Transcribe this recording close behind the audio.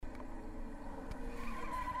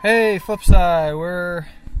Hey, Flipside, we're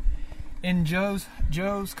in Joe's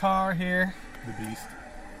car here. The Beast.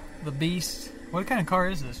 The Beast. What kind of car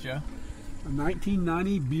is this, Joe? A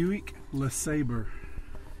 1990 Buick LeSabre.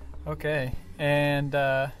 Okay, and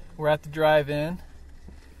we're at the drive-in.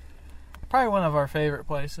 Probably one of our favorite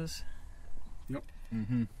places. Yep.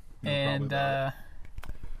 Mm-hmm. And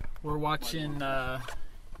we're watching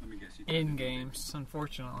In Games,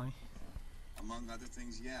 unfortunately. Among other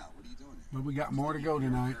things, yeah. What are you doing? But we got more to go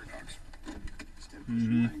tonight.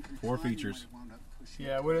 Mm-hmm. 4 features.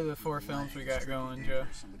 Yeah, what are the 4 films we got going, Joe?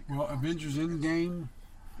 Well, Avengers Endgame.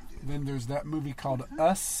 Then there's that movie called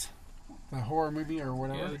Us, the horror movie or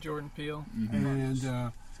whatever. Yeah, the Jordan Peele. Mm-hmm.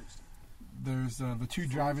 And there's the 2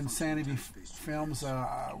 drive-in sanity films.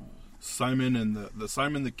 Simon and the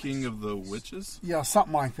Simon the King of the Witches. Yeah,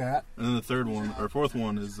 something like that. And then the 4th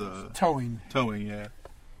one is Towing. Towing. Yeah.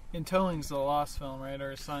 And Towing's the Lost film, right?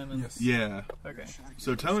 Or Simon? Yes. Yeah. Okay.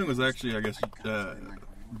 So Towing was actually, I guess,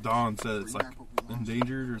 Don said it's like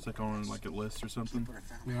endangered or it's like on like a list or something.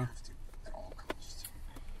 Yeah.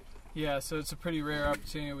 Yeah, so it's a pretty rare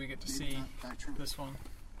opportunity we get to see this one.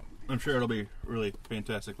 I'm sure it'll be really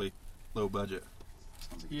fantastically low budget.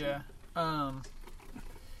 Yeah.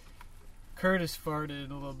 Curtis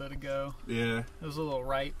farted a little bit ago. Yeah. It was a little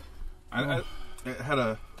ripe. I it had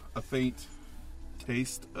a faint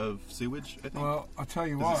taste of sewage, I think. Well, I'll tell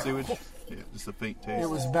you Is what. it sewage? Yeah, just a faint taste. It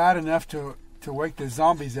was bad enough to wake the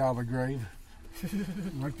zombies out of the grave.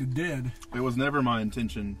 Like the dead. It was never my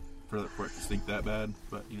intention for it to stink that bad,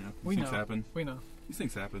 but you know, We these things know. happen. We know. These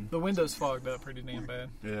things happen. The windows fogged up pretty damn bad.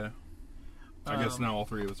 Yeah. I guess now all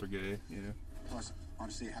 3 of us are gay. Yeah. Plus,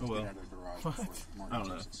 honestly, you have Oh, to well. get out of the garage What? before more I don't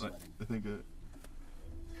know. Jason Like, sweating. I think it.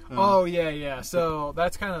 Oh yeah. So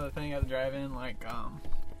that's kind of the thing at the drive-in. Like,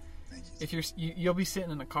 Thank you. if you'll be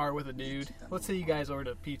sitting in a car with a dude. Let's say you guys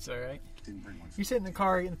ordered a pizza, right? Didn't bring one. You sit in the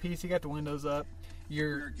car eating the pizza. You got the windows up.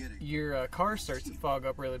 Your car starts to fog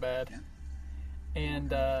up really bad,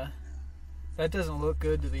 and that doesn't look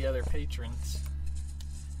good to the other patrons.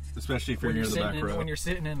 Especially if you're When near you're the back sitting row. when you're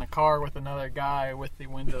sitting in the car with another guy with the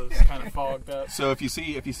windows kind of fogged up. So if you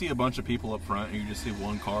see a bunch of people up front and you just see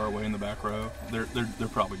one car way in the back row, they're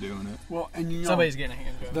probably doing it. Well, and you know, Somebody's getting a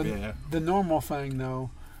hand job. Yeah. the normal thing,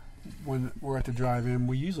 though, when we're at the drive-in,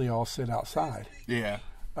 we usually all sit outside. Yeah.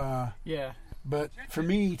 Yeah. But for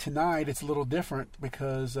me tonight, it's a little different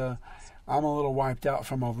because I'm a little wiped out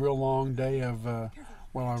from a real long day of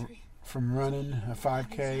from running a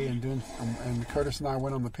 5K and doing. And Curtis and I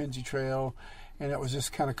went on the Penji Trail, and it was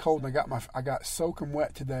just kind of cold. And I got soaking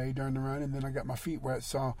wet today during the run, and then I got my feet wet.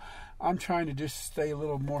 So I'm trying to just stay a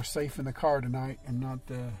little more safe in the car tonight and not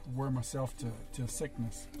wear myself to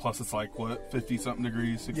sickness. Plus it's like what, 50 something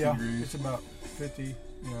degrees, 60 Yeah, degrees, it's about 50.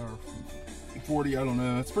 Yeah. 40. I don't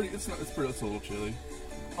know. It's a little chilly.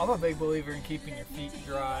 I'm a big believer in keeping your feet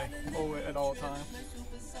dry at all times.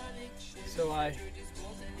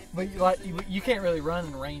 But you can't really run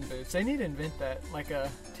in rain boots. They need to invent that, like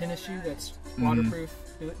a tennis shoe that's waterproof.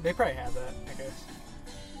 They probably have that, I guess.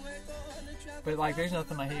 But like, there's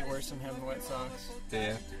nothing I hate worse than having wet socks.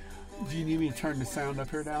 Yeah. Do you need me to turn the sound up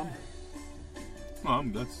here down Oh,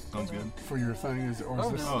 that sounds good. for your thing? Is this?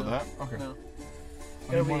 no. Oh, that? Okay. No,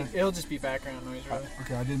 I didn't want it'll just be background noise, really.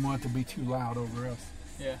 Okay, I didn't want it to be too loud over us.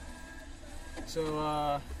 Yeah. So,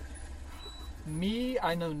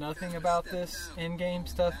 I know nothing about this in-game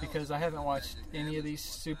stuff because I haven't watched any of these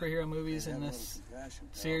superhero movies in this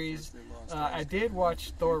series. I did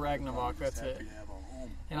watch Thor Ragnarok, that's it.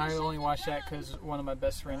 And I only watched that because one of my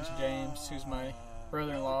best friends, James, who's my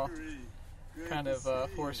brother-in-law, kind of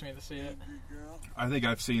forced me to see it. I think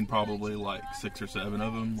I've seen probably like 6 or 7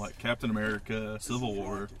 of them, like Captain America, Civil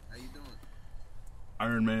War,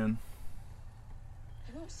 Iron Man.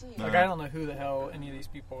 Like, I don't know who the hell any of these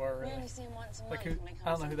people are, really. Like, I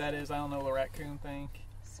don't know who that is. I don't know the raccoon thing.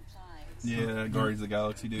 Yeah, Guardians of the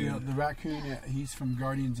Galaxy dude. Yeah, the raccoon, he's from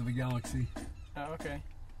Guardians of the Galaxy. Oh, okay.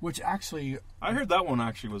 Which actually, I heard that one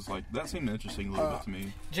actually was like, that seemed interesting a little bit to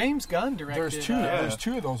me. James Gunn directed. there's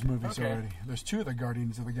 2 of those movies Okay. already. There's 2 of the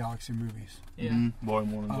Guardians of the Galaxy movies. Yeah. Mm-hmm.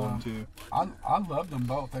 Volume 1 and Volume 2. I loved them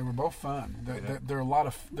both. They were both fun.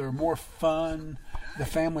 They're more fun. The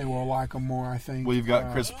family will like them more, I think. Well, you've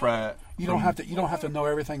got Chris Pratt. You don't have to know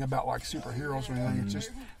everything about like superheroes or anything. It's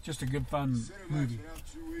just a good fun movie.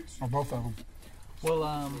 Or both of them. Well,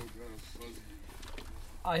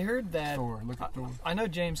 I heard that. Thor. Look at Thor. I know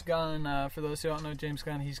James Gunn. For those who don't know James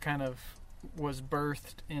Gunn, he's kind of was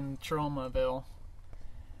birthed in Tromaville.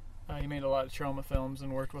 He made a lot of Troma films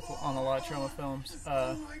and worked on a lot of Troma films.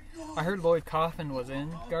 I heard Lloyd Kaufman was in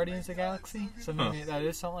Guardians of the Galaxy, so maybe that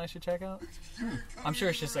is something I should check out. I'm sure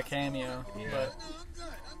it's just a cameo, but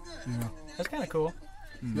Yeah. That's kind of cool.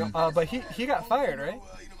 Mhm. But he got fired, right?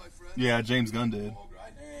 Yeah, James Gunn did.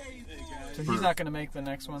 So he's not going to make the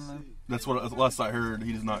next one then. That's what last I heard.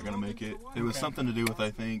 He's not going to make it. It was Okay. something to do with, I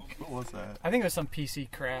think, what was that? I think it was some PC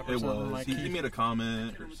crap or It something was. like He made a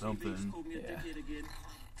comment or something. Yeah.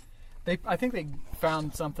 I think they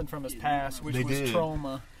found something from his past, which They was did.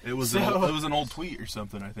 trauma. It was So- it was an old tweet or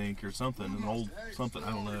something, I think, or something, an old something. I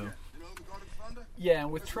don't know. Yeah,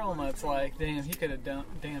 and with trauma, it's like, damn, he could have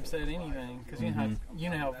damn said anything because you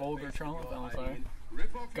know how vulgar trauma films are.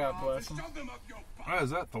 God bless him. Oh,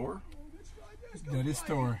 is that Thor? That is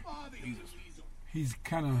Thor. He's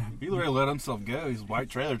kind of He literally let himself go. He's white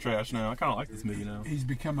trailer trash now. I kind of like this movie now. he's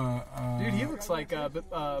become a Dude, he looks like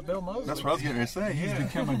Bill Mosley. That's what I was getting ready to say. he's Yeah.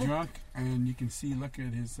 become a drunk, and you can see. Look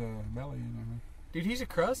at his belly. You know. Dude, he's a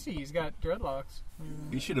crusty. He's got dreadlocks.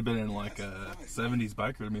 He should have been in like a '70s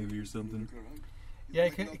biker movie or something. Yeah,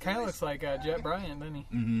 he kind of looks like Jet Bryant, doesn't he?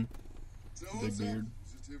 Mm-hmm. Big beard.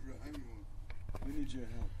 We need your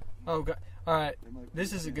help. Oh god. All right,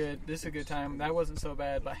 this is a good time. That wasn't so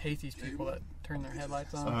bad, but I hate these people that turn their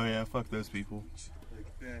headlights on. Oh yeah, fuck those people.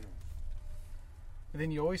 And then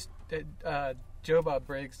you always Joe Bob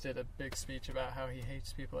Briggs did a big speech about how he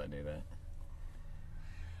hates people that do that.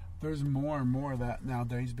 There's more and more of that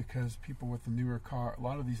nowadays because people with the newer car, a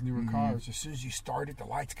lot of these newer cars, as soon as you start it, the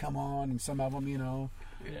lights come on, and some of them, you know,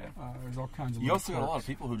 Yeah. there's all kinds of. You little also got a lot of quirks.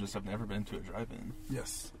 people who just have never been to a drive-in.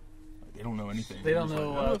 Yes. Like, they don't know anything. They They're don't just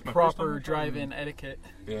know like, "Oh, it's my first proper time." drive-in etiquette.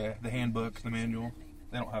 Yeah, the handbook, the manual.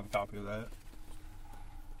 They don't have a copy of that.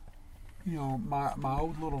 You know, my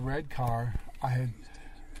old little red car, I had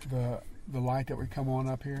the light that would come on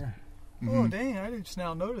up here. Oh dang! I just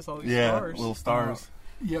now notice all these Yeah, stars. little stars.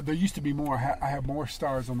 Yeah, there used to be more. I have more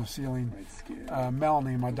stars on the ceiling.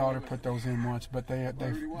 Melanie, my daughter, put those in once, but they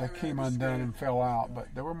came undone and fell out. But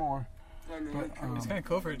there were more. But, It's kind of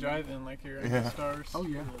cool for a drive-in, like your Yeah. stars. oh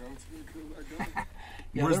yeah.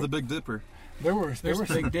 Yeah, Where's there- the Big Dipper? There were There's a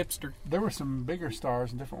some big dipster. there were some bigger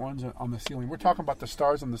stars and different ones on the ceiling. We're talking about the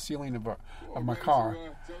stars on the ceiling of my car.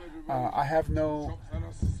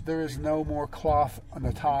 There is no more cloth on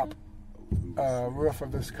the top roof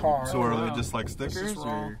of this car. So are wow. they just like stickers,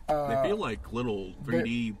 or they feel like little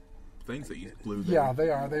 3D things that you glue there? Yeah, they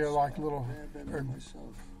are. They are like little.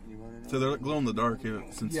 So they're glow in the dark,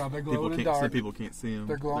 since Yeah, they're people glow in the can't dark. people can't see them.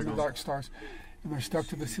 They're glow in the dark stars. And they're stuck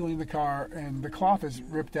to the ceiling of the car, and the cloth is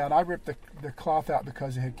ripped out. I ripped the cloth out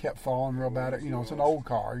because it had kept falling real bad. You know, it's an old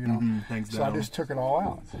car, you know. Things So down. I just took it all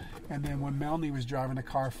out. And then when Melanie was driving the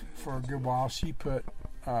car for a good while, she put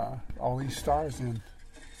all these stars in.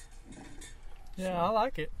 Yeah, I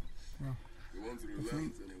like it. It's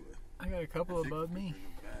neat. I got a couple above me.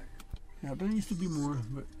 Yeah, there used to be more,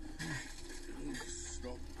 but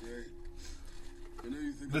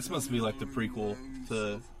This must be like the prequel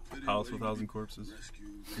to House with 1,000 Corpses.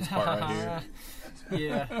 This part right here.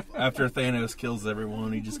 Yeah, After Thanos kills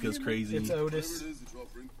everyone, he just goes crazy. it's Otis.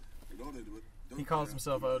 He calls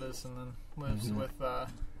himself Otis and then lives with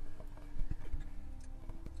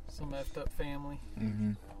some effed up family.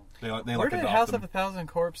 Mm-hmm. They Where like did adopt House him. of 1,000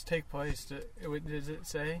 Corpses take place? Does it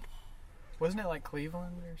say? Wasn't it like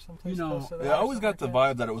Cleveland or someplace You know, close to that? Yeah, I or always something got the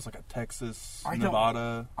like vibe that it was like a Texas, I don't-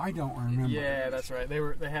 Nevada. I don't remember. that? Yeah, that's right. They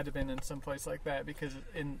had to have been in some place like that because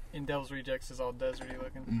in Devil's Rejects is all deserty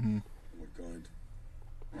looking. Mm-hmm. We're going.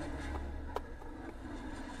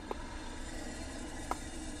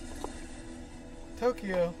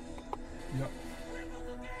 Tokyo. Yep.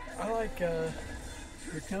 I like.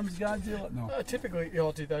 Here comes Godzilla. No. Typically,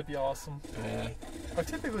 dude, that'd be awesome. Yeah. I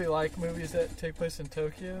typically like movies that take place in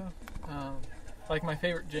Tokyo. Like my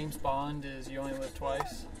favorite James Bond is You Only Live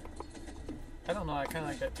Twice. I don't know. I kind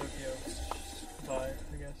of like that Tokyo vibe,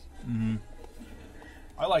 I guess. Mm-hmm.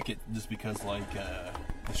 I like it just because like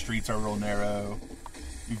the streets are real narrow.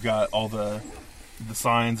 You've got all the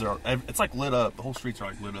signs are. It's like lit up. The whole streets are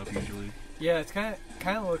like lit up usually. Yeah, it's kind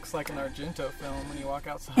of looks like an Argento film when you walk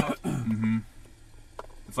outside. Mm-hmm.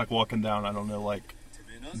 It's like walking down. I don't know, like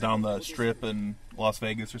down the strip in Las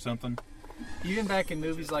Vegas or something. Even back in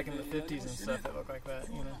movies like in the 50s and stuff that look like that,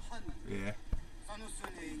 you know. Yeah.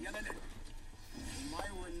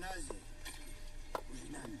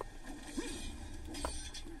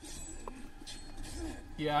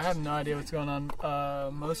 Yeah, I have no idea what's going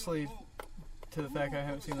on. Mostly to the fact I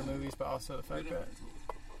haven't seen the movies, but also the fact that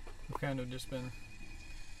I've kind of just been.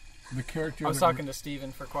 The character. I was that- talking to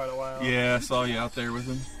Steven for quite a while. Yeah, I saw you out there with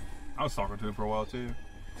him. I was talking to him for a while too.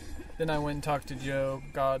 Then I went and talked to Joe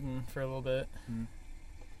Godden for a little bit. Hmm.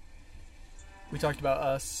 We talked about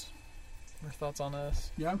Us. Your thoughts on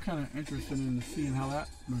Us? Yeah, I'm kind of interested in seeing how that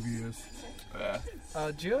movie is.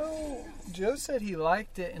 Yeah. Joe said he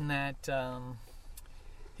liked it in that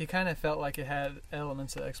he kind of felt like it had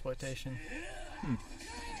elements of exploitation.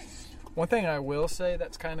 One thing I will say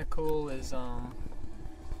that's kind of cool is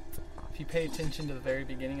if you pay attention to the very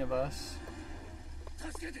beginning of Us,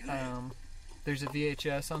 there's a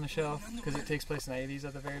VHS on the shelf because it takes place in the 80s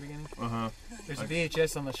at the very beginning. There's a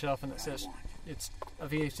VHS on the shelf and it says it's a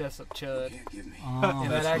VHS of Chud. Oh,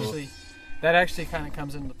 And that actually kind of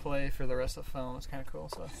comes into play for the rest of the film. It's kind of cool,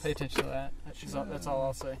 so pay attention to that. That's all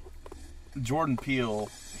I'll say. Jordan Peele,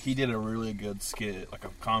 he did a really good skit, like a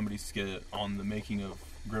comedy skit, on the making of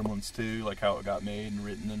Gremlins 2, like how it got made and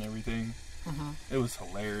written and everything. It was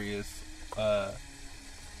hilarious.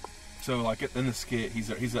 So like in the skit, he's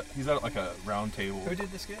at like a round table. Who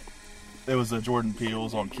did the skit? It was Jordan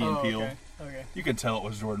Peele's on Key and Peele. Okay. You can tell it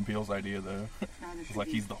was Jordan Peele's idea though. It's like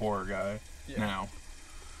he's the horror guy now.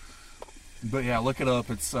 But yeah, look it up.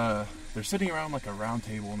 It's they're sitting around like a round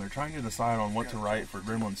table and they're trying to decide on what to write for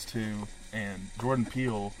Gremlins 2. And Jordan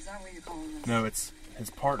Peele, no, it's his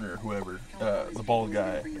partner, whoever, the bald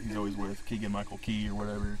guy he's always with, Keegan-Michael Key or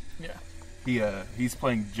whatever. Yeah. He's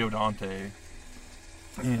playing Joe Dante,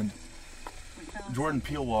 and Jordan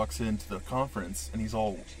Peele walks into the conference and he's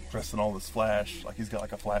all dressed in all this flash, like he's got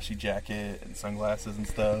like a flashy jacket and sunglasses and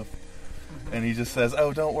stuff. And he just says,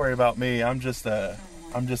 "Oh, don't worry about me. I'm just the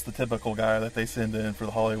typical guy that they send in for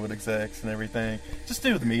the Hollywood execs and everything. Just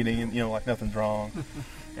do the meeting and like nothing's wrong."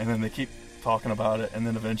 And then they keep talking about it, and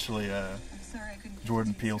then eventually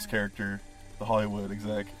Jordan Peele's character, the Hollywood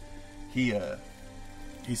exec, he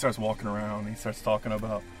starts walking around and he starts talking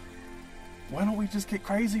about, why don't we just get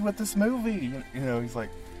crazy with this movie? He's like,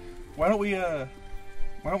 why don't we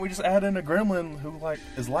just add in a gremlin who like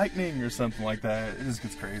is lightning or something like that? It just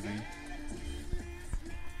gets crazy.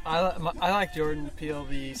 I like Jordan Peele,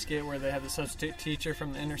 the skit where they have the substitute teacher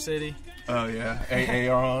from the inner city. Oh yeah,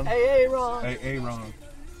 Aaron. Aaron.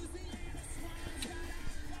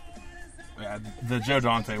 Yeah, the Joe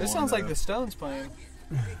Dante one. This sounds like the Stones playing.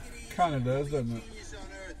 Kind of does, doesn't it?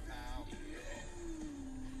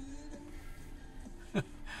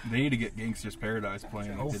 They need to get Gangster's Paradise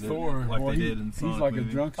playing Oh, like they Thor. did, like Well, they did in he's Sonic like movie.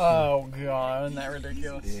 a drunk. Oh god, isn't that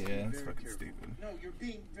ridiculous? Yeah, it's fucking stupid. No, you're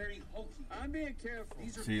being very hokey. I'm being careful.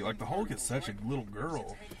 See, like the Hulk is such a little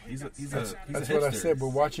girl. He's a That's hipster. what I said. We're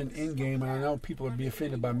watching Endgame, and I know people would be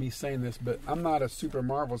offended by me saying this, but I'm not a super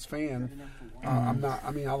Marvels fan. I'm not. I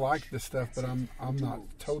mean, I like this stuff, but I'm not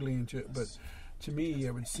totally into it. But to me,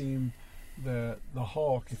 it would seem that the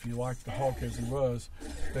Hulk, if you like the Hulk as he was,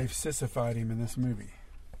 they've sissified him in this movie.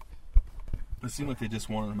 It seemed like they just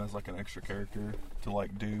wanted him as like an extra character to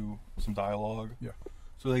like do some dialogue. Yeah.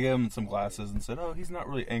 So they gave him some glasses and said, "Oh, he's not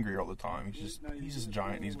really angry all the time. He's just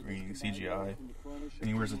giant. And he's green, he's CGI, and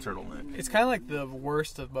he wears a turtleneck." It's kind of like the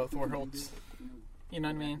worst of both worlds. You know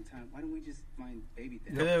what I mean? Why don't we just find baby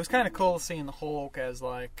things? 'Cause it was kind of cool seeing the Hulk as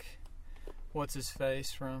like, what's his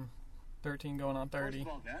face from 13 going on 30. First of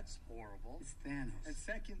all, that's horrible. It's Thanos. And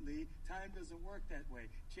secondly, time doesn't work that way.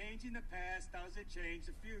 Changing the past doesn't change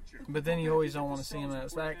the future. But then you always don't want to see him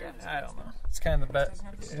as that guy. I don't know. It's kind of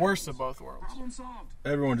the worst of both worlds. Problem solved.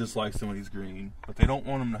 Everyone just likes him when he's green, but they don't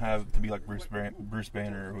want him to be like Bruce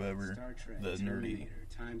Banner or whoever, Star Trek, the nerdy Terminator,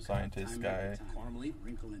 Time Cop, scientist Time guy. After Time. Formally,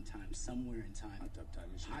 Wrinkle in Time, Somewhere in Time.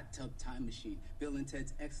 Hot Tub Time Machine. Bill and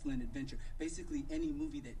Ted's Excellent Adventure. Basically, any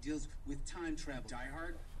movie that deals with time travel. Die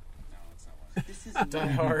Hard? No, it's not one. This is Die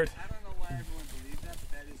Hard. I don't know why everyone believes that,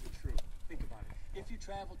 but that isn't true. Think about it. If you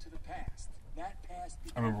travel to the past, that past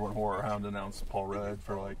I remember when Horror Hound announced Paul Rudd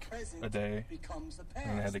for like a day, becomes the past.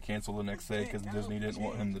 and they had to cancel the next day because Disney didn't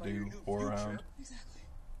want him to do Horror Hound.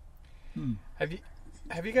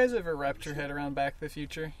 Have you guys ever wrapped your head around Back to the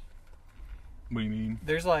Future? What do you mean?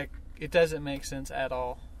 There's like, it doesn't make sense at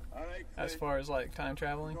all All right, as far as like time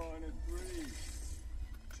traveling. going in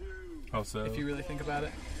 3, 2. How so? If you really think about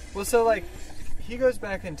it. Well, so like, he goes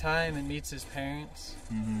back in time and meets his parents,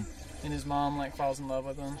 Mm-hmm. and his mom like falls in love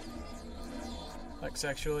with him, like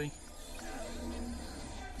sexually.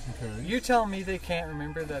 Okay. You're telling me they can't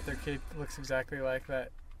remember that their kid looks exactly like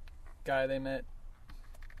that guy they met,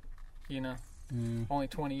 Yeah. only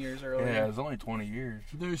 20 years earlier? Yeah, it's only 20 years.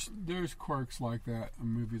 There's quirks like that in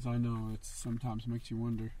movies. I know it sometimes makes you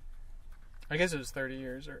wonder. I guess it was 30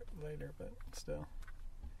 years or later, but still.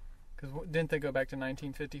 Because didn't they go back to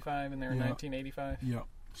 1955 and they were Yeah. 1985? Yep.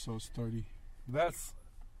 So it's 30. That's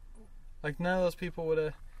Like none of those people would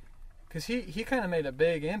have. Because he kind of made a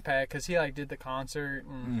big impact because he like did the concert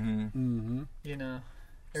and Mm-hmm. you know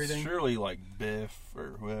everything. surely like Biff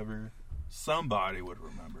or whoever, somebody would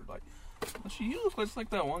remember. Like She looks like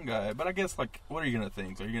that one guy. But I guess, like, what are you going to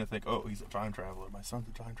think? Are you going to think, oh, he's a time traveler. My son's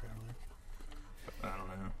a time traveler. I don't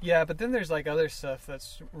know. Yeah, but then there's like other stuff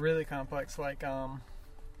that's really complex. Like,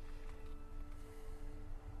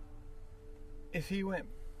 if he went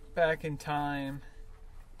back in time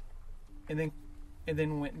and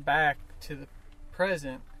then went back to the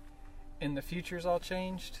present and the future's all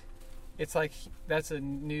changed, it's like that's a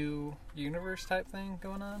new universe type thing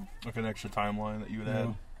going on. Like an extra timeline that you would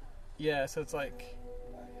add. Yeah, so it's like,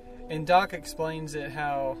 and Doc explains it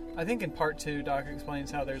how, I think in part 2, Doc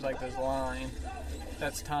explains how there's like this line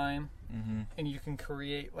that's time, and you can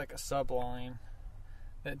create like a subline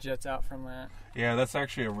that jets out from that. Yeah, that's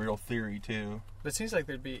actually a real theory too. But it seems like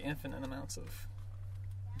there'd be infinite amounts of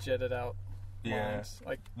jetted out lines.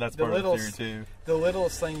 Like that's the part of the theory too. The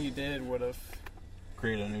littlest thing you did would have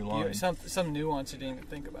created a new line. Some nuance you didn't even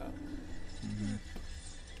think about.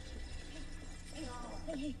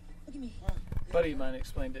 Hey, look at me. Buddy of mine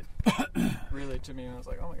explained it really to me, and I was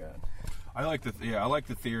like, oh my god. I like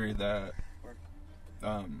the theory that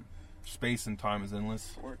space and time is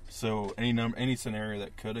endless. So any scenario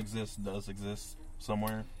that could exist does exist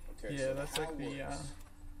somewhere. Okay, Yeah, that's like the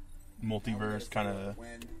Multiverse kind of.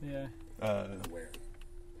 yeah. Where?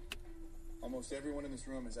 Almost everyone in this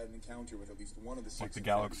room has had an encounter with at least one of the six. Like the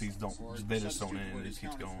galaxies just don't end. It just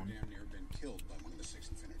keeps going. Damn near been killed by one of the 6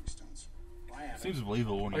 Infinity Stones. I haven't. Seems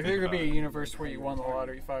believable when you Like think there could about be a it. universe where you won the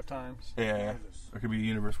lottery 5 times. Yeah, there could be a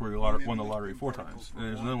universe where you won the lottery 4 times, and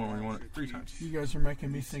there's another one where you won it 3 times. You guys are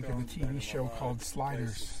making me think of the TV show called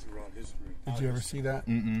Sliders. Did you ever see that?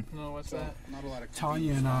 No, what's that? Not a lot of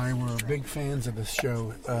Tanya and I were big fans of this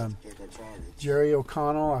show. Jerry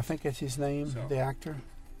O'Connell, I think that's his name, the actor.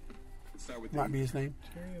 Might be his name.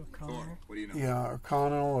 Jerry O'Connell. What do you know? Yeah,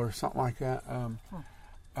 O'Connell or something like that.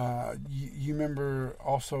 You remember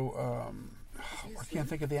also, I can't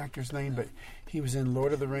think of the actor's name, but he was in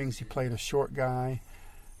Lord of the Rings. He played a short guy,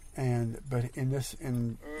 but in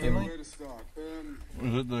Gimli? Where to start?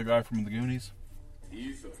 Was it the guy from the Goonies?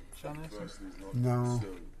 Sean Astin? no,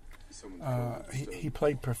 he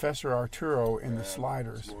played Professor Arturo in the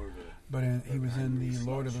Sliders, but he was in the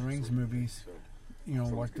Lord of the Rings movies. You know,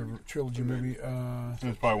 like the trilogy movie. It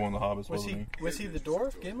was probably one of the Hobbits, wasn't he? Was he the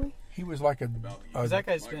dwarf, Gimli? He was like a. Because that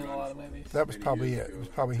guy's been in a lot of movies. That was probably it. It was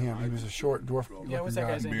probably him. He was a short dwarf. Yeah, what's that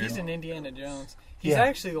looking guy's guy. name? He's Beard. in Indiana Jones. He's Yeah,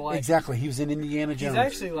 actually like exactly. He was in Indiana Jones. He's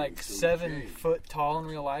actually like 7 foot tall in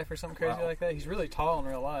real life or something crazy like that. He's really tall in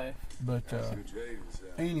real life. But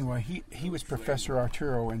anyway, he was Professor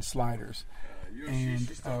Arturo in Sliders, and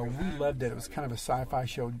we loved it. It was kind of a sci-fi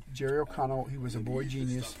show. Jerry O'Connell, he was a boy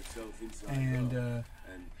genius, and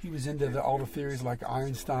he was into all the theories like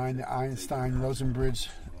Einstein, the Einstein-Rosenbridge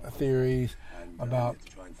theories about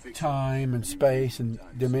time and space and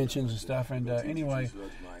dimensions and stuff. And anyway,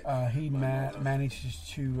 he manages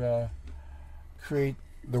to create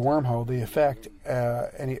the wormhole, the effect,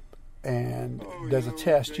 and does a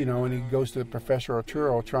test, and he goes to Professor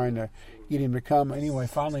Arturo trying to get him to come. Anyway,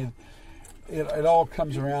 finally, it all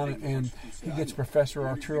comes around, and he gets Professor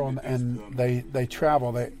Arturo, and they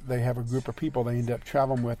travel. They have a group of people they end up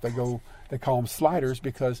traveling with. They call them sliders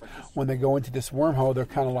because when they go into this wormhole, they're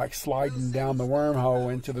kind of like sliding down the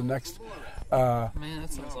wormhole into the next Man,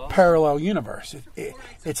 that sounds awesome. parallel universe.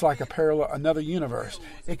 It's like another universe.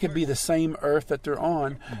 It could be the same Earth that they're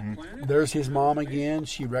on. There's his mom again.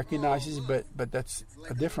 She recognizes, but that's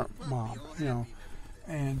a different mom,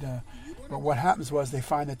 And but what happens was they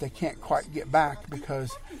find that they can't quite get back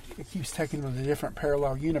because it keeps taking them to different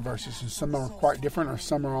parallel universes, and some are quite different, or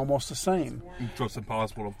some are almost the same. So it's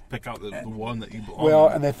impossible to pick out the one that you belong Well,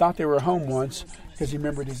 to. and they thought they were home once because he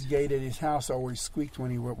remembered his gate at his house always squeaked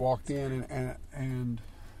when he walked in, and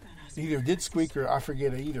either did squeak or I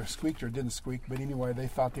forget, it either squeaked or didn't squeak. But anyway, they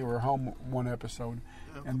thought they were home one episode,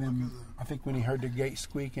 and then I think when he heard the gate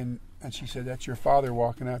squeak and she said, "That's your father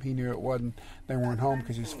walking up," he knew it wasn't. They weren't home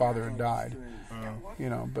because his father had died.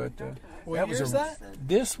 But What that year was is that?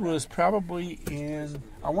 This was probably in,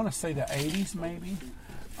 I want to say, the 80s maybe.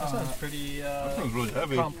 That sounds pretty That sounds really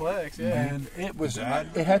heavy. complex, yeah. And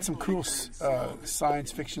it had some cool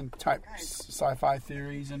science fiction type sci-fi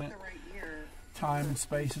theories in it, time and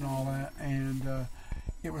space and all that, and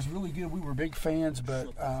it was really good. We were big fans, but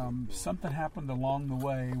something happened along the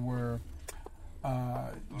way where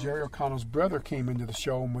Jerry O'Connell's brother came into the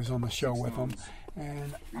show and was on the show with them,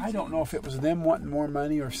 and I don't know if it was them wanting more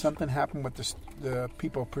money or something happened with the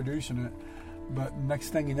people producing it. But next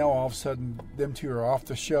thing you know, all of a sudden, them two are off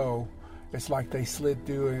the show. It's like they slid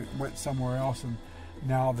through and went somewhere else, and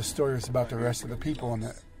now the story is about the rest of the people,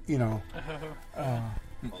 and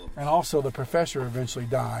and also the professor eventually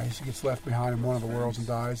dies. He gets left behind in one of the worlds and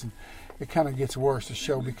dies, it kind of gets worse. The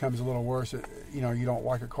show becomes a little worse. You don't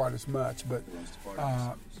like it quite as much. But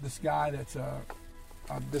this guy that's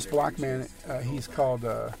this black man, he's called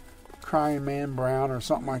Crying Man Brown or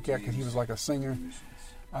something like that, because he was like a singer.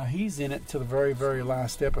 He's in it to the very, very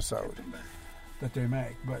last episode that they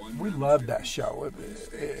make. But we love that show.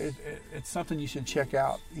 It's something you should check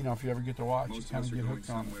out. If you ever get to watch, you kind of get hooked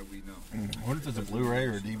on it. I wonder if there's a Blu-ray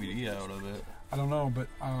or a DVD out of it. I don't know, but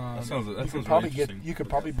That sounds you really could probably interesting. you could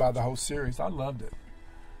probably buy the whole series. I loved it,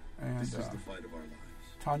 and This is the fight of our lives.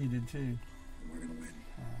 Tanya did too. And we're going to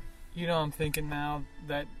win. I'm thinking now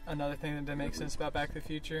that another thing that makes sense about Back to the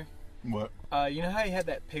Future. What? You know how he had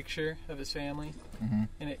that picture of his family,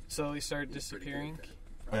 and it slowly started disappearing.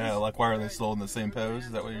 Yeah, like why are they still in the same pose?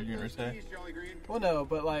 Is that what you're going to say? Well, no,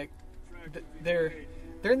 but like they're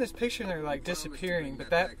in this picture and they're like disappearing, but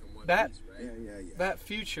that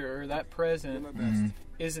future or that present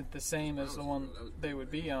isn't the same as the one they would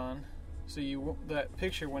be on. So that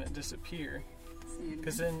picture wouldn't disappear,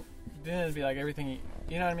 because then it'd be like everything.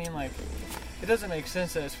 You know what I mean? Like, it doesn't make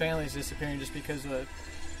sense that his family's disappearing just because of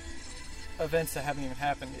events that haven't even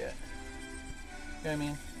happened yet. You know what I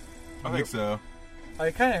mean? I think so.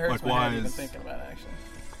 It kind of hurts Like, my why head even is- thinking about it, actually.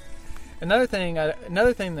 Another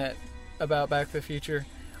thing that about Back to the Future,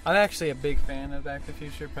 I'm actually a big fan of Back to the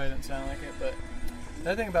Future. Probably doesn't sound like it, but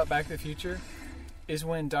another thing about Back to the Future is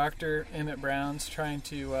when Dr. Emmett Brown's trying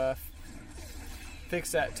to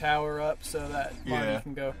fix that tower up so that Marty Yeah.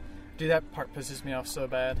 can go. Dude, that part pisses me off so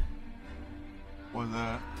bad. What's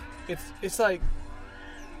that? It's like,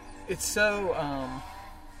 it's so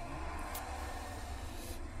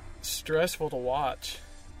stressful to watch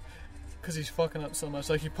because he's fucking up so much.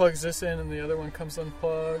 Like, he plugs this in and the other one comes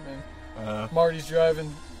unplugged, and Marty's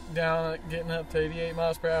driving down, getting up to 88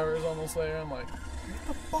 miles per hour, is almost there. I'm like, what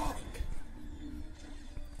the fuck?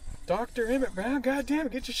 Dr. Emmett Brown, goddamn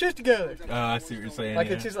it, get your shit together. I see what you're saying. Like,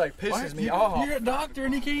 yeah. it just like pisses me You're off. a doctor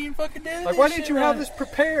and he can't even fucking do this. Like, why didn't shit you have right. this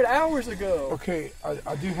prepared hours ago? Okay,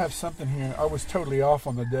 I do have something here. I was totally off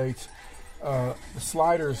on the dates. The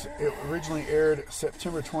Sliders, it originally aired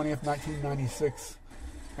September 20th, 1996.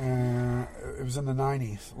 It was in the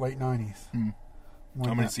 90s, late 90s.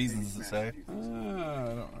 How many seasons does it say? I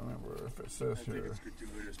don't remember if it says here.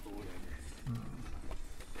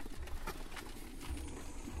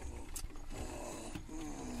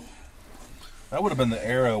 That would have been the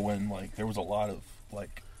era when like there was a lot of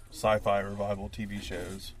like sci-fi revival TV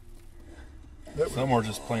shows. Some were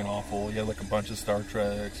just plain awful. You had like a bunch of Star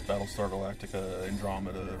Treks, Battlestar Galactica,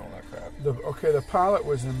 Andromeda, and all that crap. The pilot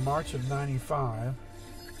was in March of 95.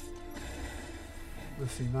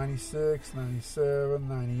 Let's see, 96, 97,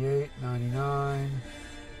 98, 99.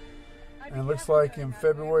 And it looks like in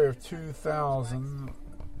February of 2000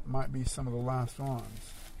 might be some of the last ones.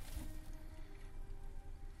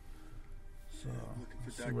 So,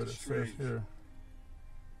 let's see what it says here.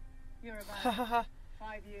 You're about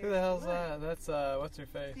 5 years Who the hell's away. that? That's, what's her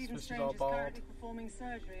face? Stephen Which is Strange all is bald. currently performing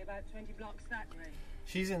surgery about 20 blocks that way.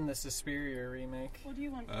 She's in the Suspiria remake. What do you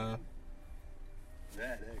want from him?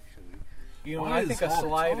 That actually. You know, when Why I is think of Hulk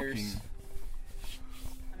Sliders, talking?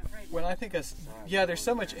 I'm afraid when I think of, yeah, there's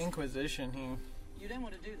so much Inquisition here. you don't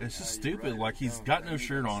want to do this. It's just stupid. Like he's got no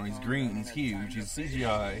shirt on. He's green. He's huge. He's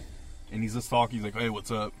CGI, and he's just talking. He's like, "Hey, what's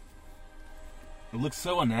up?" It looks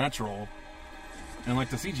so unnatural, and like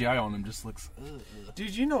the CGI on him just looks. Ugh.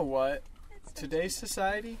 Dude, you know what? Today's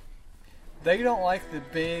society, they don't like the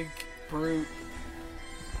big, brute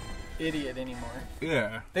idiot anymore.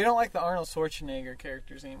 Yeah. They don't like the Arnold Schwarzenegger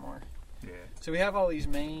characters anymore. Yeah. So we have all these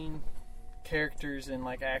main characters in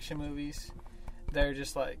like action movies. They're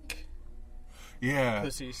just like Yeah.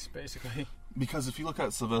 pussies, basically. Because if you look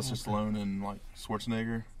at Sylvester Stallone and like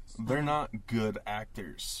Schwarzenegger, they're not good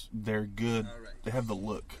actors. They're good. They have the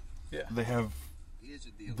look. Yeah. They have.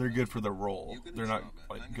 They're good for their role. They're not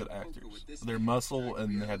like good actors. They're muscle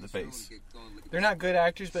and they have the face. They're not good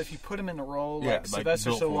actors, but if you put them in a role Yeah, like like Sylvester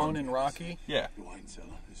built for Stallone them. in Rocky, Yeah.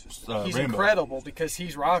 he's Rambo. incredible because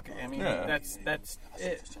he's Rocky. I mean, Yeah. that's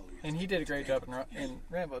it. And he did a great job in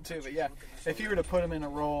Rambo too. But yeah, if you were to put him in a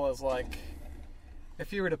role as like,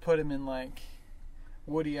 if you were to put him in like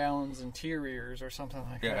Woody Allen's Interiors or something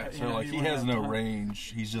like Yeah. that, you So know, like he wouldn't has have no time.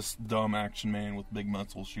 range. He's just dumb action man with big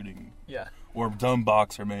muscles shooting, Yeah, or dumb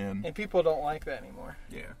boxer man. and people don't like that anymore,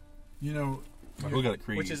 Yeah. You know, Like look at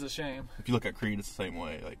Creed. which is a shame. If you look at Creed, it's the same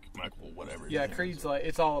way. Like Michael, whatever. his Yeah, name Creed's is. like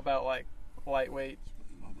it's all about like lightweight,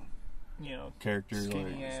 you know, character.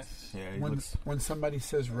 skinny Like, ass. yeah. He when looks. when somebody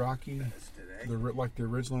says Rocky, like the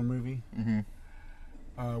original movie,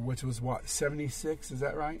 which was what, 76? Is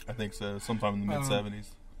that right? I think so. Sometime in the mid '70s.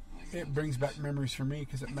 it brings back memories for me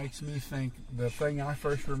because it makes me think the thing I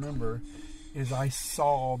first remember is I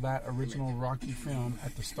saw that original Rocky film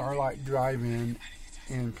at the Starlight Drive-In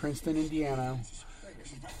in Princeton, Indiana,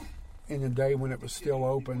 in the day when it was still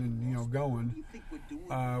open and going,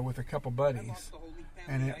 with a couple buddies,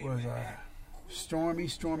 and it was a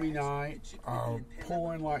stormy night,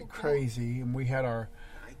 pouring like crazy, and we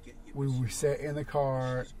sat in the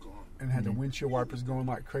car and had the windshield wipers going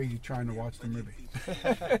like crazy trying to watch the movie.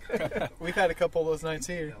 We've had a couple of those nights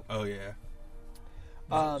here. Oh yeah.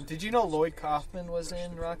 Did you know Lloyd Kaufman was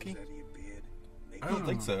in Rocky? I don't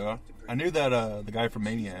think so. I knew that the guy from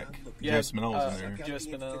Maniac, Joe Spinell, was in there. Joe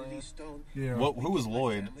Spinell, Yeah. Who was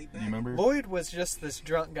Lloyd? Do you remember? Lloyd was just this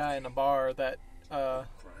drunk guy in a bar that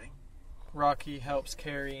Rocky helps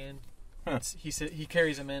carry in. He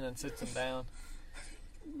carries him in and sits him down.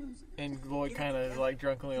 And Lloyd kind of like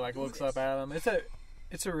drunkenly like looks up at him.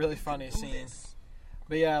 It's a really funny scene.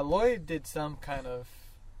 But yeah, Lloyd did some kind of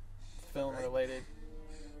film related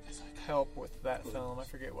help with that film. I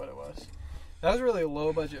forget what it was. That was a really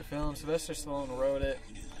low budget film. Sylvester Stallone wrote it.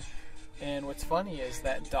 And what's funny is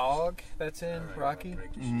that dog that's in Rocky.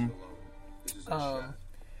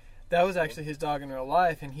 That was actually his dog in real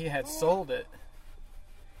life, and he had sold it.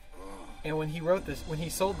 And when he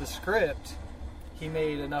sold the script, he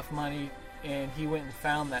made enough money, and he went and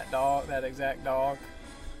found that exact dog.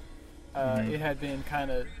 It had been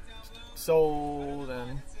kind of sold,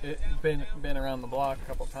 and it been around the block a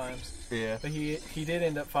couple times. Yeah. But he did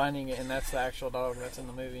end up finding it, and that's the actual dog that's in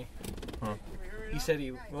the movie. Huh. He said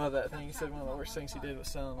he loved that thing. He said one of the worst things he did was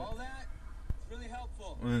selling it. Really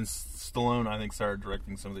helpful. And then Stallone, I think, started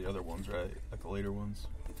directing some of the other ones, right? Like the later ones.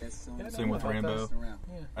 Yeah, Same with Rambo.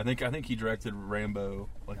 Yeah. I think he directed Rambo,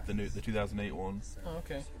 like the 2008 one. Oh,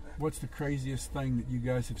 okay. What's the craziest thing that you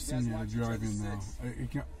guys have seen at a drive-in now?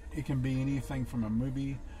 It can be anything from a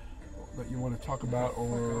movie that you want to talk about,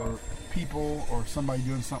 or people, or somebody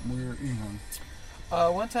doing something weird,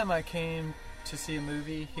 One time I came to see a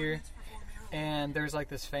movie here, and there's like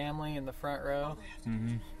this family in the front row,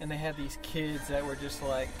 and they had these kids that were just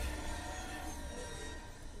like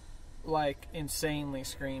insanely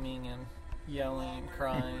screaming and yelling and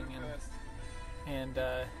crying, and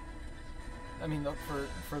I mean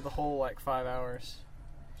for the whole like 5 hours.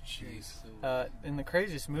 Jeez. And the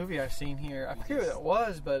craziest movie I've seen here, I forget what it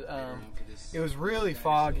was, but it was really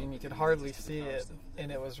foggy and you could hardly see it,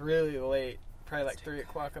 and it was really late, probably like 3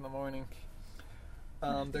 o'clock in the morning.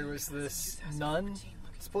 There was this nun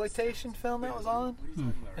exploitation film that was on,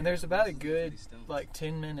 and there's about a good like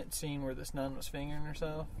 10-minute scene where this nun was fingering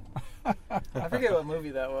herself. I forget what movie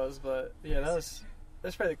that was, but yeah, that's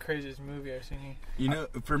probably the craziest movie I've seen here. You know,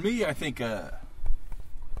 for me, I think the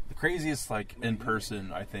craziest, like, in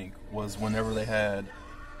person, I think, was whenever they had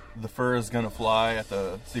The Fur Is Gonna Fly at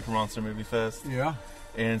the Super Monster Movie Fest. Yeah.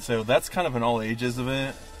 And so that's kind of an all ages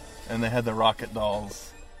event, and they had the Rocket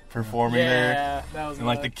Dolls performing there. Yeah, that was and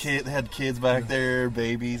like nuts. they had kids back there,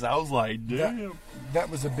 babies. I was like, damn. That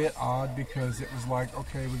was a bit odd because it was like,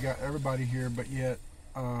 okay, we got everybody here, but yet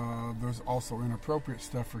there's also inappropriate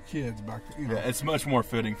stuff for kids back there. Yeah, it's much more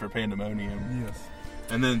fitting for Pandemonium. Yes.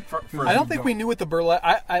 And then I don't think we knew what the burlesque.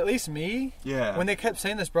 At least me. Yeah. When they kept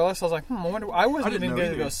saying this burlesque, I was like, I wonder. I wasn't didn't even know going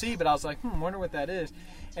to either. go see, but I was like, wonder what that is.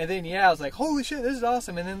 And then I was like, holy shit, this is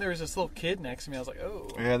awesome. And then there was this little kid next to me. I was like, oh.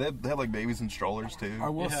 Yeah, they had like babies and strollers too. I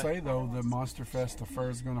will say though, the Monster Fest, The Fur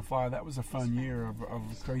Is Gonna Fly, that was a fun year of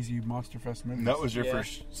crazy Monster Fest movies. That was your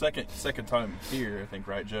second time here, I think,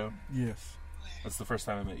 right, Joe? Yes. That's the first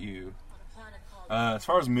time I met you. As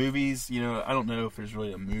far as movies, I don't know if there's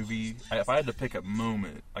really a movie. If I had to pick a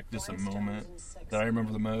moment, like just a moment that I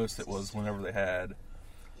remember the most, it was whenever they had,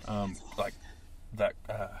 like that.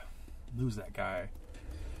 Who's that guy?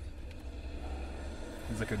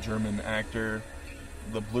 He's like a German actor,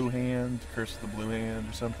 the Blue Hand, Curse of the Blue Hand,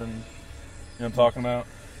 or something. You know what I'm talking about?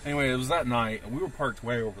 Anyway, it was that night, and we were parked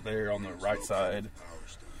way over there on the right side,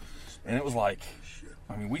 and it was like.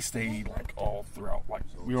 I mean, we stayed like all throughout. Like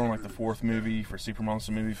we were on like the 4th movie for Super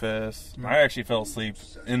Monster Movie Fest. I actually fell asleep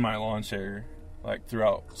in my lawn chair, like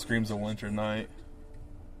throughout Screams of Winter Night.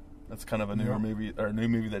 That's kind of a newer movie, or a new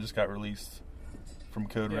movie that just got released from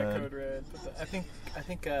Code Red. Yeah, Code Red. But I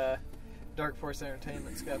think Dark Force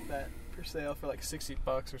Entertainment's got that for sale for like $60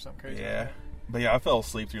 or something crazy. Yeah, but yeah, I fell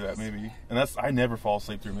asleep through that movie, and I never fall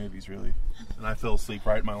asleep through movies really. And I fell asleep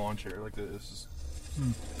right in my lawn chair like this.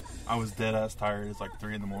 I was dead ass tired. It's like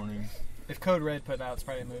 3 a.m. If Code Red put out, it's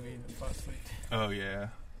probably a movie that fall asleep. Oh yeah,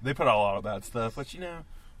 they put out a lot of bad stuff, but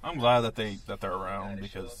I'm glad that they're around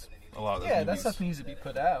because a lot of those that movies, stuff needs to be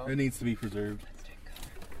put out. It needs to be preserved.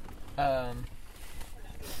 What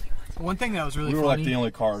One thing that was really We were funny. like the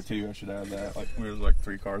only car too. I should add that. Like we were like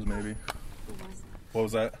 3 cars maybe. What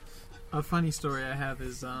was that? A funny story I have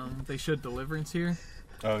is they showed Deliverance here,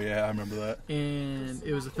 Oh yeah, I remember that. and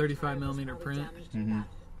it was a 35mm print, Mm-hmm.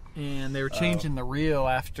 and they were changing the reel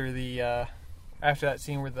after after that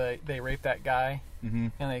scene where they raped that guy, Mm-hmm.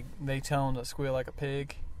 and they tell him to squeal like a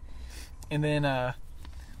pig, and then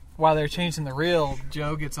while they're changing the reel,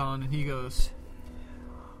 Joe gets on and he goes,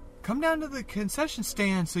 "Come down to the concession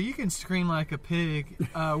stand so you can scream like a pig.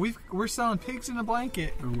 We're selling pigs in a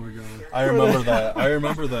blanket." Oh my god. I remember that. I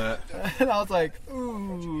remember that. And I was like,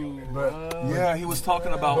 "Ooh." But Yeah, he was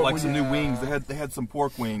talking about But like when some you- new wings. They had some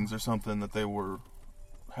pork wings or something that they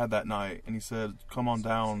had that night, and he said, "Come on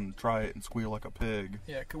down, try it, and squeal like a pig."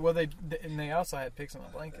 Yeah, well, they also had pigs in a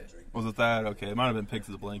blanket. Was it that? Okay, it might have been pigs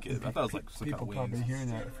in the blanket. I thought it was like some kind people of probably wings. hearing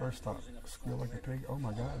that at first thought, squeal like a pig. Oh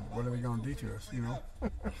my god, what are they going to do to us? You know?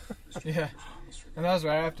 Yeah, and that was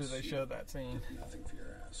right after they showed that scene. Nothing for your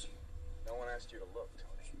ass. No one asked you to look,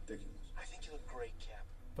 Tony. Ridiculous. I think you look great, Cap.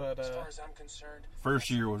 But As far as I'm concerned, First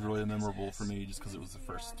year was really memorable for me just because it was the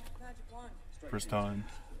first time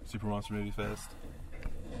Super Monster Movie Fest.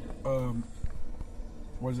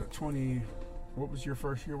 Was it 20? What was your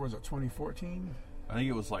first year? Was it 2014? I think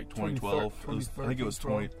it was like 2012. I think it was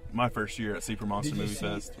 20. My first year at Super Monster Movie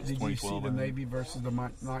Fest was Did you see 2012. the I think. Navy versus the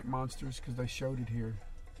Night Monsters? Because they showed it here.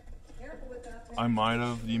 I might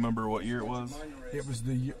have. Do you remember what year it was? It was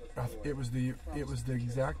the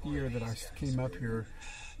exact year that I came up here.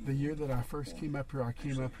 The year that I first came up here, I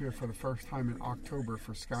came up here for the first time in October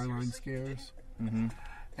for Skyline Scares. Mm-hmm.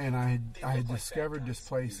 And I had discovered this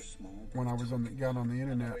place when I was got on the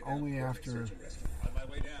internet only after.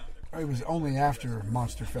 It was only after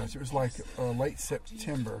Monster Fest. It was like late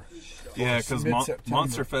September. Yeah, because mid-September.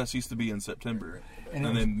 Monster Fest used to be in September, and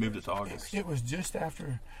it then was- moved it to August. It was just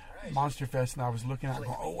after Monster Fest, and I was looking at it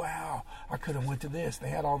going, "Oh wow, I could have went to this. They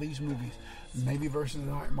had all these movies, Navy versus the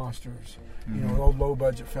Night Monsters. You know, an old low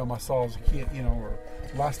budget film I saw as a kid. You know, or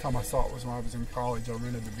last time I saw it was when I was in college. I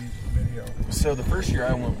rented the video. So the first year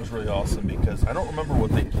I went was really awesome because I don't remember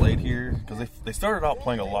what they played here because they started out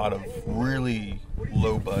playing a lot of really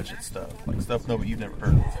low budget stuff, like stuff you've never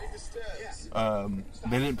heard of.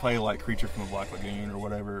 They didn't play like Creature from the Black Lagoon or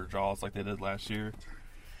whatever, or Jaws like they did last year.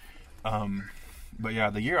 But yeah,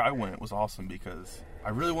 the year I went was awesome because I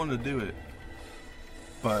really wanted to do it.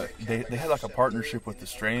 But they had like a partnership with the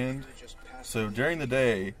Strand. So during the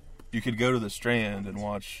day, you could go to the Strand and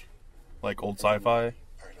watch like old sci-fi,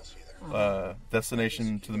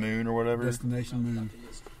 Destination to the Moon or whatever. Destination Moon.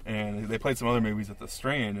 And they played some other movies at the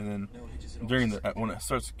Strand. And then when it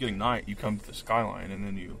starts getting night, you come to the Skyline and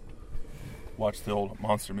then you watch the old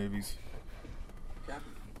monster movies.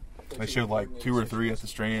 They showed like 2 or 3 at the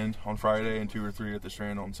Strand on Friday and 2 or 3 at the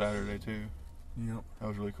Strand on Saturday too. Yep. That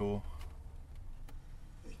was really cool.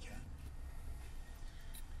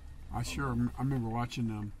 I remember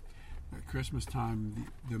watching at Christmas time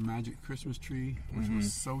the Magic Christmas Tree, which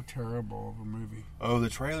was so terrible of a movie. Oh, the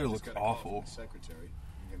trailer looked awful.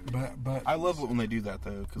 But I love it when they do that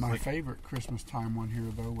though. Cause my like, favorite Christmas time one here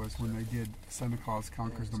though was when they did Santa Claus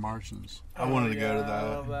Conquers the Martians. I wanted to go to I that.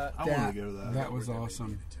 love that. I wanted to go to that. That was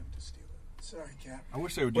awesome. Sorry, Cap. I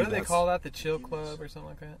wish they would do What do that. they call that? The Chill Club or something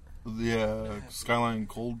like that? The Skyline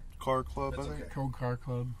Cold Car Club, I think. Cold Car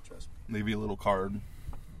Club. Maybe a little card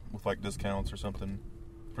with like discounts or something.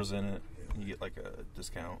 Present it. You get like a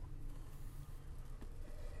discount.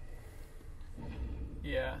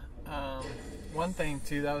 Yeah. One thing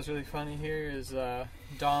too that was really funny here is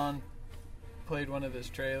Don played one of his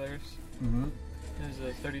trailers. Mm-hmm. It was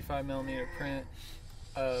a 35mm print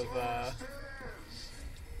of.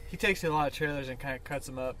 He takes a lot of trailers and kind of cuts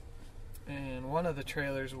them up, and one of the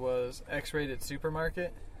trailers was X-rated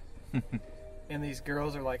supermarket, and these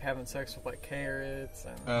girls are like having sex with like carrots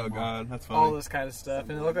and Oh god, that's funny. all this kind of stuff,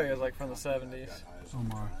 and it looked like it was like from the 70s, Oh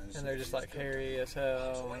my. and they're just like hairy as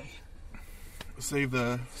hell. And Save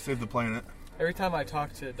the planet. every time I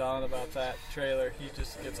talk to Don about that trailer, he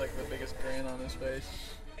just gets like the biggest grin on his face.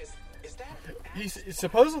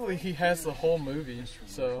 Supposedly he has the whole movie,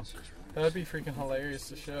 so that would be freaking hilarious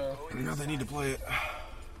to show. You know they need to play it.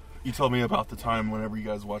 You told me about the time whenever you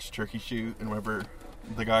guys watched Turkey Shoot and whenever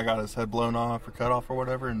the guy got his head blown off or cut off or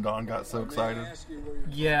whatever, and Don got so excited.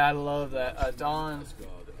 Yeah, I love that. Don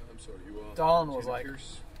was like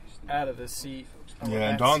out of his seat. over Yeah,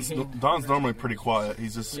 and that scene. Don's normally pretty quiet.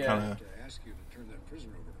 He's just Yeah. kind of.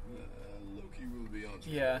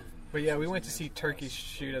 Yeah, but yeah, we went to see Turkey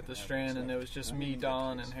Shoot at the Strand, and it was just me,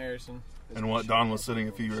 Don, and Harrison. And what Don was sitting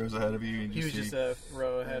a few rows ahead of you, and He you was see just a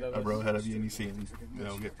row ahead of a us. row ahead of you, and you see him,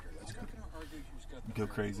 go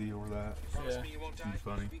crazy over that. Yeah. It'd be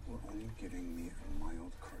funny. Only giving me a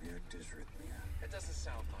mild cardiac dysrhythmia. That doesn't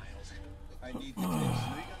sound mild. I need the case. No, you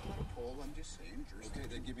got the poll. I'm just saying. Okay,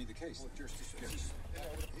 then give me the case.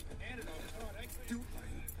 Dude,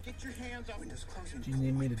 get your hands off. Windows closing. Do you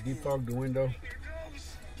need me to defog the window?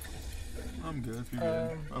 I'm good if you're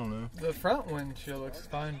good. I don't know. The front windshield looks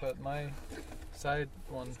fine, but my side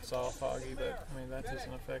one's all foggy. But I mean, that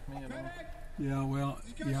doesn't affect me at all. Yeah, well,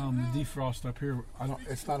 yeah, on the defrost up here, I don't.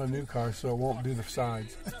 It's not a new car, so it won't do the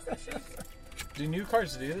sides. Do new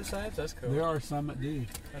cars do the sides? That's cool. There are some that do.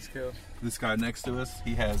 That's cool. This guy next to us,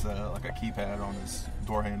 he has like a keypad on his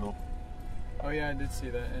door handle. Oh yeah, I did see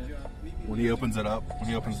that. Yeah. When he opens it up, when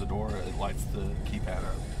he opens the door, it lights the keypad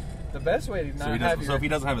up. The best way to not So, have so if he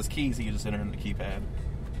doesn't have his keys, he can just enter in the keypad.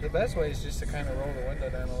 the best way is just to kind of roll the window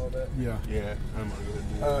down a little bit. Yeah. Yeah, I'm gonna go ahead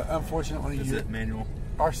and do that. Unfortunately, Is it manual?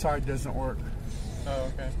 our side doesn't work.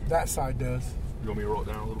 Oh, okay. That side does. You want me to roll it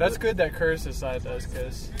down a little That's bit? good that Curtis's side does,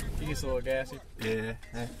 because he gets a little gassy. Yeah,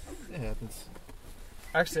 it happens.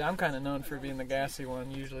 Actually, I'm kind of known for being the gassy one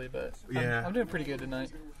usually, but Yeah. I'm doing pretty good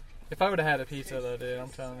tonight. If I would have had a pizza though, dude, I'm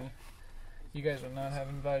telling you, you guys would not have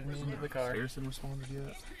invited me into the car. Harrison responded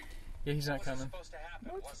yet? Yeah, he's not coming.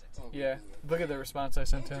 Yeah, look at the response I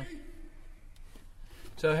sent to him.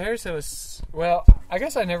 So Harrison was, well, I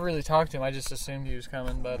guess I never really talked to him. I just assumed he was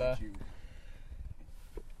coming, but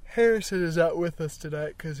Harrison is out with us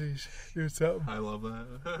tonight because he's doing something. I love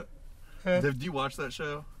that. Did you watch that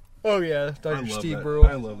show? Oh yeah, I Dr. love Steve that. Brule.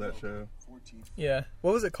 I love that show. Yeah,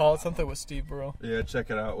 what was it called? Something with Steve Brule. Yeah, check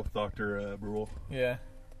it out with Dr. Brule. Yeah,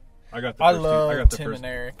 I got the I first love two, I got the Tim first, and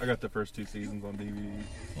Eric. I got the first 2 seasons on DVD.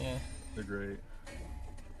 Yeah, They're great.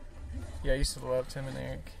 yeah. I used to love Tim and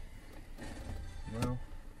Eric. Well,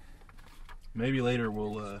 maybe later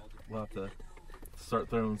we'll have to start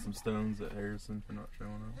throwing some stones at Harrison for not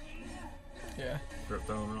showing up. Yeah, Start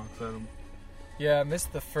throwing rocks at him. yeah. I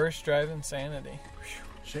missed the first Drive Insanity.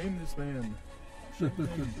 Shame this man.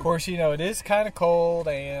 Of course, you know it is kind of cold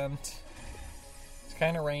and it's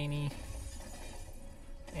kind of rainy,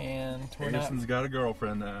 and Harrison's got a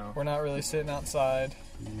girlfriend now. we're not really sitting outside.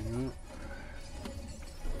 Yeah.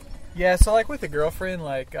 Yeah, so like with the girlfriend,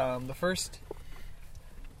 like the first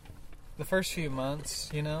few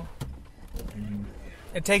months, you know,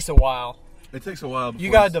 it takes a while. It takes a while.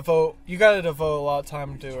 You gotta devote a lot of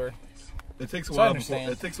time to her. It takes a So I while before.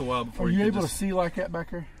 understand. It takes a while before Are you can able just, to see like that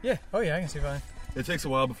back there? Yeah. Oh yeah, I can see fine. It takes a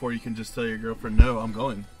while before you can just tell your girlfriend, "No, I'm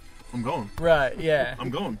going. I'm going. Right. Yeah. I'm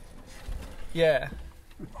going." Yeah.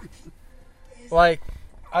 Like,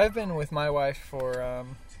 I've been with my wife for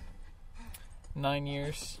 9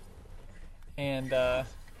 years, and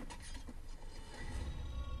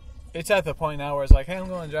it's at the point now where it's like, hey, I'm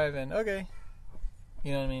going to drive in. Okay.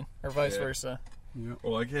 You know what I mean? Or vice Yeah. versa.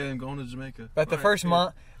 Well, like, hey, I'm going to Jamaica. But the All right, first yeah.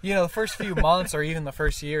 month, you know, the first few months or even the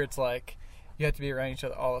first year, it's like you have to be around each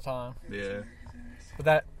other all the time. Yeah. But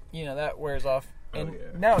that, you know, that wears off. And Oh,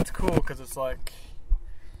 yeah. now it's cool because it's like,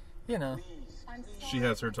 you know, She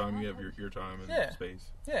has her time. You have your time and Yeah. space.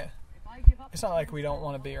 yeah. It's not like we don't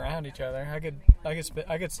want to be around each other. I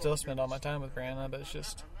could still spend all my time with Brianna, but it's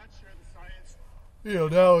just, you know,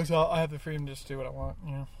 now I have the freedom to just do what I want.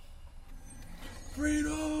 You know,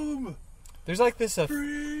 Freedom. there's like this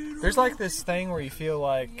thing where you feel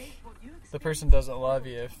like the person doesn't love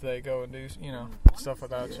you if they go and do, you know, stuff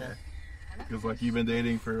without you. Because like you've been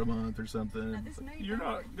dating for a month or something. It's like, you're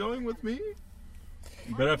not going with me.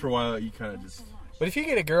 But after a while, you kind of just. But if you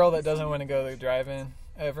get a girl that doesn't want to go to the drive-in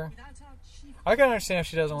ever, I can understand if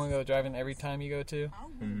she doesn't want to go to the drive-in every time you go to.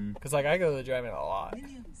 Because like I go to the drive-in a lot.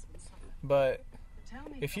 But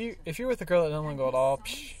if you're with a girl that doesn't want to go at all,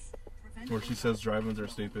 psh, Or she says drive-ins are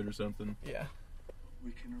stupid or something. yeah.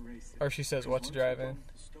 We can erase it. Or she says what to drive in.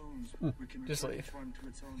 Stones, we can Just return leave. each one to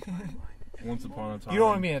its own timeline. Once upon a time. You don't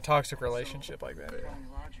want to be in a toxic relationship like that.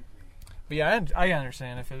 Chronologically. But yeah, I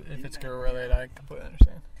understand if it's girl related. I completely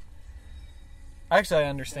understand. Actually, I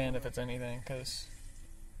understand if it's anything because,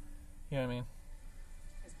 you know what I mean.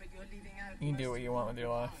 You can do what you want with your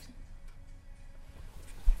life.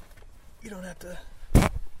 You don't have to.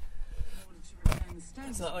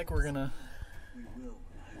 It's not like we're gonna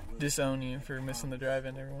disown you for missing the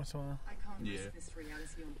drive-in every once in a while. Yeah.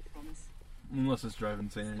 Unless it's drive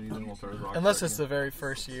insanity, then we'll throw rocks. Unless at it's you. the very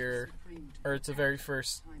first year, or it's the very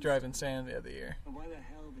first drive-in Sanity of the year. And why the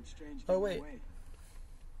hell did Strange Oh, give wait. it away?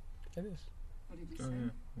 It is. What did he Oh, say?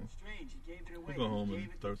 yeah. Strange, he gave it away. We'll go home He and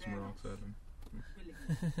gave it throw to some Thanos. rocks at him.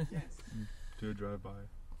 Yes. Do a drive-by.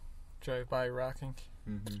 Drive-by rocking.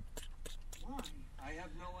 Mm-hmm. Why? I have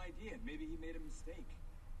no idea. Maybe he made a mistake.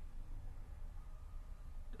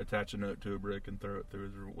 Attach a note to a brick and throw it through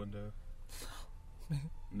his window.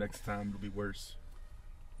 Next time it'll be worse.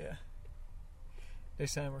 Yeah.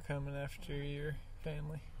 Next time we're coming after your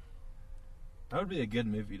family. That would be a good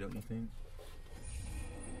movie, don't you think?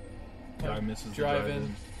 Guy misses the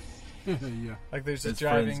drive-in. drive-in. Yeah. Like there's His a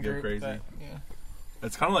driving friends go group. crazy. That, yeah.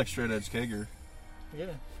 It's kind of like Straight Edge Kager. Yeah.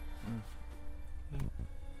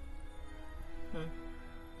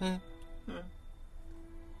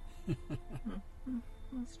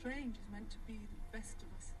 Strange is meant to be the best of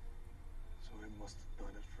us. So I must have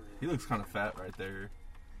done it for. He looks kind of fat right there,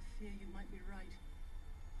 I fear you might be right.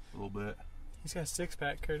 a little bit. He's got a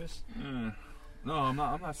six-pack, Curtis. No, I'm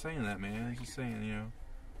not saying that, man. I'm just saying,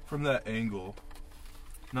 from that angle,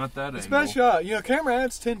 not that It's angle. best shot. Camera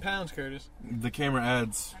adds 10 pounds, Curtis. The camera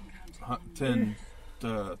adds 10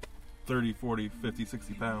 to 30, 40, 50,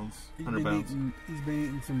 60 pounds, 100 pounds. He's been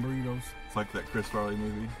eating some burritos. It's like that Chris Farley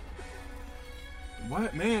movie.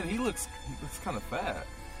 What, man? He looks kind of fat.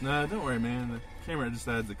 Nah, don't worry, man. The camera just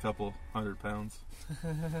adds a couple 100 pounds.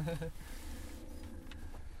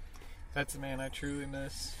 That's a man I truly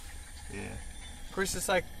miss. Yeah. Of course, it's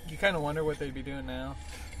like you kind of wonder what they'd be doing now.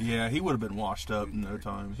 Yeah, he would have been washed up in no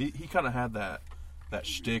time. He kind of had that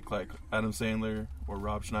shtick like Adam Sandler or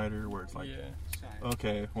Rob Schneider, where it's like, Yeah.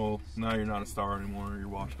 okay, well, now you're not a star anymore. You're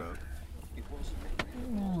washed up.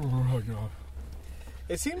 Oh my god.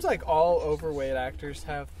 It seems like all overweight actors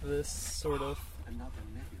have this sort of.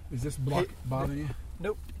 Is this block bothering you?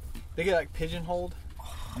 Nope. They get like pigeonholed.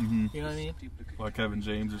 Mm-hmm. You know what I mean? Like Kevin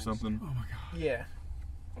James or something. Oh my god. Yeah.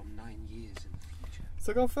 From 9 years in the future. It's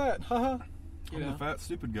like I'm fat. Haha. I'm the fat,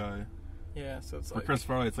 stupid guy. Yeah, so it's For like. Chris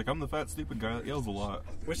Farley, it's like, I'm the fat, stupid guy that yells a lot.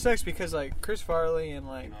 Which sucks because like Chris Farley and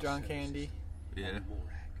like John Candy, Yeah.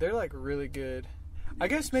 they're like really good. I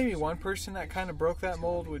guess maybe one person that kind of broke that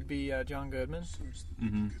mold would be John Goodman.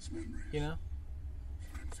 Mm-hmm. You know.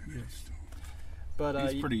 Yes. But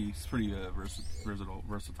He's pretty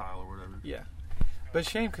versatile or whatever. Yeah. But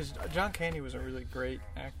shame because John Candy was a really great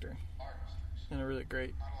actor and a really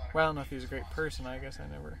great. Well, I don't know if he was a great person. I guess I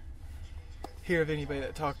never hear of anybody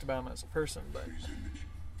that talked about him as a person, but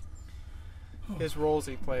his roles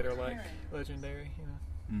he played are like legendary. You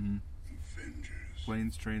know. Mm-hmm.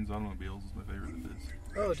 Planes, Trains, Automobiles is my favorite of his.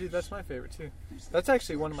 Oh, dude, that's my favorite too. That's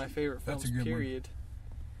actually one of my favorite That's films. a good one. Period.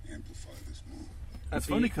 It's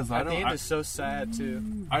funny because at the end is so sad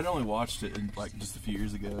too. I'd only watched it in, like just a few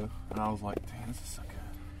years ago, and I was like, "Damn, this is so good."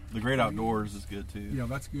 The Great Outdoors is good too. Yeah,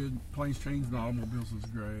 that's good. Planes, Trains, and Automobiles is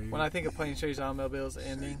great. When I think of Planes, Trains, Automobiles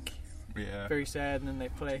ending, Yeah. very sad, and then they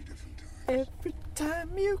play Every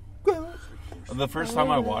Time You Go. The first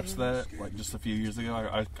time I watched that, like just a few years ago,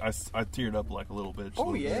 I teared up like a little bit.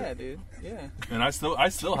 Oh yeah, dude. Yeah. And I still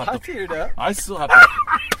have I to. teared up. I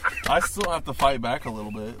still have to fight back a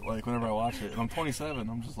little bit, like whenever I watch it. And I'm 27.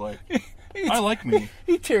 I'm just like, I like me.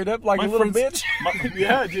 He teared up like My a little friends- bitch.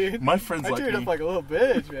 Yeah, dude. My friends I like teared me. up like a little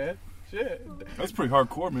bitch, man. Shit. That's pretty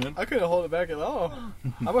hardcore, man. I couldn't hold it back at all.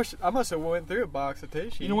 I must have went through a box of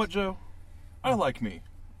tissue. You know what, Joe? I like me.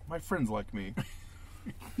 My friends like me.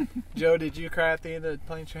 Joe, did you cry at the end of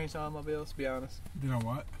Planes, Trains, Automobiles? Be honest. You know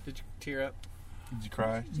what? Did you tear up? Did you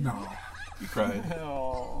cry? No. You cried.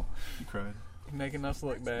 Oh, You cried. making us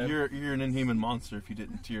look bad. You're an inhuman monster if you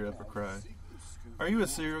didn't tear up or cry. Are you a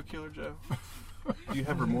serial killer, Joe? Do you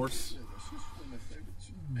have remorse?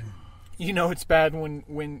 You know it's bad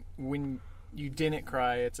when you didn't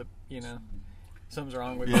cry. It's something's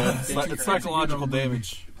wrong with you. Yeah, Didn't it's cry. psychological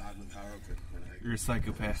damage. You're a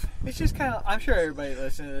psychopath. It's just kind of. I'm sure everybody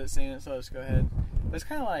listening to this scene, so let's go ahead. But it's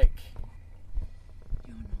kind of like,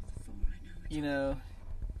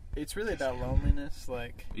 it's really about loneliness.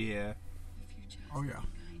 Like, Yeah. Oh yeah.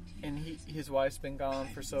 and his wife's been gone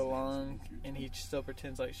for so long, and he still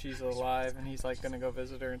pretends like she's alive, and he's like gonna go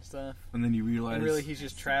visit her and stuff. And then you realize. And really, he's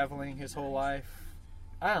just traveling his whole life.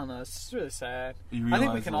 I don't know. It's really sad. you I think we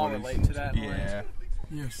realize can the all ways- relate to that. in ways. Yeah.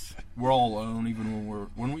 Yes. We're all alone, even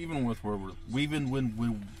when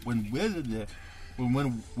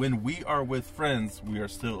we are with friends, we are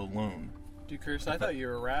still alone. Dude, Chris, I thought you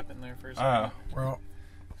were rapping there for a second. Ah, Well,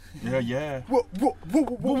 yeah.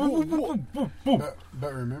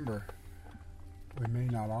 but remember, we may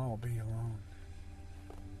not all be alone.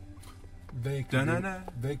 They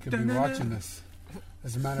could be watching us.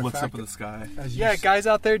 As a matter Looks of up fact, at the sky. as you Yeah, s- guys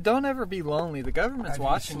out there, don't ever be lonely. The government's As you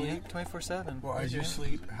watching you sleep- 24/7. Well, as you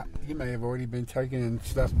sleep, you may have already been taken and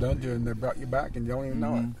stuff done to you, and they brought you back, and you don't even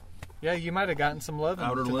know it. Yeah, you might have gotten some loving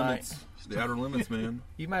Outer tonight. limits. The outer limits, man.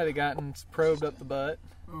 You might have gotten probed up the butt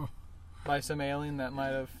Oh. by some alien that might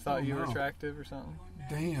have thought Oh, you were no. attractive or something.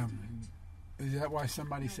 Damn. Is that why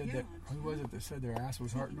somebody said that? Who was it that said their ass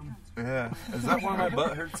was hurting them? Yeah. Is that why my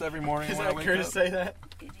butt hurts every morning Is when I that wake Curtis up? say that?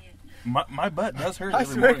 My butt does hurt. I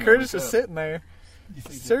every swear, morning I Curtis wake was up. sitting there.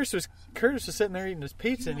 Curtis was sitting there eating his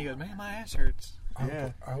pizza, and he goes, "Man, my ass hurts."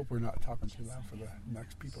 I hope we're not talking too loud for the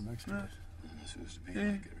next people next to us.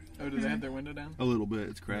 Yeah. Oh, do they have their window down? A little bit.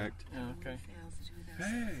 It's cracked. Oh, okay.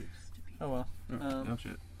 Hey. Oh well. Oh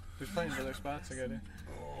shit. There's plenty of other spots to go to.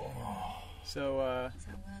 So,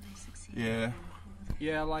 Yeah.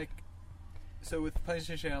 yeah, like, so with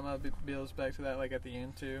PlayStation, I'm gonna build back to that, like at the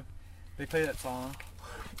end too. They play that song.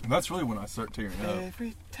 That's really when I start tearing up.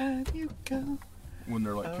 Every time you go, When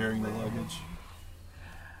they're like carrying their luggage.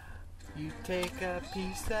 you take a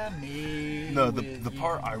piece of me. No, with the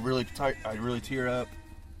part you. I really tear up,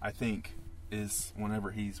 I think, is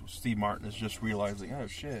whenever Steve Martin is just realizing, oh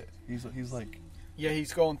shit, he's like, Yeah,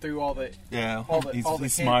 he's going through all the yeah, he's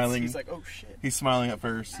hints. smiling. He's like, oh shit. He's smiling at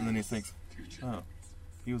first, and then he thinks, oh,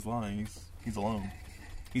 he was lying. He's alone.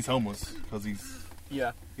 He's homeless because he's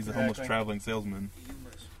Yeah. a homeless traveling salesman.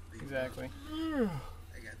 Exactly.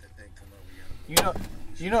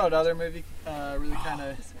 You know another movie really kind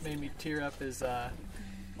of made me tear up is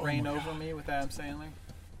Rain Over Me with Adam Sandler.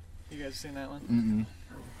 You guys seen that one? Mm-mm.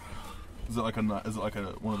 Is it like one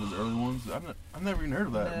of his early ones? I've never even heard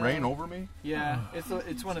of that. No. Rain Over Me? Yeah,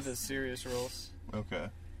 it's one of his serious roles. Okay.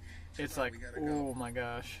 It's like, oh my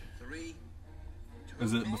gosh.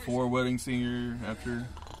 Is it before Wedding Singer? After?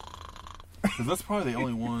 Because that's probably the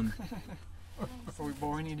only one. Are we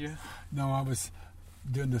boring you? No, I was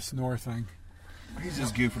doing the snore thing. He's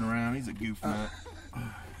just goofing around. He's a goof nut.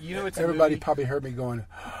 You know, it's a Everybody movie- probably heard me going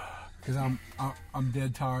because I'm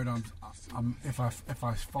dead tired. I'm if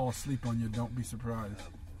I fall asleep on you, don't be surprised.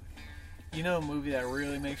 You know a movie that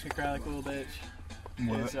really makes me cry like a little bitch?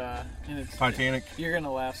 What? Is, and it's, Titanic? You're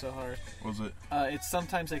gonna laugh so hard. Was it? It's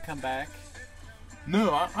Sometimes They Come Back.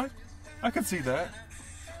 No, I could see that.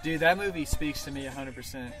 Dude, that movie speaks to me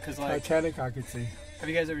 100%. Cause like, Titanic, I could see. have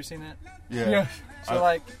you guys ever seen that? Yeah.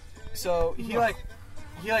 So he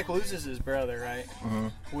loses his brother, right? Uh-huh.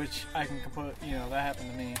 Which I can that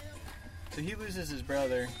happened to me. So he loses his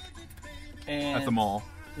brother, and At the mall.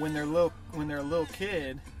 when they're little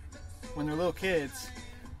kids,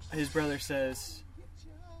 his brother says,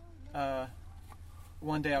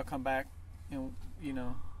 "One day I'll come back, and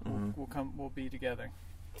we'll be together."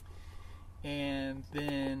 And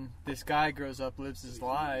then this guy grows up, lives his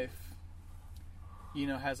life,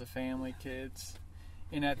 has a family, kids,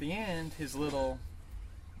 and at the end, his little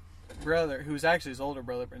brother, who's actually his older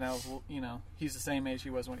brother, but now he's the same age he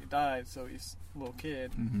was when he died, so he's a little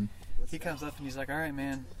kid. Mm-hmm. He comes up and he's like, "All right,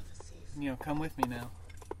 man, come with me now.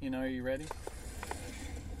 Are you ready?"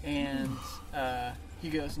 And he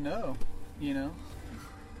goes, "No,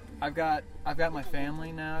 I've got my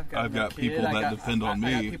family now. I've got my people kid. that depend on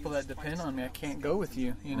I got me. people that depend on me. I can't go with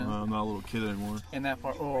you. I'm not a little kid anymore. And that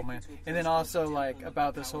part, oh man. And then also like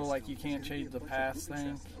about this whole like you can't change the past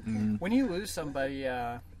thing. Mm-hmm. When you lose somebody,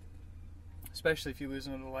 especially if you lose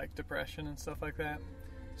them to like depression and stuff like that,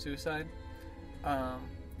 suicide,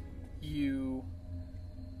 you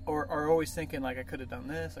are always thinking like I could have done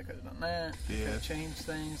this, I could have done that, I could have changed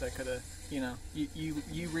things, I could have,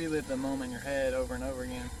 you relive the moment in your head over and over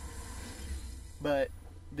again. But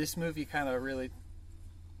this movie kind of really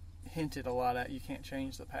hinted a lot at you can't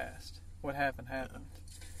change the past. What happened happened.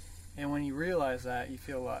 And when you realize that, you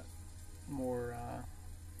feel a lot more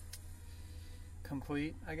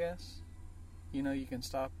complete, I guess. You can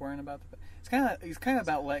stop worrying about the past. It's kind of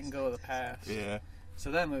about letting go of the past. Yeah. So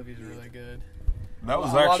that movie's really good. That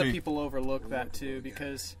was a actually... lot of people overlook that too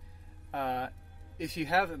because if you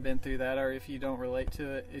haven't been through that or if you don't relate to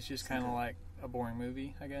it, it's just kind of like a boring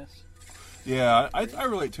movie, I guess. Yeah, I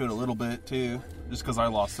relate to it a little bit too, just because I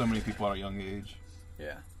lost so many people at a young age.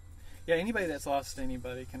 Yeah. Yeah, anybody that's lost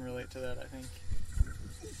anybody can relate to that, I think.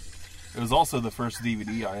 It was also the first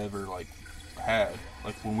DVD I ever had.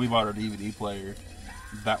 Like when we bought our DVD player,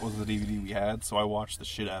 that was the DVD we had, so I watched the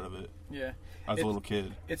shit out of it. Yeah. As a little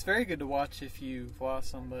kid. It's very good to watch if you've lost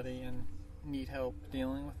somebody and need help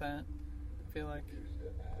dealing with that, I feel like.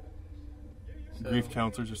 So, Grief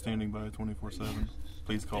counselors are standing by 24/7.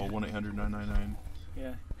 Please call 1-800-999.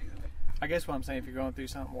 Yeah. I guess what I'm saying, if you're going through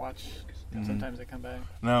something, watch. Sometimes They Come Back.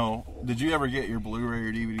 Now, did you ever get your Blu-ray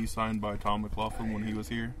or DVD signed by Tom McLaughlin when he was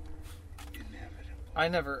here? I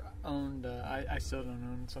never owned, I still don't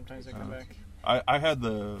own Sometimes They Come Back. I had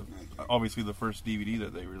obviously the first DVD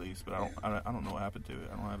that they released, but I don't know what happened to it.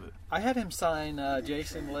 I don't have it. I had him sign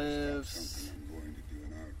Jason Lives.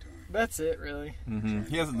 That's it, really. Mm-hmm.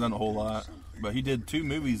 He hasn't done a whole lot, but he did 2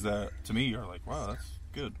 movies that to me are like, wow, that's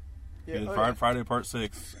good. Yeah, he did Friday Part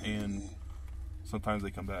 6 and Sometimes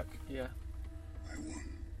They Come Back. Yeah.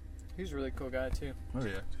 He's a really cool guy too. Oh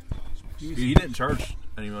yeah. He didn't charge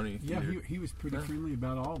any money. Yeah, either. he was pretty friendly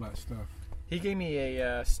about all that stuff. He gave me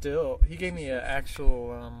a He gave me an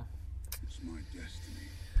actual It's my destiny.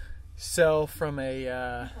 cell from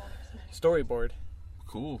a storyboard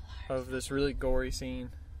Cool. of this really gory scene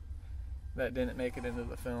that didn't make it into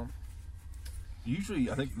the film. Usually,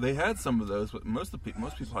 I think they had some of those, but most people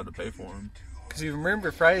had to pay for them. Because you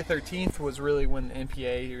remember, Friday the 13th was really when the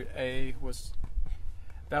MPAA was.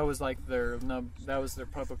 That was like their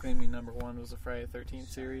public enemy number one, was the Friday the 13th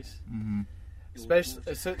series. Mm-hmm.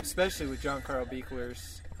 Especially with John Carl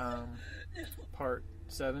Buechler's Part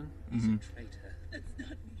 7. Mm-hmm.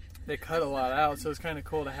 They cut a lot out, so it's kind of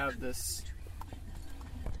cool to have this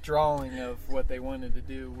drawing of what they wanted to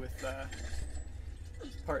do with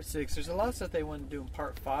Part 6. There's a lot of stuff they wanted to do in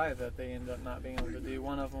Part 5 that they ended up not being able to do.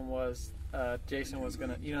 One of them was Jason was going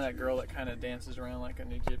to, you know that girl that kind of dances around like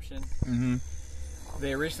an Egyptian? Mm-hmm.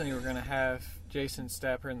 They originally were going to have Jason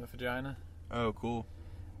stab her in the vagina, Oh, cool.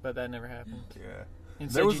 but that never happened. Yeah.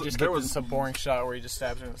 Instead, you just get some boring shot where he just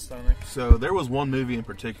stabs her in the stomach. So there was one movie in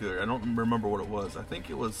particular. I don't remember what it was. I think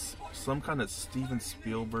it was some kind of Steven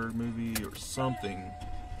Spielberg movie or something.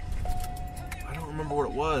 I don't remember what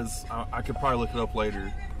it was. I could probably look it up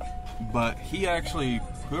later. But he actually,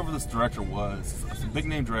 whoever this director was, it's a big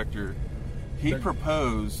name director. He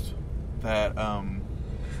proposed that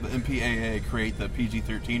the MPAA create the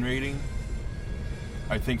PG-13 rating.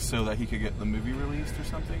 I think so that he could get the movie released or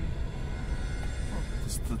something.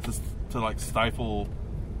 To like stifle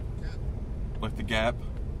like the gap,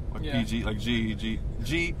 like Yeah. PG, like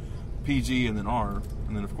G, PG, and then R,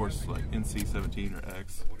 and then of course like NC-17 or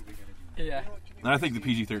X. Yeah. And I think the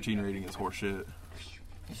PG-13 rating is horseshit.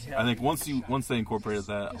 I think once they incorporated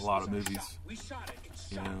that, a lot of movies,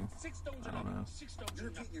 you know, I don't know. You're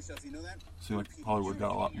repeating yourself, you know that? Seemed like Hollywood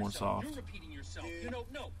got a lot more soft.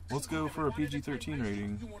 Let's go for a PG-13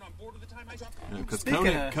 rating. Because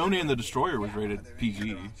Speaking of- Conan the Destroyer was rated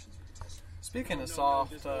PG. Speaking of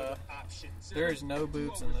soft, there is no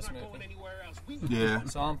boobs in this movie, Yeah,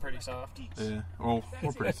 so I'm pretty soft. yeah. Well,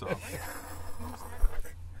 we're pretty soft.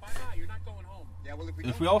 Yeah, well,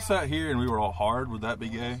 If we all sat here and we were all hard, would that be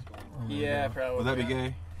gay? Yeah, probably. Would that be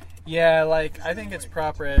gay? Yeah, like I think it's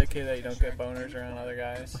proper etiquette that you don't get boners around other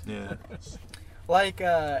guys. Yeah. Like,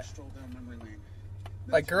 stroll down memory lane.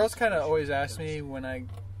 like girls kind of always ask me when I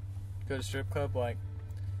go to strip club, like,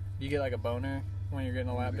 do you get like a boner when you're getting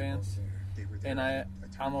a lap dance? And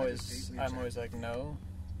I'm always like, no,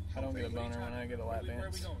 I don't get a boner when I get a lap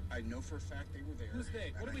dance. I know for a fact they were there. Who's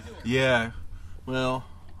they? What are we doing? Yeah. Well,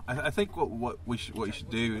 I think what you should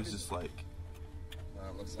do is just like,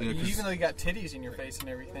 Looks Yeah, like 'cause- Even though you got titties in your face and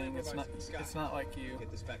everything, it's not like you.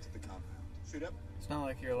 get this back to the compound. Shoot up. It's not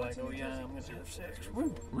like you're like, oh yeah, I'm gonna have sex.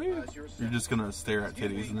 Woo. you're just gonna stare at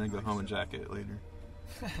titties and then go home and jack it later.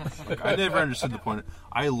 Like, I never understood the point.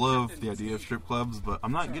 I love the idea of strip clubs, but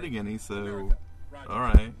I'm not getting any, so all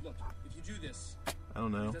right. Look, if you do this, I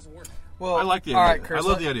don't know. it doesn't work. Well, I like the all idea. right, Chris, I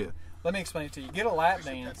love the idea. Let me explain it to you. You get a lap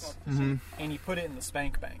dance Mm-hmm. and you put it in the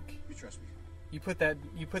spank bank. You trust me. You put that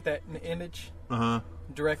in the image, Uh huh.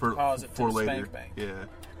 direct deposit to For the later. spank bank. Yeah.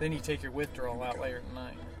 Then you take your withdrawal out later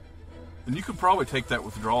tonight. And you could probably take that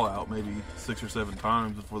withdrawal out maybe 6 or 7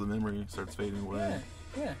 times before the memory starts fading away.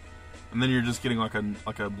 Yeah, And then you're just getting like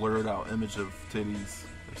a blurred out image of titties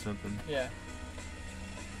or something. yeah.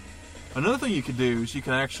 Another thing you could do is you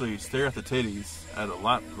can actually stare at the titties at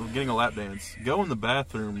getting a lap dance. Go in the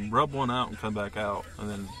bathroom, rub one out, and come back out, and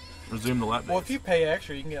then resume the lap dance. Well, if you pay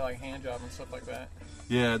extra, you can get like a hand job and stuff like that.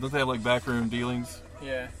 Yeah, don't they have like backroom dealings?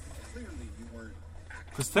 Yeah. Clearly you weren't.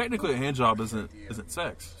 Because technically a hand job isn't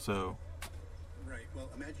sex, so Right. Well,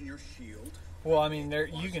 imagine your shield. Well, I mean,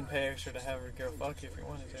 you can pay extra to have her go fuck you if you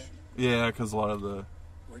wanted to. yeah, because a lot of the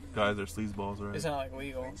guys are sleazeballs, right? It's not like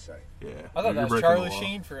legal. Yeah. I thought You're that was breaking Charlie the law.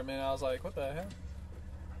 Sheen for a minute. I was like, what the hell?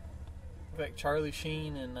 Like Charlie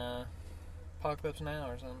Sheen and Apocalypse Now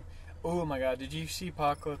or something. Oh my god, did you see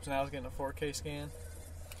Apocalypse Now was getting a 4K scan?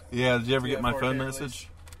 Yeah, did you ever Yeah, get my 4K phone release. message?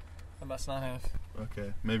 I must not have.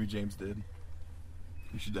 Okay, maybe James did.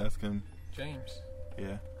 You should ask him. James.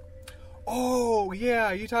 Yeah. Oh,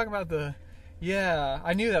 yeah, you talking about the... Yeah,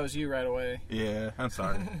 I knew that was you right away. Yeah, I'm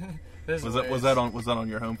sorry. This is was that on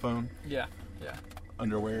your home phone? Yeah, yeah.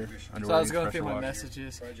 Underwear. So I was going pressure through my wash?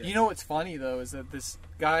 messages. You know what's funny, though, is that this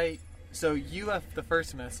guy... So you left the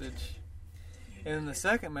first message, and then the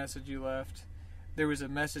second message you left, there was a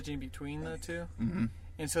message in between the two. Mhm.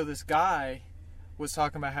 And so this guy was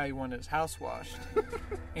talking about how he wanted his house washed.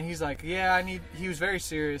 And he's like, yeah, he was very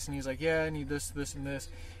serious, and he's like, yeah, I need this, this, and this.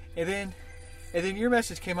 And then your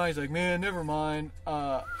message came out, he's like, man, never mind.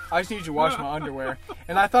 I just need you to wash my underwear.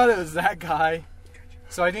 And I thought it was that guy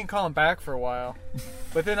So I didn't call him back for a while,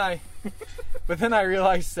 but then I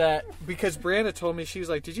realized that because Brianna told me, she was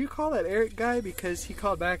like, "Did you call that Eric guy?" Because he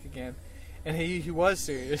called back again, and he was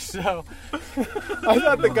serious. So I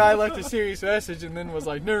thought the guy left a serious message, and then was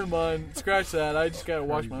like, "Never mind, scratch that. I just gotta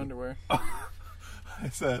wash my underwear."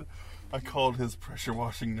 I called his pressure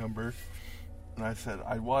washing number, and I said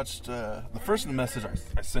I watched the first message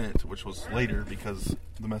I sent, which was later because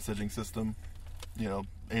the messaging system,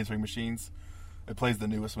 answering machines. It plays the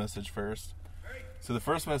newest message first. So the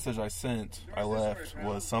first message I left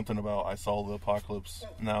was something about I saw the Apocalypse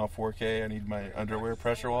Now 4K. I need my underwear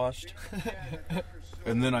pressure washed.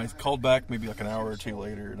 And then I called back maybe like an hour or two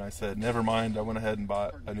later, and I said, never mind, I went ahead and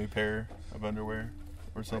bought a new pair of underwear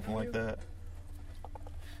or something like that.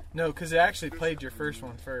 No, because it actually played your first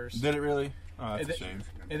one first. Did it really? Oh, that's a shame.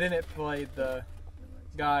 And then it played the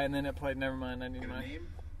guy, and then it played never mind, I need my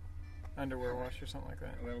underwear wash or something like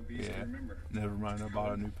that. Yeah, never mind, I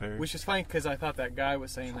bought a new pair. Which is funny because I thought that guy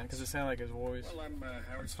was saying that because it sounded like his voice. Well, I'm Howard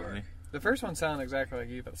That's Stark. funny. The first one sounded exactly like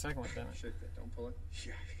you, but the second one didn't. Shake that. Don't pull it.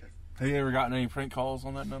 Yeah. Have you ever gotten any prank calls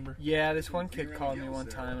on that number? Yeah, this one kid called me one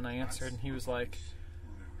time and I answered, and he was like,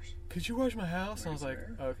 "Could you wash my house?" And I was like,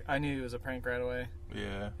 "Okay." I knew it was a prank right away.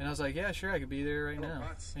 Yeah. And I was like, "Yeah, sure, I could be there right now."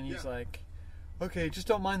 And he's like, "Okay, just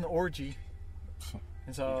don't mind the orgy."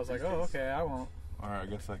 And so I was like, "Oh, okay, I won't." Alright, I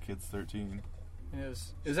guess that kid's 13. And it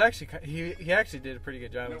was actually, he actually did a pretty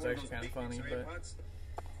good job. It was actually kind of funny, but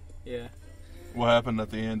yeah. What happened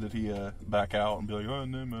at the end? Did he back out and be like, "Oh,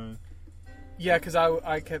 no, man"? Yeah, because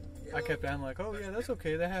I kept down like, "Oh yeah, that's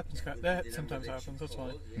okay. That happens. That sometimes happens. That's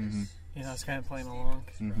fine." Mm-hmm. You know, I was kind of playing along.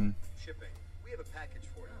 Mm-hmm. Shipping. We have a package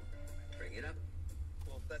for you. Bring it up.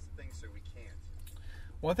 Well, if that's the thing, sir, we can't.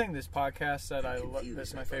 One thing this podcast that I love, this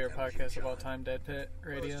is my favorite podcast of all time, Dead Pit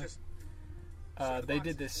Radio. They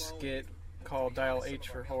did this skit called Dial H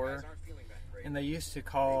for Horror, and they used to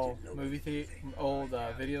call old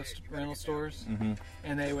video rental stores,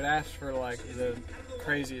 and they would ask for like the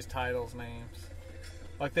craziest titles names.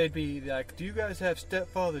 Like they'd be like, "Do you guys have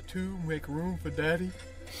Stepfather 2, Make Room for Daddy?"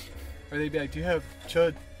 Or they'd be like, "Do you have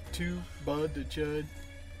Chud 2, Bud to Chud?"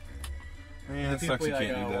 Man, it sucks you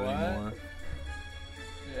can't do that "What?" anymore.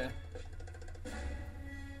 Yeah.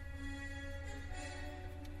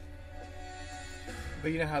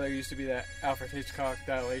 But you know how there used to be that Alfred Hitchcock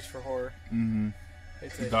Dial H for Horror? Mm-hmm.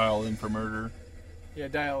 It's a, Dial in for murder. yeah,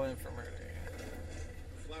 Dial in for murder.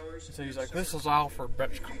 Yeah. So he's like, "This is Alfred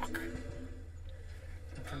Hitchcock.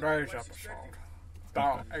 Today's episode,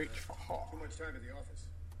 Dial H for Horror." Too much time at the office.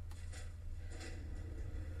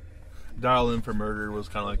 Dial in for murder was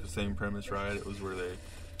kind of like the same premise, right? It was where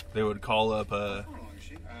they would call up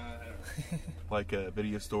like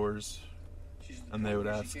video stores, and they would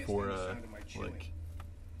ask for like,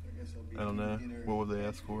 I don't know, what would they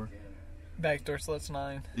ask for? Backdoor Sluts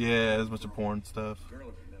 9. Yeah, there's a bunch of porn stuff.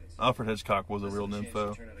 Alfred Hitchcock was a real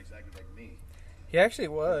nympho. He actually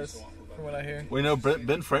was, from what I hear. We know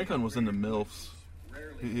Ben Franklin was into MILFs.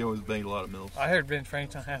 He always banged a lot of MILFs. I heard Ben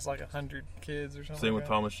Franklin has like 100 kids or something. Same with like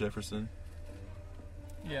Thomas Jefferson.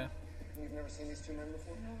 that. Yeah. You've never seen these two men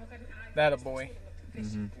before? That a boy. Mm-hmm.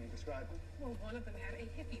 Can you describe them? Well, one of them had a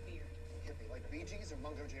hippie beard. Hippie, like Bee Gees or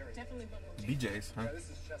Mungo Jerry? Definitely Mungo Jerry. BJ's, huh? Yeah, this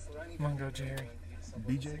is Chesler. I need Mungo Jerry.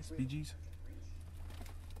 BJ's? BG's?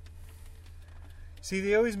 See,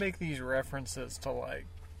 they always make these references to like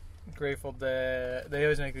Grateful Dead. They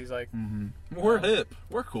always make these like, Mm-hmm. We're hip.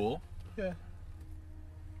 We're cool. yeah.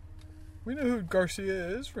 We know who Garcia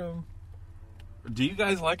is from. Do you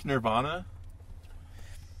guys like Nirvana?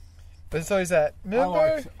 But it's always that.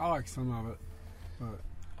 Remember? I like some of it, but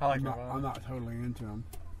I like I'm not, Nirvana. I'm not totally into them.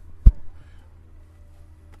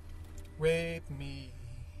 Rape me.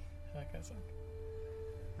 I like that song.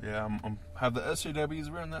 Yeah, have the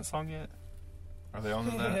SJWs written that song yet? Are they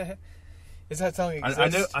on to that? Is that song I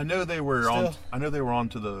exist? know they were on. Still? I know they were on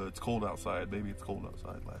to the "It's Cold Outside." Baby, it's cold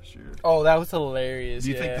outside last year. Oh, that was hilarious. Do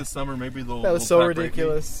you yeah. think this summer maybe they'll? That was they'll so tap Rape Me?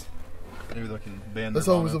 ridiculous. Maybe they can ban. The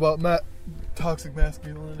song was Nirvana. about toxic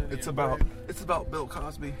masculinity. It's about Bill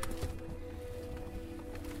Cosby.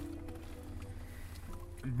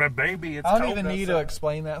 But baby, it's I don't cold even need to outside.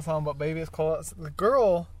 explain that song, but baby, it's cold. The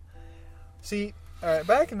girl, see, all right,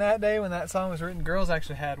 back in that day when that song was written, girls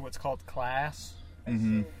actually had what's called class.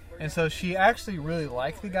 Mm-hmm. And so she actually really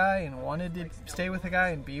liked the guy and wanted to stay with the guy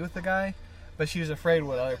and be with the guy, but she was afraid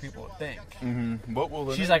what other people would think. Mm-hmm. What will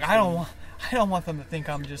the She's next like, I don't want them to think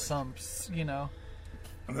I'm just some, That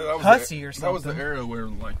was hussy or That was the something. era where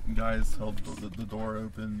like guys held the door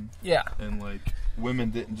open, Yeah. and like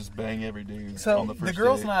women didn't just bang every dude So on the first the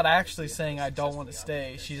girl's date. not actually saying I don't want to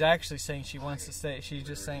stay. She's actually saying she wants to stay. She's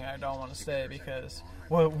just saying I don't want to stay because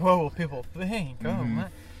what will people think? Oh, my.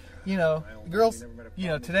 You know, girls. You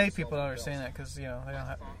know, today people don't understand that because you know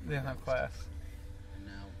they don't have class.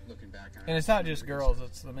 Now, looking back on And it's not just girls;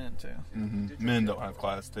 it's the men too. Men don't have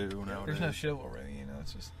class too nowadays. There's no chivalry. You know,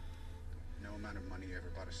 it's just. no amount of money ever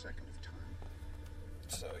bought a second of time.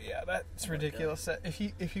 So yeah, that's ridiculous. That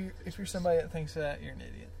if you're somebody that thinks that, you're an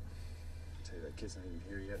idiot. I'll tell you, that kid's not even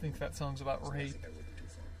here yet. I think that song's about rape. That wouldn't do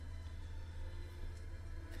for him.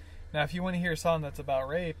 Now, if you want to hear a song that's about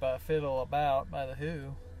rape, "Fiddle About" by The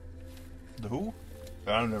Who. The Who?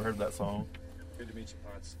 I've never heard that song. Good to meet you,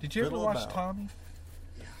 Potts. Did you ever Fiddle watch About. Tommy?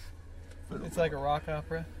 Fiddle It's like a rock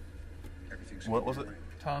opera. Everything's What going was it? right.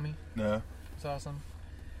 Tommy. No. It's awesome.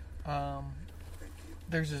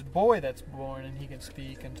 There's this boy that's born and he can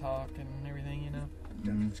speak and talk and everything, you know.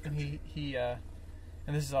 And he and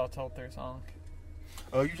this is all told through a song.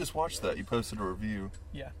 Oh, you just watched that. You posted a review.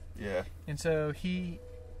 Yeah. Yeah. And so his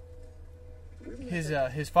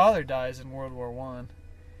father dies in World War I.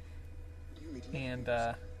 And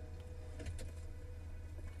Very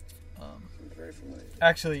familiar.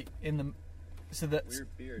 actually in the Weird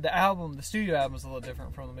beard. the album, the studio album is a little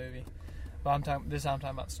different from the movie. But I'm talking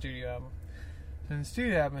about the studio album. So in the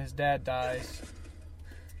studio album, his dad dies,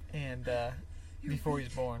 and before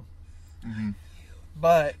he's born.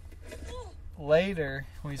 But later,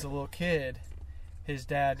 when he's a little kid, his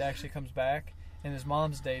dad actually comes back, and his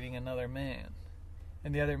mom's dating another man,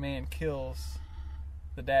 and the other man kills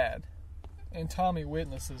the dad. And Tommy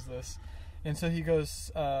witnesses this, and so he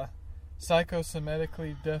goes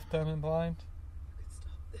psychosomatically deaf, dumb, and blind.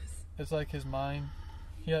 It's like his mind,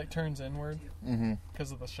 he like turns inward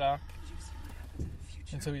because of the shock,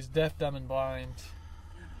 and so he's deaf, dumb, and blind.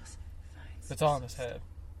 It's all in his head.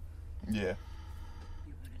 Yeah.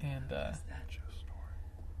 And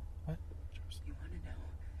what?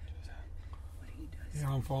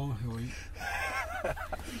 Yeah, I'm following Hilly.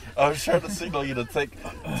 I was trying to signal you to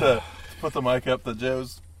to put the mic up to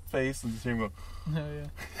Joe's face and just hear him go Oh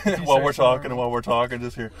yeah. while we're talking,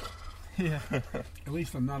 just hear. Yeah. At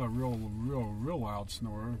least I'm not a real loud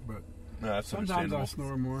snorer, but No, that's sometimes understandable. I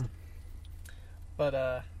snore more.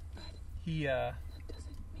 But he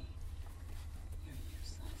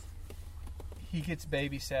gets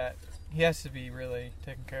babysat. He has to be really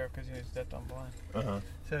taken care of because he's deaf, dumb, blind.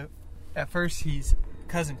 So at first his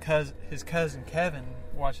cousin Kevin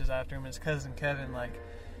watches after him. His cousin Kevin like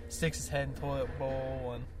sticks his head in the toilet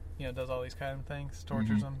bowl and does all these kind of things,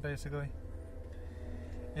 tortures him basically.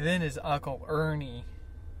 And then his uncle Ernie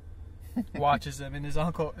watches him, and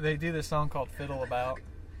they do this song called "Fiddle About,"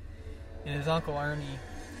 and his uncle Ernie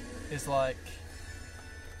is like,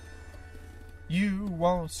 "You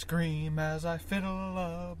won't scream as I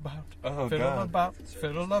fiddle about, fiddle God. about,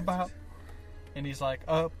 fiddle about," and he's like,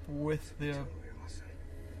 "Up with the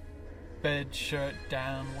bed shirt,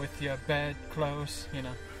 down with your bed clothes," and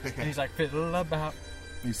he's like, "Fiddle about."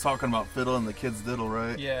 He's talking about fiddle and the kid's diddle,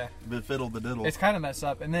 right? Yeah. The fiddle, the diddle. It's kind of messed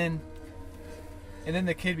up, and then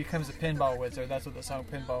the kid becomes a pinball wizard. That's what the song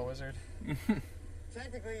 "Pinball Wizard."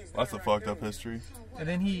 That's a fucked up history. And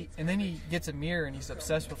then he gets a mirror, and he's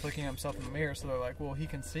obsessed with looking at himself in the mirror. So they're like, "Well, he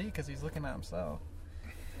can see because he's looking at himself."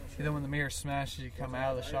 And then when the mirror smashes, you come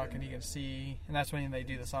out of the shock and he can see, and that's when they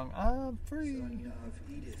do the song "I'm free,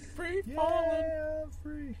 free falling, I'm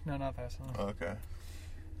free." No, not that song. Okay.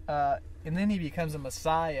 And then he becomes a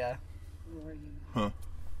messiah,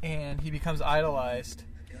 and he becomes idolized,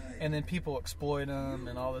 and then people exploit him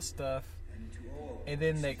and all this stuff, and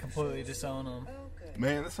then they completely disown him.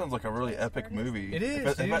 Man, this sounds like a really epic movie. It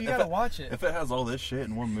is, dude. You gotta watch it. If it has all this shit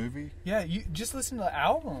in one movie. Yeah, you just listen to the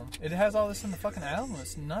album. It has all this in the fucking album.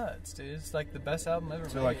 It's nuts, dude. It's like the best album ever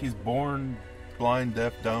So made. like he's born blind,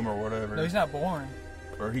 deaf, dumb, or whatever. No, he's not born.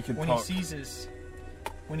 Or he can When talk. he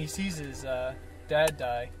sees his dad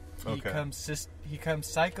die, he Okay. comes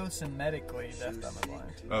psychosomatically deaf, dumb, and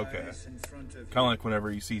blind. Okay. Kind of like whenever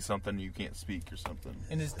you see something you can't speak or something.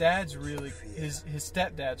 And his dad's really his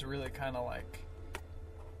stepdad's really kind of like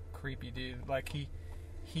creepy dude. Like he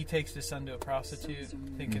takes his son to a prostitute,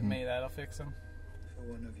 thinking maybe that'll fix him.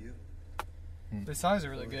 The songs are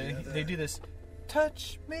really good. They do this,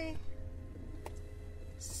 touch me,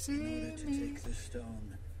 see me,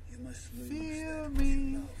 feel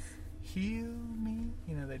me, heal me.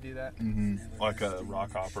 They do that. Like a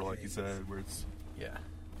rock opera, like you said, where it's. Yeah.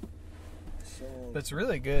 But it's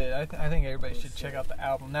really good. I think everybody should check out the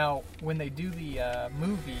album. Now, when they do the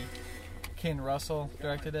movie, Ken Russell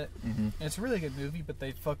directed it. And it's a really good movie, but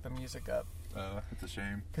they fuck the music up It's a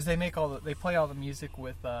shame. because they play all the music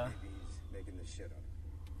with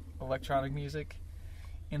electronic music,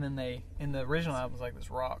 and then in the original album was like this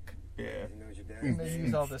rock, Yeah. and they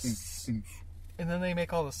use all this, And then they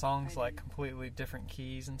make all the songs like completely different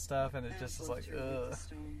keys and stuff, and it just is like, ugh.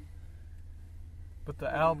 But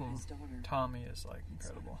the album, Tommy, is like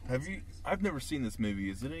incredible. I've never seen this movie.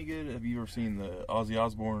 Is it any good? Have you ever seen the Ozzy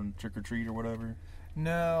Osbourne Trick or Treat or whatever?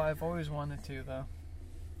 No, I've always wanted to though.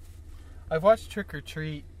 I've watched Trick or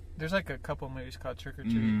Treat. There's like a couple movies called Trick or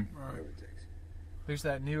Treat. Right. There's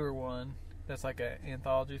that newer one that's like an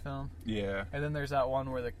anthology film. Yeah. And then there's that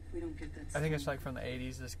one where I think it's like from the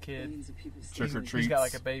 80s, this kid. Trick or Treat. He's got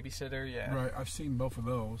like a babysitter, yeah. Right, I've seen both of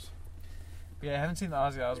those. Yeah, I haven't seen the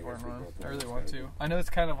Ozzy Osbourne one. I really want to. I know it's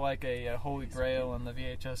kind of like a holy grail in the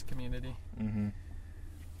VHS community. Mm-hmm.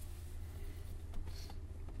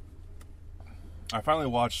 I finally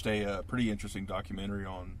watched a pretty interesting documentary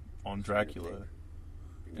on Dracula.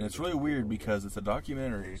 And it's really weird because it's a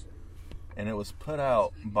documentary and it was put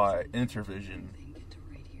out by Intervision.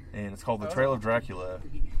 And it's called The Trail of Dracula.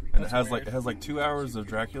 And it has like 2 hours of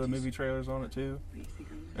Dracula movie trailers on it too.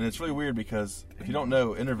 And it's really weird because if you don't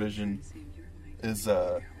know, Intervision is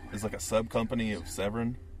like a sub company of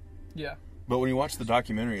Severin. Yeah. But when you watch the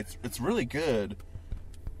documentary, it's really good,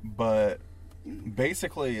 but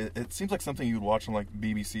basically it seems like something you would watch on like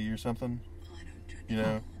BBC or something, you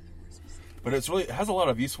know. But it has a lot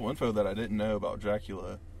of useful info that I didn't know about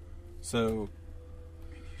Dracula. So,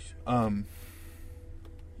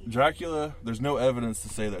 Dracula, there's no evidence to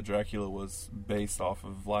say that Dracula was based off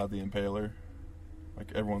of Vlad the Impaler.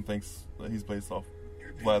 Like everyone thinks that he's based off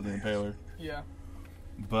Vlad the Impaler. Yeah.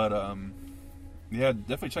 But yeah,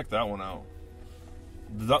 definitely check that one out.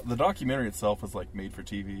 The documentary itself is like made for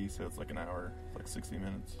TV, so it's like an hour, like 60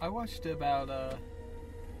 minutes. I watched about a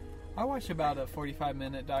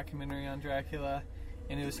 45-minute documentary on Dracula,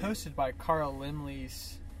 and it was hosted by Carl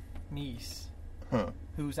Laemmle's niece,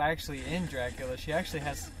 who's actually in Dracula. She actually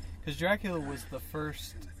has, because Dracula was the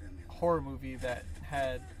first horror movie that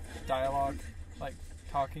had dialogue, like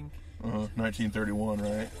talking. 1931,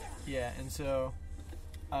 right? Yeah, and so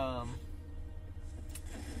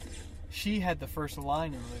she had the first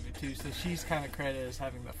line in the movie too, so she's kind of credited as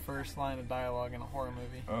having the first line of dialogue in a horror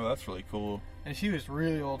movie. Oh, that's really cool. And she was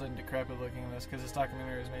really old and decrepit looking in this, because this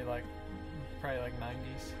documentary was made like probably like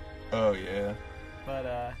 90s. Oh yeah.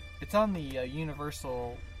 But it's on the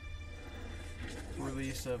Universal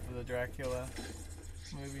release of the Dracula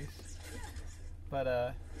movies.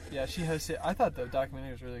 But yeah, she hosted. I thought the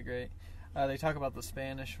documentary was really great. They talk about the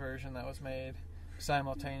Spanish version that was made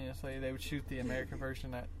simultaneously. They would shoot the American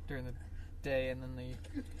version during the day, and then the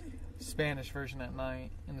Spanish version at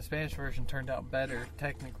night. And the Spanish version turned out better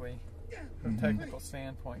technically, from a technical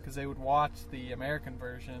standpoint, because they would watch the American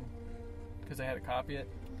version because they had to copy it.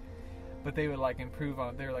 But they would like improve on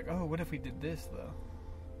it. They were like, oh, what if we did this though?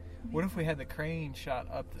 What if we had the crane shot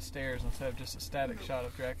up the stairs instead of just a static shot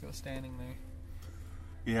of Dracula standing there?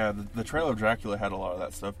 Yeah, the Trail of Dracula had a lot of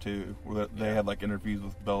that stuff too. Where they had like interviews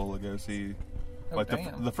with Bela Lugosi. Oh, like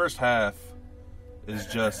the first half is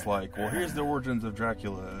just like, well, here's the origins of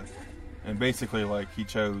Dracula, and basically like he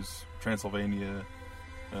chose Transylvania.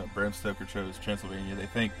 Bram Stoker chose Transylvania. They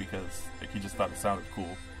think because like he just thought it sounded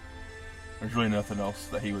cool. There's really nothing else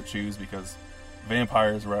that he would choose because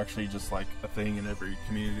vampires were actually just like a thing in every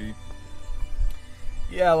community.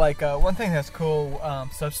 Yeah, like one thing that's cool,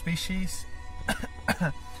 subspecies.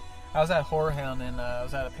 I was at Horror Hound and I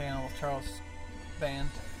was at a panel with Charles Band.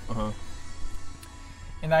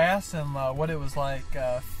 And I asked him what it was like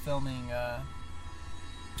filming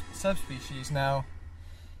Subspecies. Now,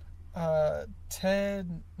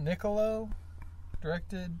 Ted Nicolo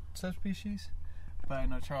directed Subspecies, but I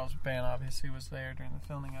know Charles Band obviously was there during the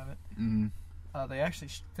filming of it. They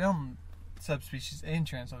actually filmed Subspecies in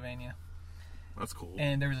Transylvania. That's cool.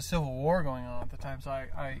 And there was a civil war going on at the time, so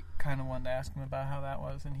I kind of wanted to ask him about how that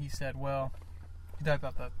was, and he said, well, he talked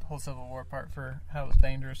about the whole Civil War part for how it was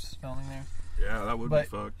dangerous filming there. Yeah, that would be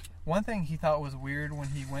fucked. One thing he thought was weird when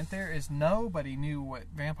he went there is nobody knew what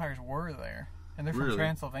vampires were there, and they're from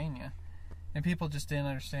Transylvania, and people just didn't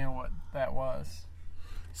understand what that was.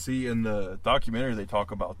 See, in the documentary they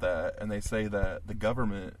talk about that, and they say that the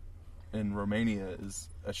government in Romania is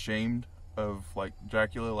ashamed of like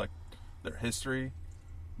Dracula, like their history,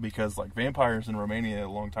 because like vampires in Romania a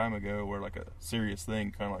long time ago were like a serious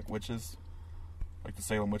thing, kind of like witches, like the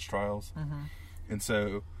Salem witch trials. And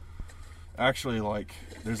so actually like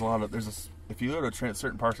if you go to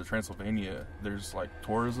certain parts of Transylvania, there's like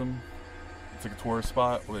tourism. It's like a tourist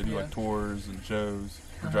spot where they do like tours and shows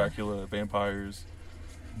for Dracula, vampires.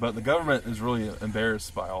 But the government is really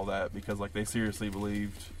embarrassed by all that because like they seriously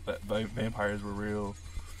believed that vampires were real.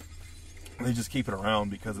 They just keep it around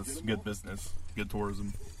because it's good business, good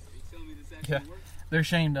tourism. Yeah, they're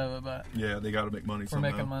ashamed of it, but yeah, they got to make money somehow.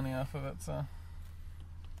 We're making money off of it, so.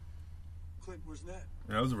 Clint, wasn't that?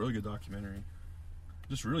 Yeah, it was a really good documentary.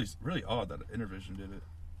 Just really, really odd that Intervision did it.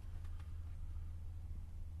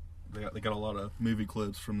 They got a lot of movie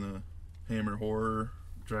clips from the Hammer horror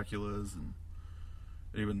Draculas, and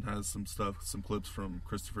it even has some clips from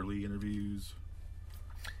Christopher Lee interviews.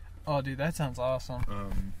 Oh, dude, that sounds awesome.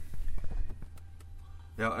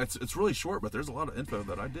 Yeah, it's really short, but there's a lot of info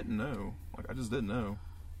that I didn't know. Like, I just didn't know.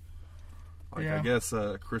 Like, Yeah. I guess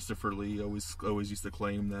Christopher Lee always used to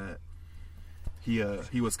claim that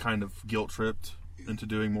he was kind of guilt tripped into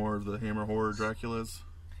doing more of the Hammer horror Draculas,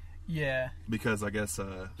 Yeah. because I guess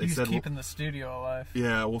they He's said, keeping the studio alive.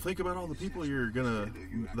 yeah, well, think about all the people that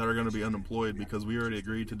are gonna be unemployed, because we already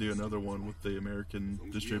agreed to do another one with the American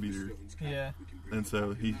distributor, Yeah. and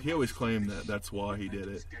so he always claimed that that's why he did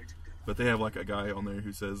it. But they have like a guy on there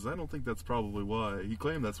who says, I don't think that's probably why. He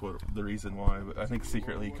claimed that's the reason why, but I think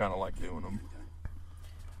secretly he kind of liked doing them.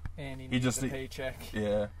 And he needs just a paycheck.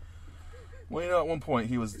 Yeah. Well, you know, at one point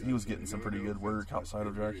he was getting some pretty good work outside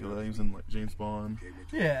of Dracula. He was in like James Bond.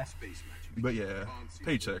 Yeah. But yeah,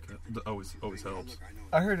 paycheck always helps.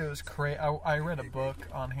 I heard it was crazy. I read a book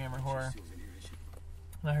on Hammer horror,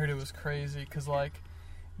 and I heard it was crazy because like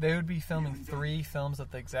they would be filming 3 films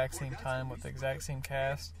at the exact same time with the exact same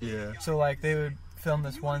cast. Yeah. So like they would film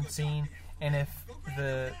this one scene, and if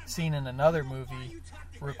the scene in another movie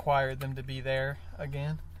required them to be there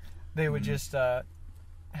again, they would just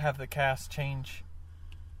have the cast change,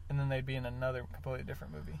 and then they'd be in another completely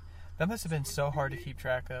different movie. That must have been so hard to keep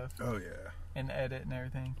track of Oh yeah. and edit and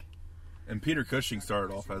everything. And Peter Cushing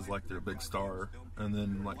started off as like their big star, and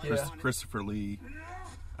then like Yeah. Christopher Lee,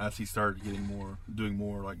 as he started doing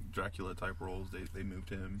more like Dracula type roles, they moved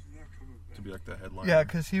him to be like the headliner. Yeah,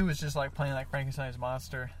 because he was just like playing like Frankenstein's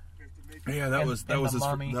monster. Yeah, that And- was and the his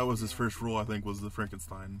Mummy. that was his first role, I think, was the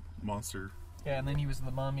Frankenstein monster. Yeah, and then he was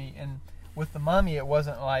the Mummy, and with the Mummy, it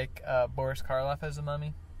wasn't like Boris Karloff as the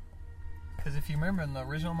Mummy. Because if you remember in the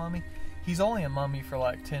original Mummy, he's only a mummy for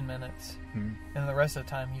like 10 minutes, and the rest of the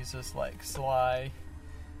time he's just like sly,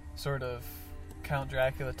 sort of Count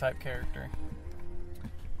Dracula type character.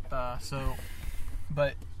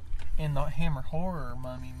 But in the Hammer horror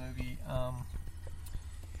Mummy movie,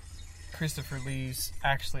 Christopher Lee's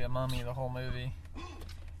actually a mummy the whole movie,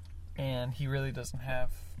 and he really doesn't have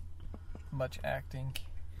much acting.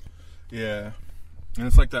 Yeah, and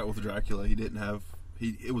it's like that with Dracula. He didn't have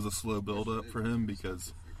it was a slow build up for him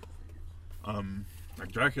because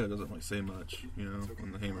like Dracula doesn't really say much, you know,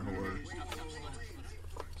 in the Hammer horror.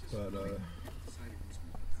 But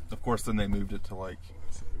of course, then they moved it to like,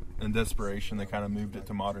 in desperation, they kind of moved it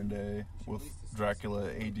to modern day with Dracula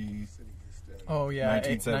AD. Oh yeah,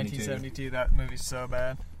 1972. That movie's so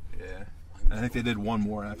bad. Yeah, and I think they did one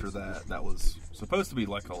more after that. That was supposed to be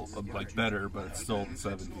like like better, but it's still in the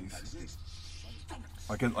 70s.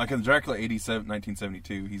 Like in Dracula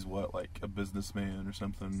 1972, he's like a businessman or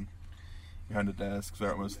something behind a desk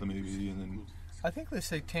throughout most of the movie, and then I think the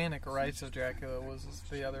Satanic Rites of Dracula was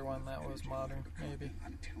the other one that was modern, maybe.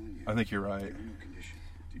 I think you're right.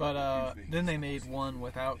 But then they made one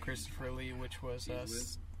without Christopher Lee, which was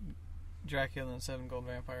Dracula and the 7 Gold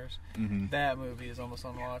Vampires. Mm-hmm. That movie is almost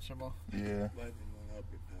unwatchable. Yeah.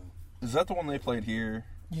 Is that the one they played here?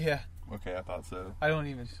 Yeah. Okay, I thought so. I don't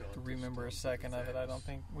even remember a second of it. I don't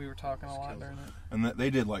think we were talking a lot during it. And they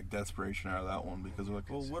did like desperation out of that one because they're like,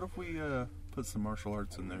 well, what if we put some martial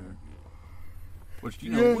arts in there? Which,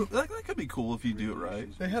 you know, that could be cool if you do it right.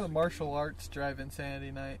 They had a martial arts drive-in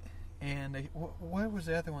Sanity night, and what was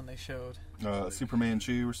the other one they showed? Superman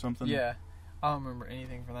 2 or something? Yeah. I don't remember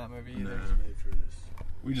anything from that movie either. No.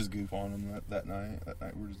 We just goof on them that night. That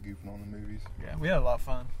night we're just goofing on the movies. Yeah, we had a lot of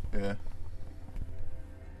fun. Yeah.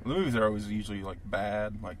 The movies are always usually like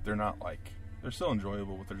bad. Like they're not like, they're still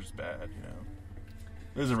enjoyable, but they're just bad, you know.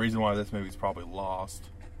 There's a reason why this movie's probably lost.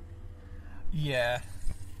 Yeah.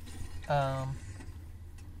 The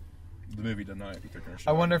movie tonight.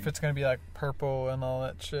 I wonder if it's going to be like purple and all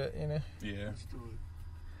that shit, you know? Yeah.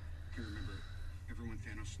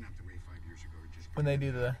 When they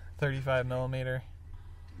do the 35 millimeter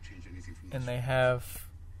and they have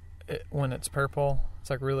it, when it's purple, it's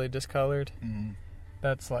like really discolored. Mm-hmm.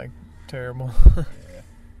 That's like terrible.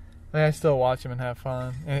 Yeah. I still watch them and have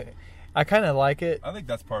fun. I kind of like it. I think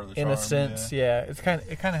that's part of the in charm, a sense. Yeah, it kind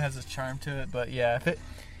of has its charm to it. But yeah,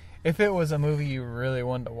 if it was a movie you really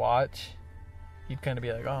wanted to watch, you'd kind of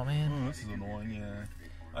be like, oh man, this is annoying. Yeah.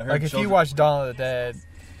 I heard like if you watched Dawn of the Dead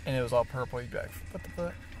and it was all purple, you'd be like, what the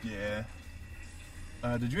fuck? Yeah.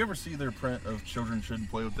 Did you ever see their print of Children Shouldn't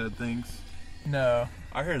Play with Dead Things? No.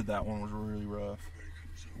 I heard that one was really rough.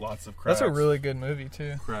 Lots of cracks. That's a really good movie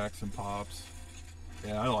too. Cracks and pops.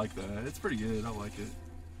 Yeah, I like that. It's pretty good. I like it.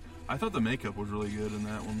 I thought the makeup was really good in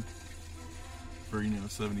that one. For,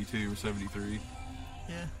 72 or 73.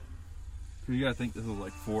 Yeah. You gotta think this was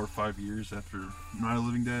like 4 or 5 years after Night of the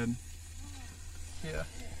Living Dead. Yeah.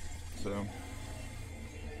 So.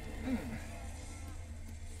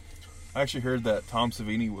 I actually heard that Tom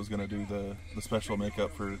Savini was gonna do the special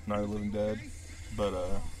makeup for Night of the Living Dead, but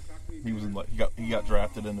he was he got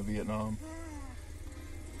drafted into Vietnam.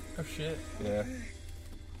 Oh shit. Yeah.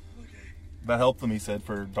 That helped him, he said,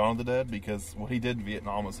 for Dawn of the Dead, because what he did in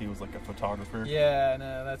Vietnam was he was like a photographer. Yeah,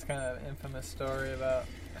 no, that's kind of an infamous story about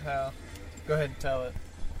how. Go ahead and tell it.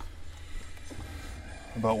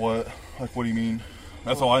 About what? Like, what do you mean?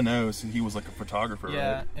 That's all I know is he was like a photographer,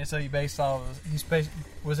 Yeah, right? and so he based all of his,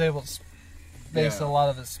 was able to base a lot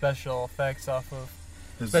of his special effects off of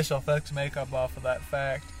special effects makeup off of that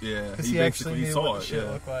fact. Yeah, because he actually knew saw what it, the shit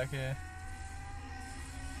looked like. Yeah.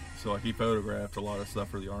 So like he photographed a lot of stuff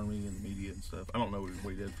for the army and the media and stuff. I don't know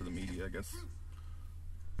what he did for the media. I guess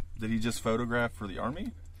did he just photograph for the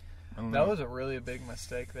army? I don't know. That was a really big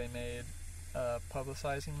mistake they made,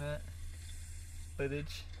 publicizing that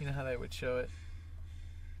footage. You know how they would show it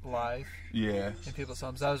live? Yeah. In people's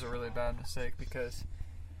homes. That was a really bad mistake because,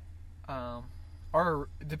 or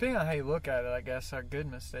depending on how you look at it, I guess a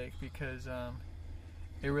good mistake because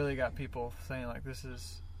it really got people saying like this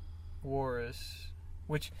is war is,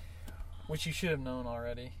 which you should have known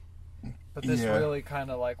already. But this really kind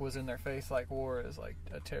of like was in their face, like war is like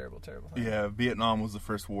a terrible, terrible thing. Yeah, Vietnam was the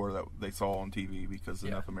first war that they saw on TV because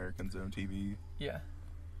enough Americans own TV. Yeah,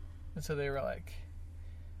 and so they were like,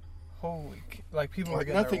 "Holy!" Like people were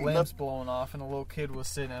getting their limbs blown off, and a little kid was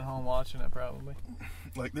sitting at home watching it. Probably.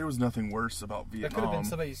 Like there was nothing worse about Vietnam. That could have been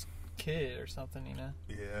somebody's kid or something, you know.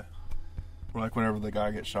 Yeah. Or like whenever the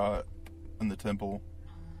guy gets shot in the temple.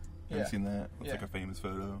 Have you seen that? It's like a famous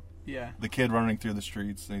photo. Yeah. The kid running through the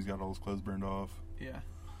streets and he's got all his clothes burned off. Yeah.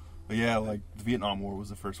 But yeah, like the Vietnam War was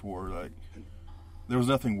the first war. Like there was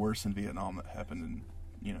nothing worse in Vietnam that happened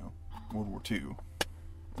in, World War II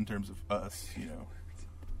in terms of us,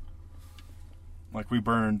 Like we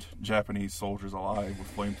burned Japanese soldiers alive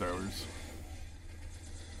with flamethrowers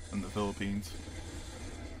in the Philippines.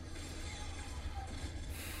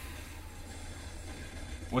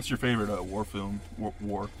 What's your favorite war film?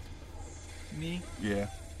 War? Me? Yeah.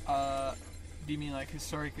 Do you mean like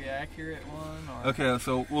historically accurate one? Or? Okay,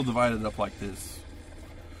 so we'll divide it up like this.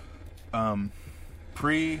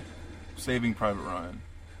 Pre Saving Private Ryan.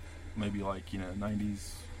 Maybe like,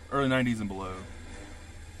 90s, early 90s and below.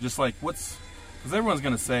 Just like because everyone's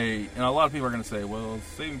going to say, and a lot of people are going to say, well,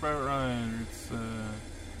 Saving Private Ryan, it's,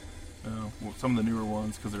 some of the newer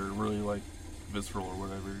ones because they're really like visceral or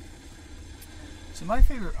whatever. So my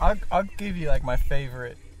favorite, I'll give you like my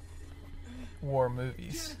favorite war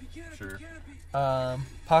movies. Sure.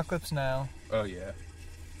 Apocalypse Now. Oh yeah.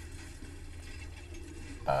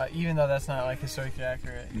 Even though that's not like historically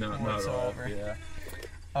accurate whatsoever. Not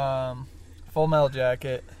at all. Yeah. Full Metal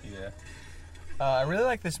Jacket. Yeah. I really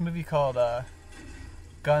like this movie called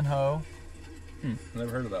Gun Ho.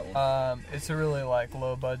 Never heard of that one. It's a really like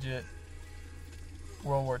low budget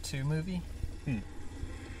World War II movie.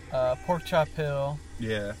 Pork Chop Hill.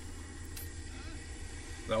 Yeah.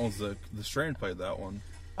 That one's the Strain played that one.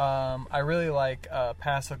 I really like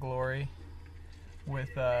Pass of Glory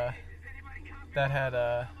with that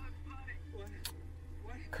had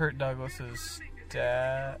Kurt Douglas's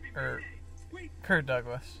dad or Kurt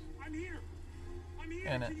Douglas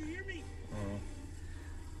in it.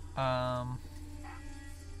 That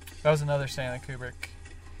was another Stanley Kubrick.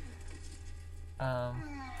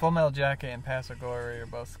 Full Metal Jacket and Pass of Glory are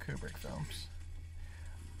both Kubrick films.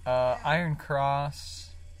 Iron Cross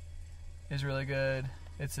is really good.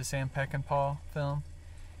 It's a Sam Peckinpah film.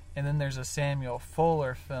 And then there's a Samuel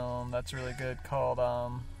Fuller film that's really good called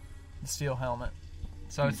The Steel Helmet.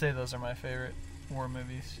 So I would say those are my favorite war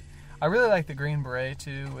movies. I really like The Green Beret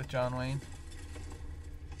too with John Wayne.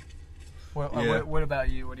 What about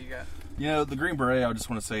you? What do you got? The Green Beret, I just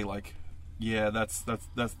want to say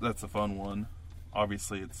that's a fun one.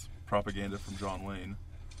 Obviously it's propaganda from John Wayne.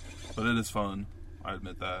 But it is fun. I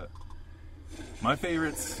admit that. My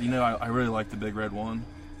favorites, I really like The Big Red One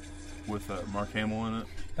with Mark Hamill in it.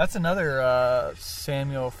 That's another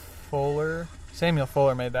Samuel Fuller. Samuel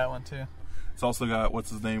Fuller made that one too. It's also got, what's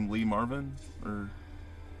his name, Lee Marvin? Or,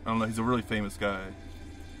 I don't know, he's a really famous guy.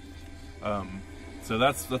 So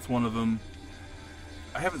that's one of them.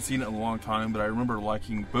 I haven't seen it in a long time, but I remember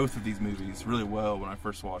liking both of these movies really well when I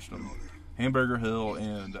first watched them. Hamburger Hill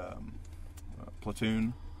and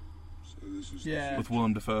Platoon. Yeah. With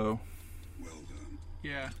Willem Dafoe.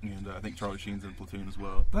 Yeah. And I think Charlie Sheen's in Platoon as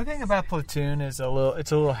well. The thing about Platoon is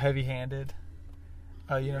it's a little heavy-handed.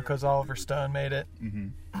 because Oliver Stone made it.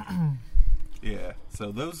 Yeah,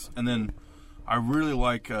 so those, and then I really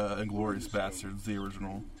like Inglourious Bastards, the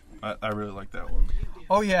original. I really like that one.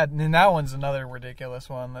 Oh yeah, and that one's another ridiculous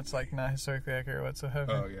one that's like not historically accurate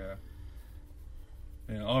whatsoever. Oh yeah.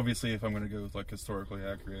 And obviously, if I'm going to go with like historically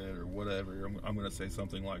accurate or whatever, I'm going to say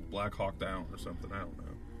something like Black Hawk Down or something. I don't know.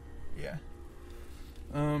 Yeah.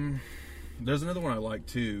 There's another one I like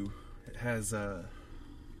too. It has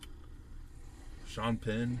Sean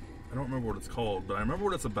Penn. I don't remember what it's called, but I remember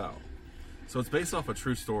what it's about. So it's based off a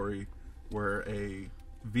true story where a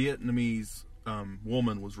Vietnamese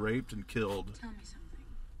woman was raped and killed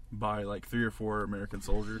by like 3 or 4 American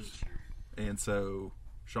soldiers, and so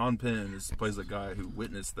Sean Penn plays a guy who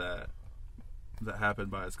witnessed that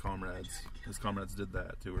happened by his comrades. His comrades did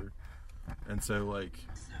that to her, and so like,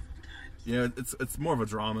 yeah, it's more of a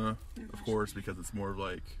drama, of course, because it's more of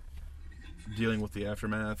like dealing with the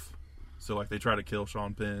aftermath. So like they try to kill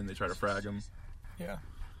Sean Penn, they try to frag him. Yeah.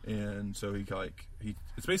 And so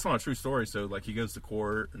it's based on a true story. So like he goes to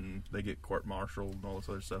court and they get court-martialed and all this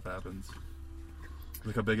other stuff happens.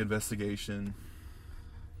 Like a big investigation.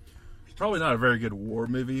 Probably not a very good war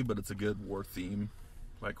movie, but it's a good war theme.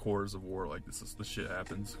 Like horrors of war, like this shit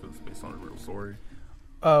happens because it's based on a real story.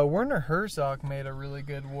 Werner Herzog made a really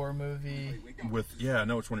good war movie. I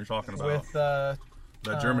know which one you're talking about. With that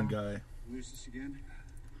German guy. Where's this again?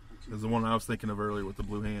 Is the one I was thinking of earlier with the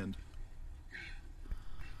blue hand.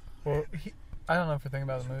 Well, I don't know if we're thinking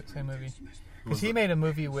about the same movie. Because he made a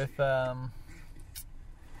movie with,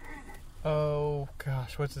 oh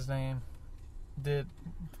gosh, what's his name? That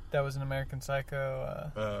was an American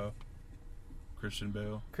Psycho. Christian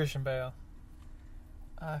Bale. Christian Bale.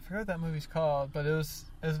 I forgot what that movie's called, but it was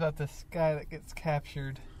about this guy that gets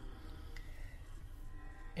captured,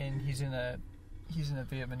 and he's in a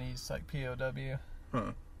Vietnamese like POW.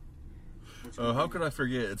 Huh. How could I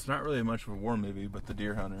forget? It's not really much of a war movie, but The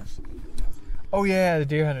Deer Hunters. Oh yeah, The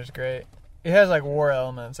Deer Hunter's great. It has like war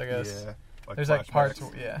elements, I guess. Yeah. There's like parts,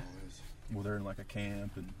 yeah. Well, they're in like a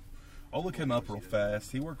camp, and I'll look him up real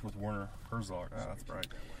fast. He worked with Werner Herzog. Oh, that's right.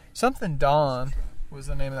 Something Dawn was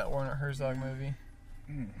the name of that Werner Herzog movie.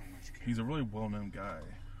 He's a really well-known guy.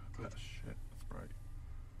 Oh, shit, that's right.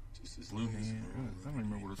 Blue Hand. I don't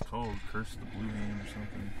remember what it's called. Curse of the Blue Hand or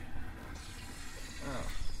something. Oh.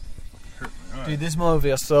 Hurt my eye. Dude, this movie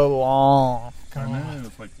is so long. I know.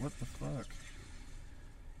 It's like, what the fuck?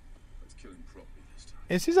 Let's kill him properly this time.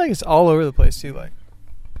 It seems like it's all over the place too. Like,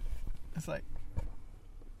 it's like,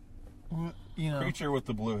 Creature with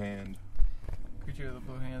the Blue Hand. Creature with the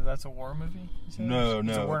Blue Hand. That's a war movie? No.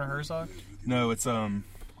 It's a Werner Herzog? No, it's I'm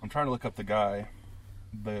trying to look up the guy,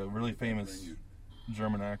 the really famous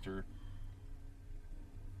German actor.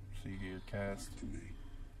 See here, cast.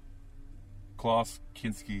 Klaus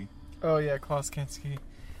Kinski. Oh yeah, Klaus Kinski.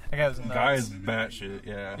 That guy was nuts. The guy is batshit,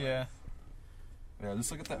 yeah. Yeah. Yeah, just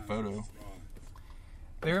look at that photo.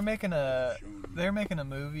 They were making a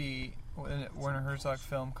movie, a Werner Herzog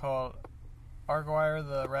film called Argwire: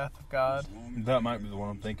 The Wrath of God. That might be the one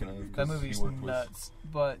I'm thinking of. That movie's nuts,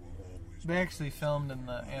 but they actually filmed in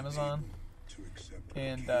the Amazon,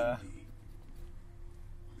 and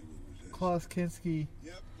Klaus Kinski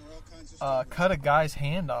cut a guy's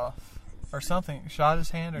hand off or something, shot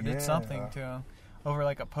his hand or did something to him over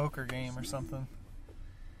like a poker game or something.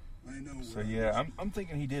 So yeah, I'm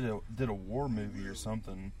thinking he did a war movie or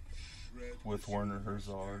something with Werner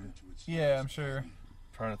Herzog. Yeah, I'm sure.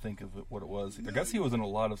 Trying to think of what it was. I guess he was in a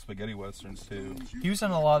lot of spaghetti westerns too. He was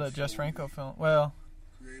in a lot of Jess Franco films. Well,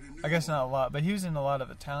 I guess not a lot, but he was in a lot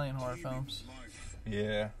of Italian horror films.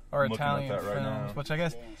 Yeah. Or I'm Italian looking at that right films, now. which I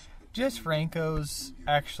guess Jess Franco's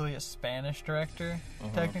actually a Spanish director,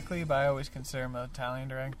 technically, but I always consider him an Italian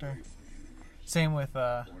director. Same with,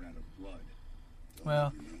 well,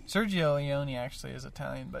 Sergio Leone actually is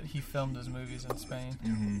Italian, but he filmed his movies in Spain.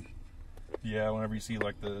 Mm-hmm. Yeah, whenever you see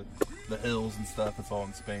like the hills and stuff, it's all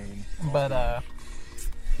in Spain. But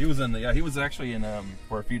he was he was actually in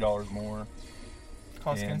For a Few Dollars More.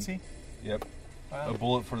 Klaus Kinski? Yep. Wow. A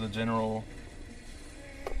Bullet for the General.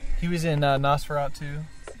 He was in Nosferatu.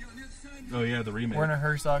 Oh yeah, the remake. Werner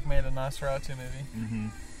Herzog made a Nosferatu movie. Mm-hmm.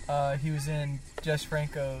 He was in Jess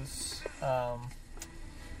Franco's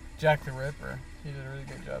Jack the Ripper. He did a really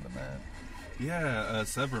good job in that. Yeah,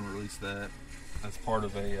 Severin released that as part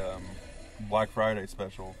of a Black Friday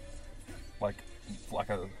special.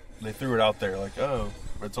 They threw it out there like, oh,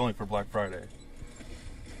 but it's only for Black Friday.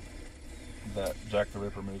 That Jack the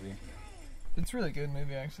Ripper movie. It's a really good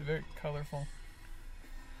movie, actually. Very colorful.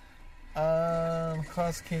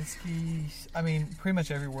 Klaus Kinski. I mean, pretty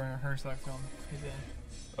much every Werner Herzog film he's in.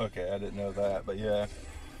 Okay, I didn't know that, but yeah.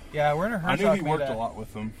 Yeah, Werner I Herzog. knew he worked a lot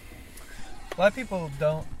with them. A lot of people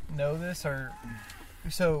don't know this,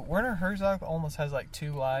 so Werner Herzog almost has like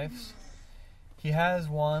 2 lives. He has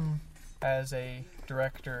one as a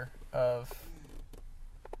director of,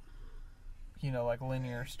 like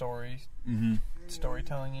linear stories,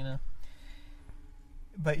 storytelling,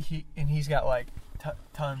 But he's got like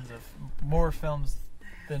tons of more films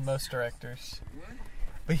than most directors.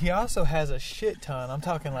 But he also has a shit ton. I'm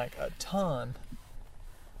talking like a ton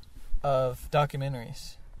of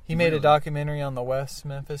documentaries. He made a documentary on the West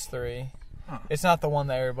Memphis 3. Huh. It's not the one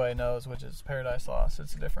that everybody knows, which is Paradise Lost.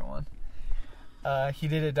 It's a different one. He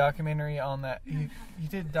did a documentary on that. He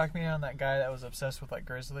did a documentary on that guy that was obsessed with like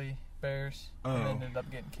grizzly bears and ended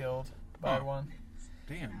up getting killed by one.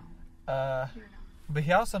 Damn. But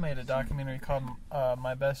he also made a documentary called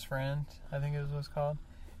My Best Friend, I think it was called,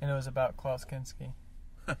 and it was about Klaus Kinski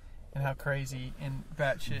and how crazy and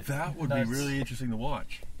batshit. That would nuts. be really interesting to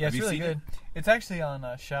watch. Yeah, Have it's you really seen good. It's actually on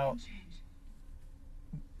Shout.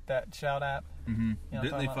 That Shout app. Mm-hmm.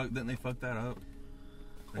 Didn't they fuck that up?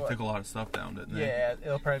 They What? took a lot of stuff down, didn't they? Yeah,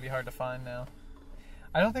 it'll probably be hard to find now.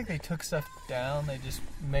 I don't think they took stuff down. They just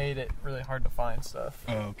made it really hard to find stuff.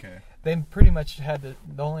 Oh, okay. They pretty much had the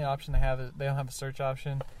only option they have is they don't have a search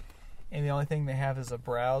option, and the only thing they have is a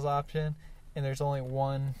browse option, and there's only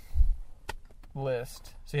one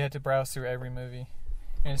list, so you have to browse through every movie,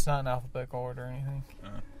 and it's not in alphabetical order or anything.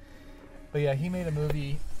 But yeah, he made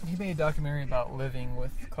a documentary about living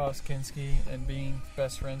with Klaus Kinski and being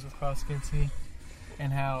best friends with Klaus Kinski,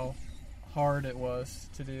 and how hard it was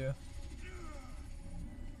to do.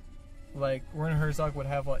 Like, Werner Herzog would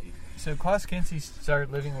have, like... So, Klaus Kinski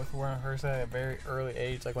started living with Werner Herzog at a very early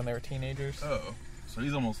age, like when they were teenagers. Oh. So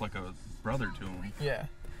he's almost like a brother to him. Yeah.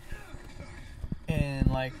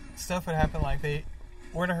 And, like, stuff would happen, like,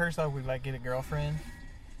 Werner Herzog would, like, get a girlfriend,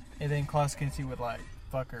 and then Klaus Kinski would, like,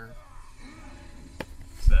 fuck her.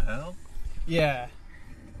 The hell? Yeah.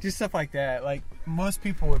 Just stuff like that. Like, most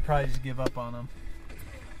people would probably just give up on him.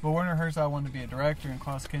 But Werner Herzog wanted to be a director, and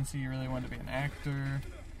Klaus Kinski really wanted to be an actor.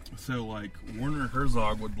 So, like, Werner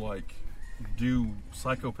Herzog would, like, do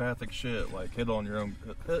psychopathic shit, like hit on your own,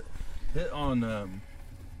 hit on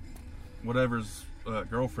whatever's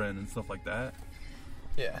girlfriend and stuff like that.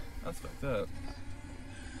 Yeah. That's fucked up.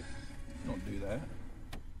 Don't do that.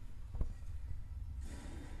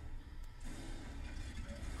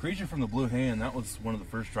 Creature from the Blue Hand, that was one of the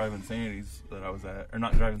first Drive Insanities that I was at. Or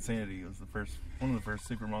not Drive Insanity, it was one of the first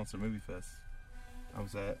Super Monster Movie Fests I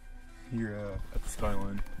was at here at the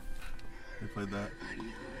Skyline. They played that.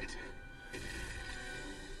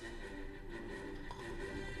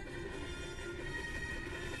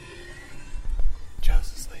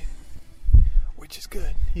 Joe's asleep, which is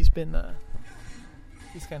good. He's kind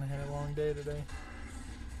of had a long day today.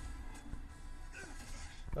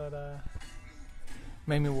 But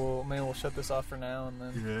maybe we'll shut this off for now, and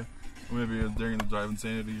then maybe during the Drive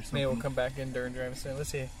Insanity or something. Maybe we'll come back in during Drive Insanity. Let's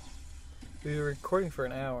see. We were recording for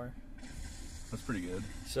an hour. That's pretty good.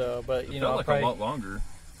 So, but it felt a lot longer.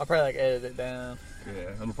 I'll probably like edit it down.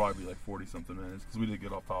 Yeah, it'll probably be like 40 something minutes because we did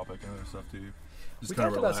get off topic and other stuff too. We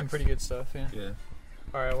talked about some pretty good stuff. Yeah.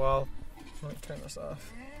 All right. Well, let me turn this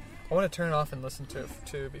off. I want to turn it off and listen to it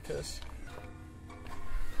too because.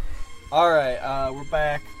 All right, we're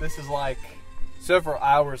back. This is like several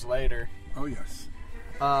hours later. Oh yes.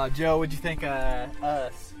 Joe, what'd you think of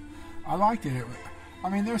us? I liked it. I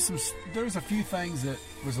mean, there's a few things that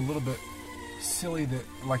was a little bit silly that,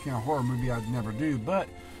 like in a horror movie, I'd never do. But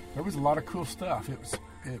there was a lot of cool stuff. It was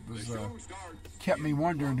kept me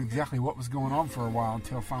wondering exactly what was going on for a while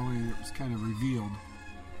until finally it was kind of revealed.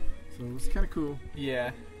 So it was kind of cool.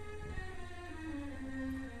 Yeah.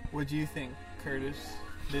 What do you think, Curtis?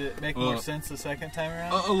 Did it make more sense the second time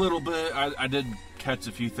around? A little bit. I did catch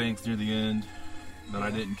a few things near the end that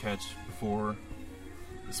I didn't catch before.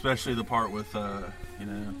 Especially the part with,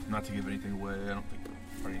 not to give anything away. I don't think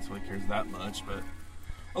the audience really cares that much, but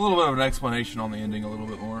a little bit of an explanation on the ending a little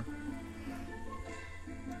bit more.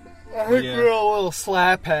 I think we were a little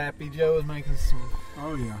slap happy. Joe was making some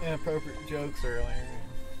inappropriate jokes earlier.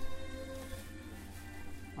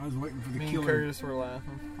 I was waiting for the Me killer. and Curtis were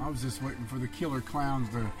laughing. I was just waiting for the killer clowns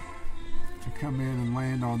to come in and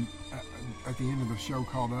land on at the end of the show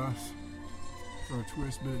called Us for a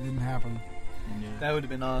twist, but it didn't happen. Yeah. That would have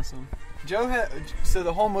been awesome. So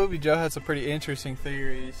the whole movie, Joe had some pretty interesting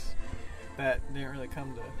theories that didn't really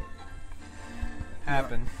come to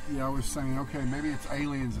happen. Yeah, I was saying, okay, maybe it's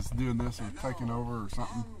aliens that's doing this or taking over or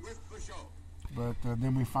something. But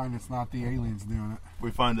then we find it's not the aliens doing it. We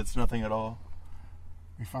find it's nothing at all.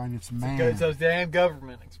 We find it's man. It's those damn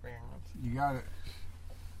government experiments. You got it.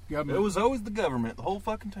 Government. It was always the government the whole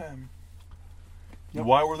fucking time. Yep.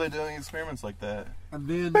 Why were they doing experiments like that? And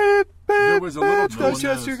then there was a little No one twist.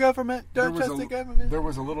 knows. government. There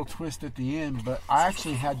was a little twist at the end, but I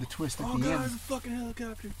actually had the twist at the end. a fucking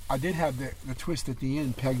helicopter. I did have the twist at the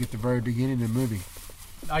end pegged at the very beginning of the movie.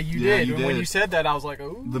 You Yeah, did. you When did. you said that, I was like,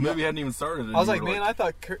 "Ooh." The movie hadn't even started. And I was you like, were man, I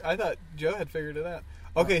thought Joe had figured it out.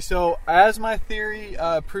 Okay, so as my theory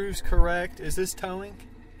proves correct, is this towing,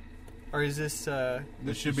 or is this?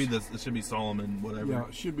 It should be Solomon, whatever. Yeah,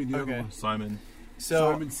 it should be the Okay. other one. Simon.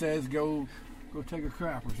 So, Simon says, "Go take a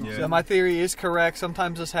crap" or something. Yeah. so my theory is correct.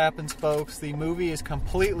 Sometimes this happens, folks. The movie is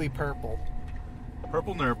completely purple.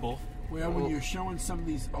 Purple Nurple. Well, when you're showing some of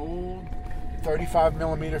these old 35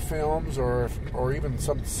 millimeter films, or even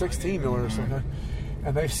some 16 millimeter or something,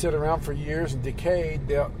 and they sit around for years and decayed,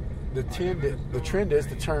 the trend is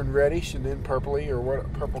to turn reddish and then purpley or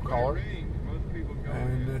what purple color,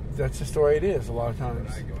 and that's just the way it is a lot of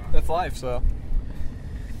times. That's life. So,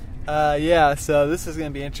 yeah. So this is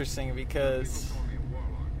going to be interesting because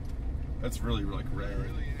That's really like rare.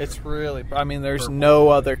 it's really. I mean, there's Purple. no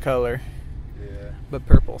other color Yeah. but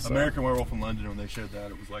purple. So. American Werewolf in London, when they showed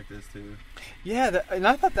that, it was like this too. Yeah, and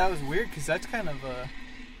I thought that was weird because that's kind of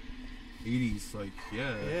 80s, like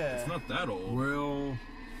Yeah. it's not that old. Well,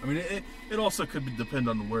 I mean, it also could depend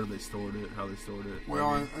on where they stored it, how they stored it.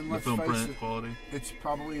 Well, maybe and the let's film face print it, quality. it's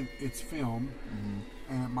probably film,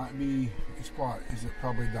 and it might be. It's what is it?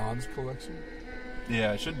 Probably Don's collection.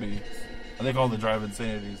 Yeah, it should be. I think all the Drive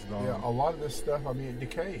Insanity is gone. Yeah, a lot of this stuff. I mean, it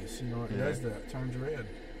decays. You know, it Yeah. does that. It turns red.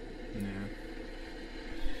 Yeah.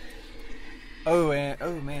 oh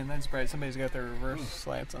man, that's bright. Somebody's got their reverse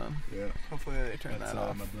slats on. Yeah. Hopefully they turn That's that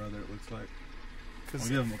off. my brother, it looks like. I'll 'Cause-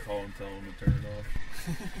 give him a call and tell him to turn it off.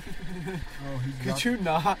 Oh, could you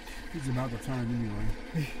not? He's about to turn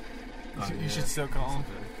anyway. You should still call him.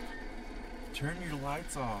 Turn your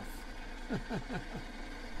lights off.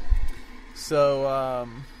 So,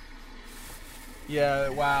 yeah,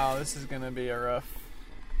 wow, this is gonna be a rough.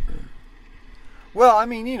 Well, I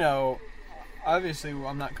mean, obviously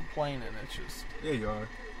I'm not complaining. It's just, Yeah, you are.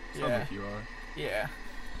 Sounds Yeah. like you are. yeah.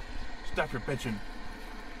 Stop your bitching.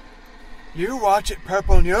 You watch it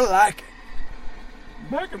purple and you'll like it.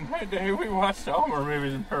 Back in my day, we watched Homer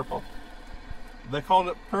movies in purple. They called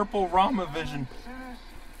it Purple Rama Vision.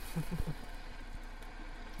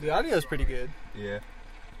 The audio's pretty good. Yeah.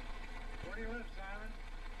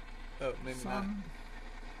 Oh, maybe not.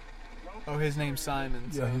 Oh, his name's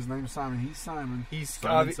Simon. So Yeah, his name's Simon. He's Simon. he's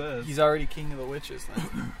Simon says. he's already king of the witches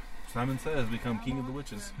then. Simon Says become king of the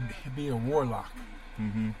witches. He'd be a warlock.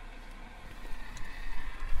 Mm-hmm.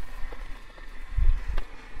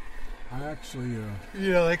 I actually,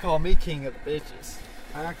 They call me king of the bitches.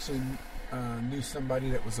 knew somebody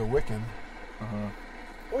that was a Wiccan. Uh-huh.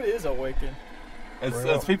 What is a Wiccan?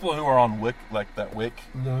 It's people who are on Wick, like that Wick.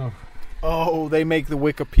 No. Oh, they make the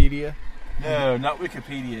Wikipedia. No, not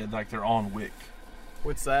Wikipedia. Like they're on Wick.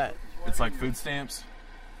 What's that? It's like food stamps.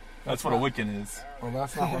 That's what a Wiccan is. Well,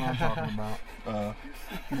 that's not what I'm talking about.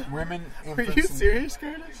 Women. Are infants, you and- serious,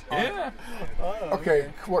 Curtis? Yeah. Oh,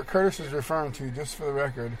 Okay, what Curtis is referring to, just for the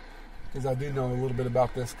record, because I do know a little bit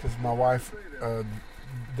about this, because my wife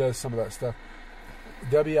does some of that stuff.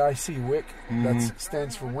 WIC, WIC, that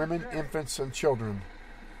stands for Women, Infants, and Children.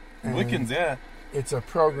 And Wiccans, yeah. It's a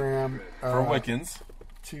program For Wiccans.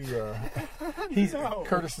 to.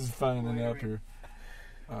 Curtis is funning it up here.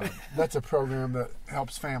 That's a program that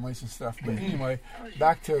helps families and stuff. But anyway,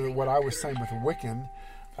 back to what I was saying with Wiccan.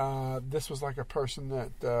 This was like a person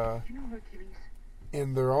that,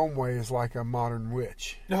 in their own way, is like a modern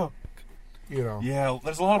witch. No. You know, Yeah,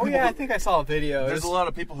 there's a lot of Oh people. yeah, I think I saw a video. There's It's- a lot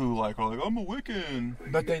of people who are like, I'm a Wiccan.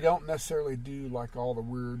 but they don't necessarily do like all the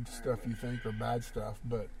weird stuff you think or bad stuff.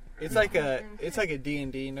 But It's like a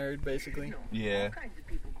D&D nerd basically. Yeah,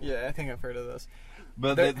 Yeah, I think I've heard of this.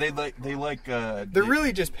 but They're- they like. They're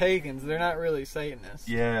really just pagans. They're not really Satanists.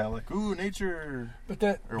 Yeah, like ooh nature. but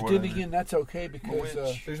that Or then whatever. again, that's okay because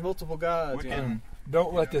witch. There's multiple gods. Yeah. Wiccan.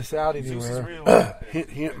 don't let this out Zeus is anywhere. real. hint,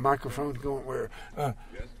 hint. Microphone's going where?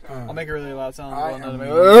 I'll make a really loud sound. I Go another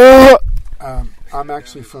am- way. I'm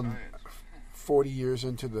actually from 40 years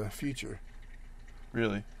into the future,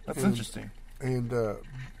 Really, that's And- interesting. and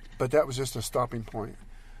but that was just a stopping point.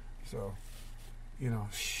 So,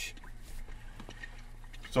 shh.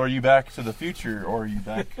 So are you back to the future or are you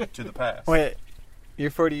back to the past? Wait,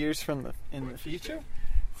 you're 40 years in the future?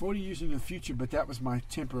 40 years in the future, but that was my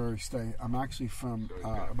temporary stay. I'm actually from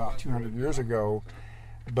about 200 years ago,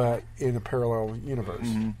 but in a parallel universe.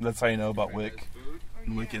 That's how you know about Wick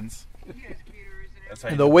and Wiccans. That's how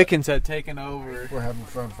you the know Wiccans had taken over. We're having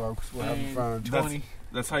fun, folks. We're having in fun. 20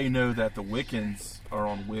 That's how you know that the Wiccans are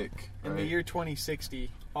on Wick. in the right? year 2060,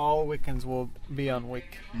 all Wiccans will be on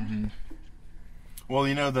Wick. Mm-hmm. Well,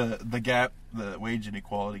 you know the gap, the wage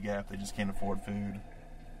inequality gap. They just can't afford food.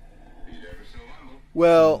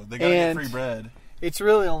 Well, So they gotta and get free bread. it's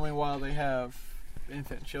really only while they have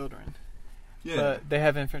infant children. Yeah. But they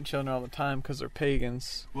have infant children all the time because they're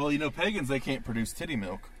pagans. Well, you know, pagans, they can't produce titty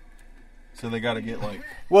milk, so they got to get like.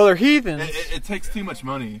 Well, they're heathens. It takes too much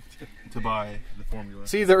money to buy the formula.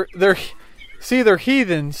 See, they're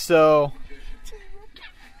heathens. So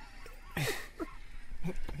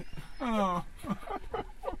Oh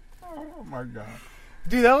my God.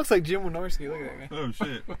 dude, that looks like Jim Wynorski. Look at that guy. Oh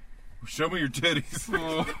shit! Show me your titties.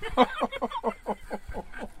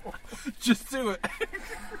 Just do it.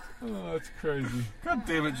 Oh, that's crazy. God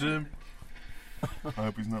damn it, Jim. I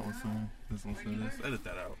hope he's not listening. Just listen to this. Edit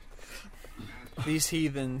that out. These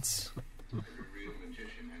heathens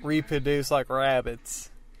reproduce like rabbits,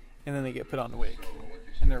 and then they get put on the Wick,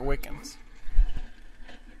 and they're Wiccans,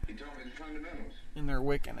 and they're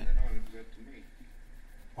Wicking it.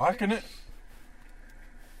 Whacking it.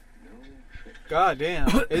 God damn,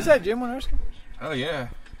 is that Jim Wynorski? Oh yeah.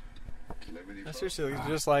 That seriously looks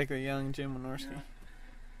just like a young Jim Wynorski.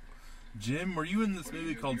 Jim, were you in this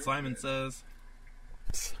movie called Simon Says?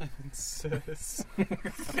 Simon Says.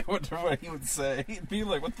 I wonder what he would say. He'd be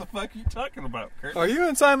like, "What the fuck are you talking about, Kurt?" Are you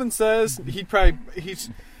in Simon Says? He'd probably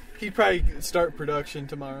start production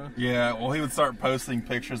tomorrow. Yeah, well, he would start posting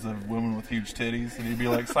pictures of women with huge titties, and he'd be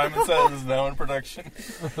like, "Simon Says is now in production."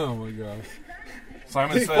 Oh my gosh.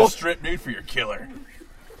 Simon Says, strip nude for your killer.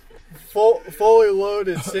 Fully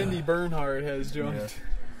loaded Cindy Bernhardt has joined.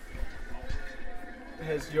 Yeah.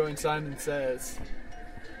 Has joined Simon Says,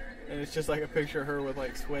 and it's just like a picture of her with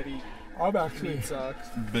like sweaty I'm actually. meat socks.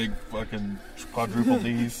 Big fucking quadruple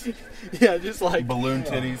D's, Yeah, just like balloon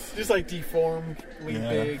titties. just like deformedly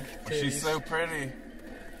big titties. She's so pretty.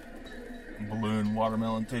 Balloon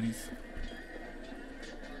watermelon titties.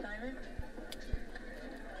 Simon?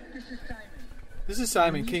 This is Simon. This is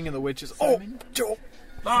Simon, King of the Witches. Simon? Oh, Joel.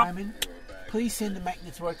 Simon, please send the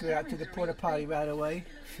maintenance worker out to the porta potty right away.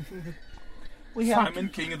 We have Simon,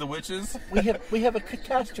 King of the Witches. we have a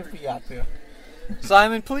catastrophe out there.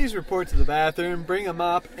 Simon, please report to the bathroom. Bring a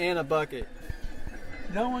mop and a bucket.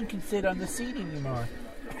 No one can sit on the seat anymore.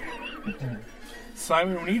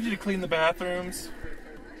 Simon, we need you to clean the bathrooms.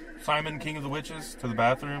 Simon, King of the Witches, to the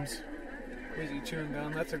bathrooms. Is he chewing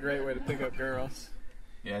gum? That's a great way to pick up girls.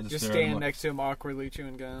 Yeah, Just stare at stand him. next to him awkwardly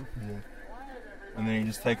chewing gum. And then he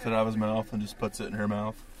just takes it out of his mouth and just puts it in her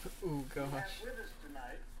mouth. Ooh, gosh.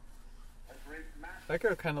 That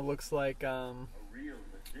girl kind of looks like,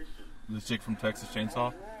 This chick from Texas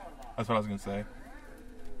Chainsaw. That's what I was gonna say.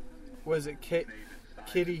 was it Kitty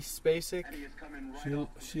Spacek?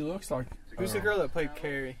 She looks like. Who's the girl that played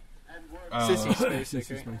Carrie? Oh, Sissy Spacek,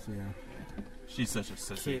 Sissy right? Spacek, yeah. She's such a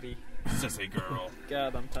sissy. Kitty. Sissy girl.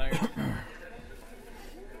 God, I'm tired.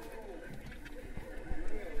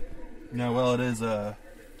 No, well, it is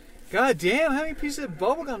God damn, how many pieces of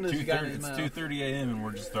bubblegum does he got in 2:30. his It's mouth? 2:30 a.m. and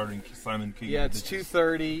we're just starting Simon King. Yeah, of the it's Witches.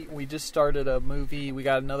 2:30. We just started a movie. We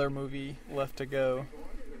got another movie left to go.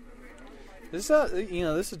 This is how,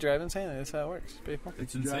 this is driving insanity. That's how it works, people.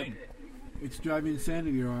 It's insane. It's driving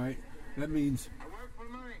insanity, all right? That means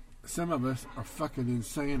some of us are fucking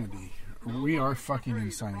insanity. We are fucking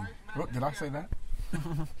insane. Oh, did I say that?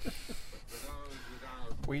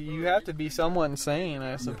 You have to be someone sane,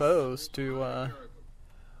 I suppose, to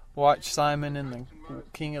watch Simon and the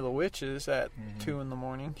King of the Witches at 2 in the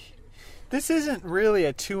morning. This isn't really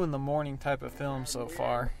a 2 in the morning type of film so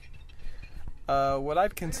far. What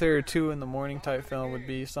I'd consider a 2 in the morning type film would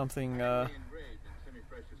be something a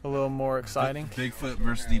little more exciting. Bigfoot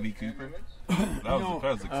versus D.B. Cooper. That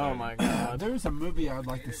was exciting. Oh my god. There's a movie I'd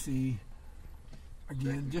like to see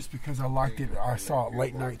again, just because I liked it. I saw it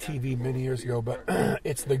late night TV many years ago, but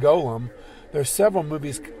it's The Golem. There's several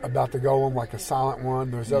movies about The Golem, like a silent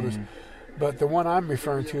one. There's others, but the one I'm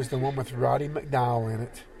referring to is the one with Roddy McDowall in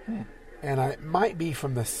it. And it might be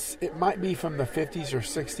from the 50s or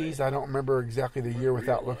 60s. I don't remember exactly the year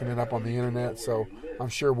without looking it up on the internet. So I'm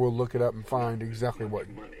sure we'll look it up and find exactly what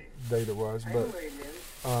date it was.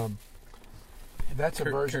 But that's a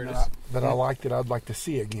version that I liked. That I'd like to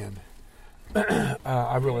see again.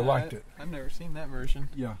 I really liked it. I've never seen that version.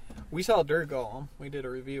 Yeah. We saw Der Golem. We did a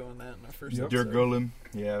review on that in our first Der episode. Golem.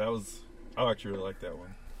 Yeah, that was. I actually really like that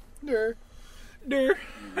one. Der.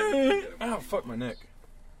 Oh, fuck my neck.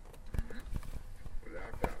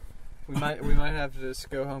 We might have to just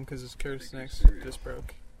go home because his Curtis neck just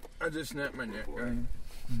broke. I just snapped my neck.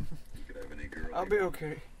 I'll be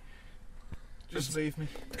okay. Just leave me.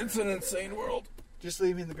 It's an insane world. Just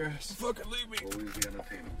leave me in the grass. Fucking leave me.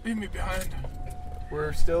 Leave me behind.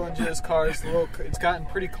 We're still in Jizz cars. It's gotten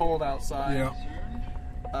pretty cold outside.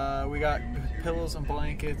 Yeah. We got pillows and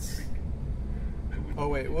blankets. Oh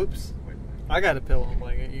wait, whoops. I got a pillow and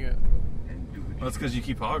blanket. You got. That's because you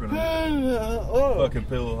keep hogging them. Oh. Fucking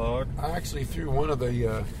pillow hog. I actually threw one of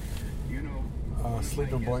the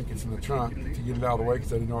sleeping blankets in the trunk to get it out of the way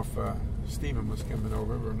because I didn't know if Stephen was coming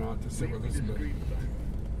over or not to sit with us. But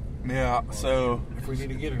Yeah, so if we need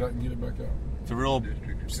to get it, I can get it back out. it's a real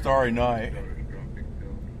starry night.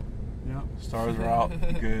 Yeah. Stars are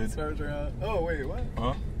out. Good. Stars are out. Oh wait, what?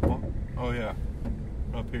 Huh? Oh yeah.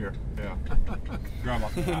 Up here. Yeah. Grandma.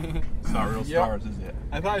 It's not real stars, is it?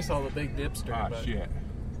 I thought I saw the big dipster. Ah, but shit.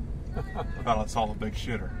 I thought I saw the big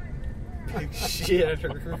shitter. Big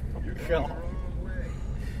shitter. God.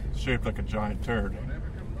 Shaped like a giant turd.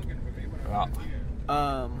 Wow.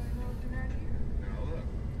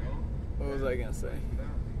 What was I gonna say?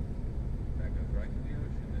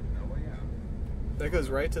 That goes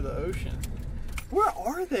right to the ocean. Where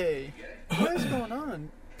are they? What is going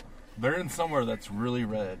on? They're in somewhere that's really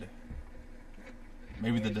red.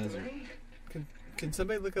 Maybe the desert. Can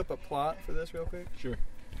somebody look up a plot for this real quick? Sure.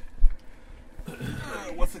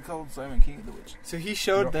 What's it called? Simon King of the Witch. So he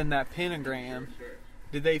showed them that pentagram.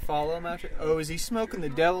 Did they follow him after? Oh, is he smoking the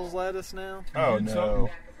devil's lettuce now? Oh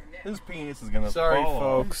no. His penis is gonna Sorry, fall off.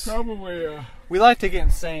 folks. Probably. We like to get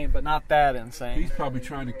insane, but not that insane. He's probably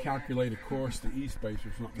trying to calculate a course to East Base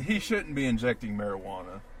or something. He shouldn't be injecting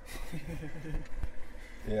marijuana.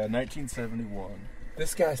 Yeah, 1971.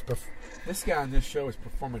 This guy in this show is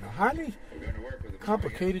performing a highly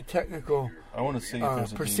complicated technical I want to see if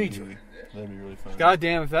there's a procedure. DVD. That'd be really fun. God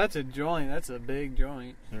damn, if that's a joint, that's a big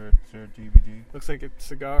joint. Is there a DVD? Looks like a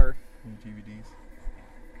cigar. Any DVDs?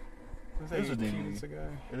 Looks There's like a a cute DVD. cigar.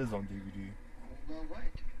 It is on DVD.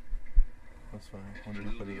 That's funny. When did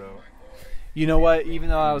he put it out? You know what? Even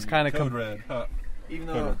though I was kind of Code Red. Huh. even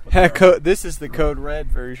Code though Red. this is the Code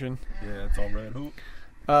Red version. Yeah, it's all red. Who?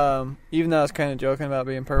 Even though I was kind of joking about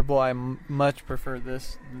being purple, I much prefer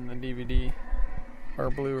this than the DVD or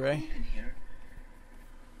Blu-ray.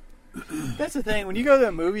 That's the thing. When you go to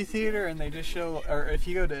a movie theater and they just show, or if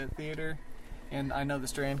you go to a theater, and I know the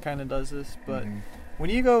Strand kind of does this, but when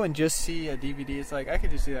you go and just see a DVD, it's like I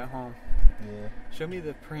could just see that at home. Yeah. Show me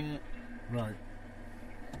the print. Right.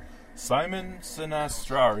 Simon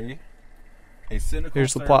Sinastrari, a cynical.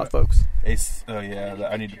 Here's the plot, folks. Oh yeah,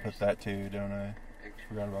 I need to put that too, don't I?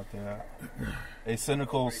 Forgot about that. A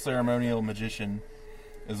cynical ceremonial magician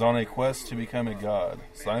is on a quest to become a god.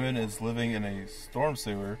 Simon is living in a storm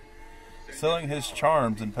sewer, selling his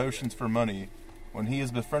charms and potions for money, when he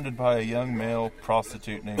is befriended by a young male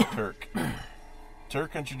prostitute named Turk.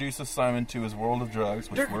 Turk introduces Simon to his world of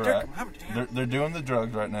drugs, which we're at. They're doing the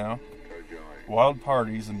drugs right now. Wild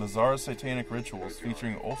parties and bizarre satanic rituals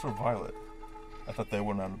featuring ultraviolet. I thought they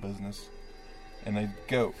went out of business. And they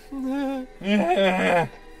go. Death,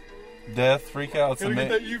 freakouts, Gotta get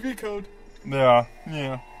that UV code. Yeah.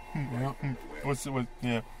 Yeah.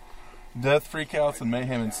 Yeah. Death, freakouts, and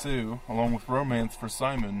mayhem ensue, along with romance for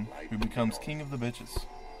Simon, who becomes king of the bitches.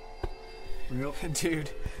 Dude.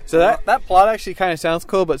 So that plot actually kind of sounds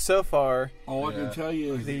cool, but so far, All I can tell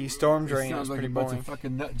you is the storm it drain is sounds like pretty a bunch boring. of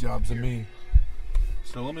fucking nut jobs to me.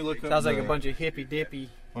 So let me look up. Sounds like a bunch of hippy dippy.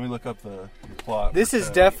 Let me look up the plot. This for is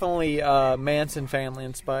Ted. definitely Manson family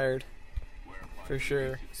inspired, for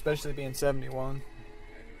sure. Especially being 71.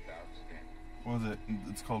 What was it?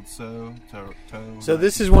 It's called So. So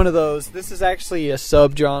this is one of those. This is actually a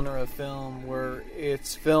subgenre of film where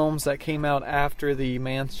it's films that came out after the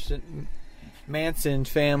Manson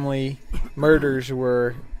family murders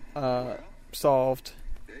were solved.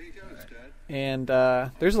 And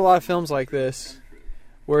there's a lot of films like this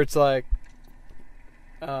where it's like,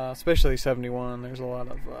 especially 71, there's a lot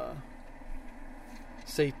of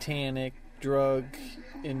satanic,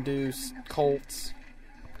 drug-induced cults.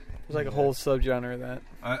 There's like a whole subgenre of that.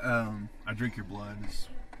 I Drink Your Blood is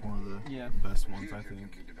one of the best ones, I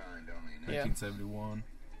think. 1971.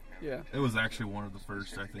 Yeah. It was actually one of the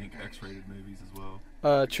first, I think, X-rated movies as well.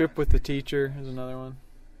 Trip with the Teacher is another one.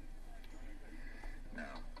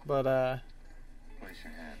 But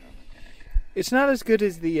it's not as good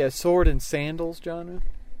as the sword and sandals genre.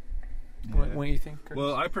 Yeah. What do you think, Curtis?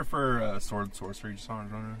 Well, I prefer sword and sorcery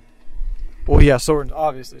genre. Well, yeah,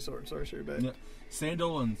 obviously sword and sorcery, but Yeah.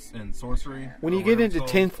 Sandal and sorcery. when or you get whatever into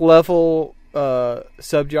it's 10th level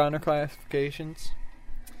subgenre classifications,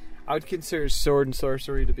 I would consider sword and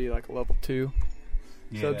sorcery to be like a level 2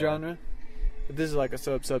 Yeah. subgenre. But this is like a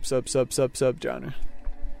subgenre.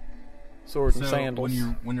 sword and So, sandals.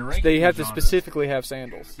 when you're ranking They have to genres- specifically have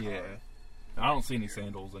sandals. Yeah. I don't see any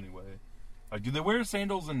sandals anyway. Like, do they wear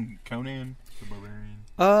sandals in Conan the Barbarian?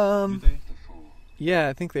 Do they? Yeah,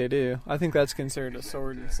 I think they do. I think that's considered a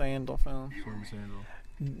sword and sandal film. Sword and sandal.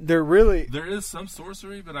 There is some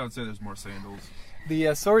sorcery, but I would say there's more sandals.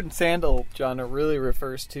 The sword and sandal genre really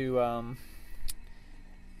refers to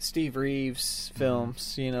Steve Reeves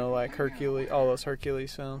films, like Hercules, all those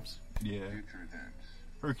Hercules films. Yeah.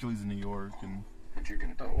 Hercules in New York and...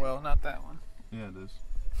 Oh, well, not that one. Yeah, it is.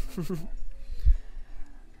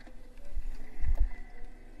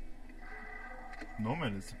 No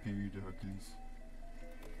man is superior to Hercules.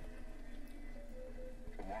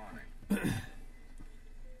 Warning. Do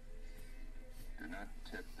not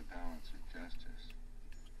tip the balance of justice.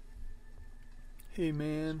 Hey,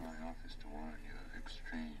 man. It's my office to warn you of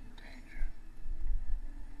extreme danger.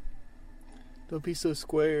 Don't be so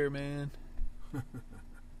square, man.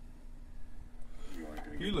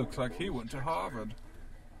 He looks like he went to Harvard.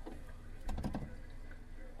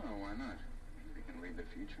 Oh, why not? We can read the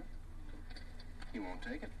future. He won't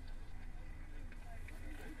take it.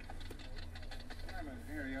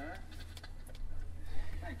 Here you are.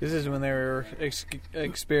 This is when they were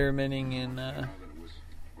experimenting in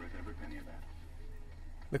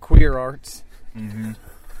the queer arts. Mm-hmm.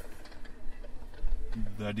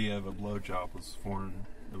 The idea of a blowjob was foreign.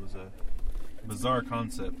 It was a bizarre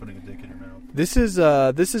concept, putting a dick in your mouth. This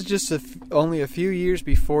is just only a few years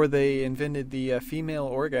before they invented the female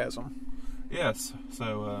orgasm. Yes.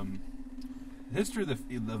 So, the history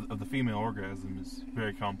of the female orgasm is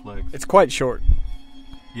very complex. It's quite short.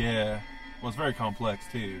 Yeah. Well, it's very complex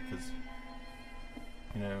too, because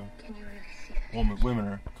women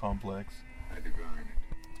are complex.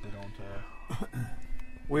 They don't.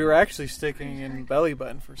 We were actually sticking in belly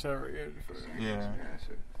button for several years. Yeah.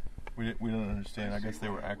 We don't understand. I guess they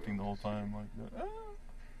were acting the whole time like that.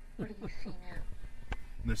 What do you see now?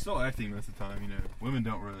 They're still acting most of the time. Women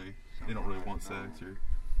don't really want sex or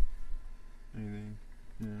anything.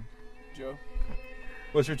 Yeah. Joe,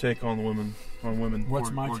 what's your take on women?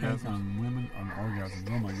 What's my take on women on orgasms?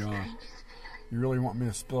 Oh my god! You really want me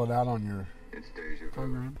to spill it out on your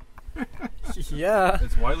program? Yeah.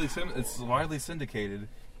 It's widely syndicated.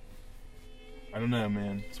 I don't know,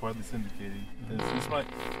 man. It's widely syndicated. It's like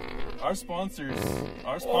our sponsors.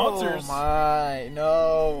 Oh my,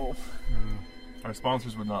 no. Our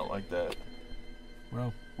sponsors would not like that.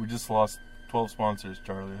 Well, we just lost 12 sponsors,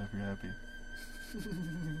 Charlie. I hope you're happy.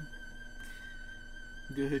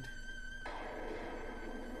 Good.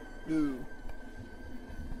 Ooh.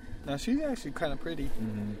 Now she's actually kind of pretty.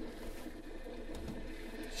 Mm-hmm.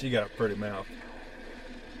 She got a pretty mouth.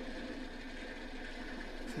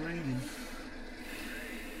 It's raining.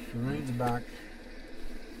 The rain's back.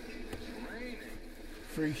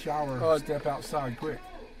 Free shower. Oh, step outside quick.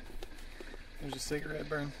 There's a cigarette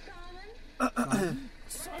burn.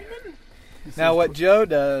 Simon? Now what Joe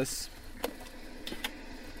does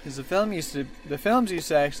is the films used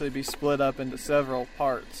to actually be split up into several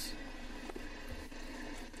parts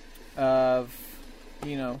of,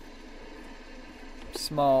 not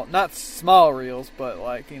small reels, but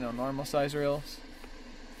normal size reels.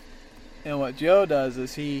 And what Joe does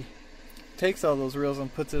is he takes all those reels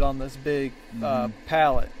and puts it on this big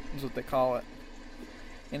pallet, is what they call it.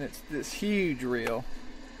 And it's this huge reel.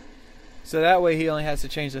 So that way he only has to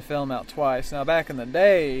change the film out twice. Now back in the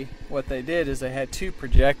day, what they did is they had two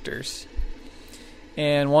projectors.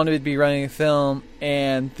 And one would be running the film,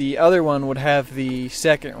 and the other one would have the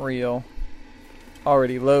second reel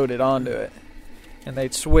already loaded onto it. And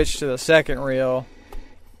they'd switch to the second reel,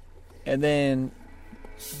 and then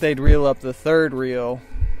they'd reel up the third reel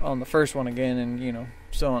on the first one again, and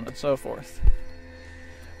so on and so forth.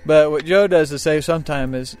 But what Joe does to save some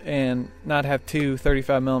time and not have two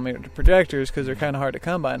 35mm projectors, because they're kind of hard to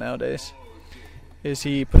come by nowadays, is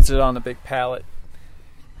he puts it on a big pallet.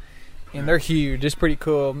 And they're huge. It's pretty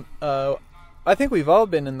cool. I think we've all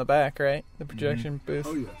been in the back, right? The projection booth.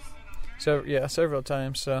 Oh, yes. So, yeah, several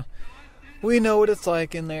times. So we know what it's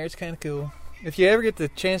like in there. It's kind of cool. If you ever get the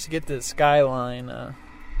chance to get to the Skyline,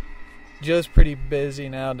 Joe's pretty busy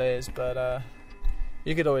nowadays, but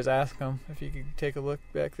you could always ask him if you could take a look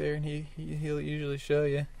back there, and he'll usually show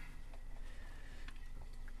you.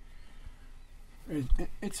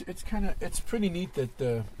 It's pretty neat that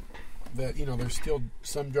there's still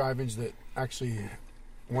some drive-ins that actually,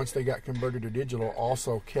 once they got converted to digital,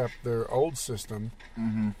 also kept their old system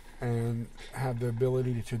and had the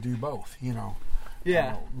ability to do both.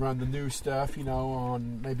 Yeah. Run the new stuff,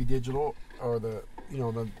 on maybe digital or the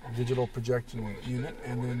digital projection unit,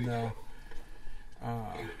 and then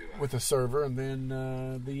with a server, and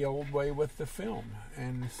then the old way with the film,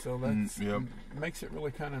 and so that makes it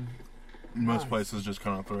really kind of. Most places just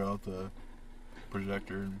kind of throw out the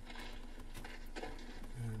projector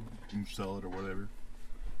and sell it or whatever.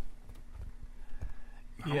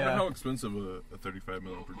 I wonder how expensive a 35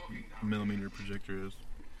 millimeter projector is.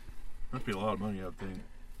 Must be a lot of money, I would think.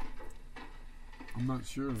 I'm not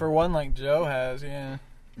sure. For one like Joe has, yeah.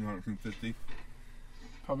 150?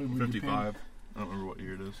 Probably 55. Depend. I don't remember what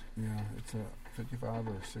year it is. Yeah, it's a 55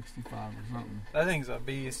 or 65 or something. That thing's a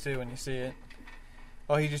beast too when you see it.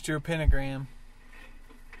 Oh, he just drew a pentagram.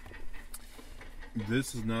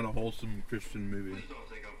 This is not a wholesome Christian movie.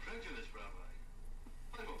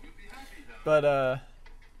 But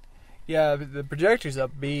yeah, the projector's a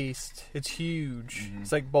beast. It's huge. Mm-hmm.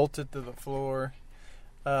 It's like bolted to the floor.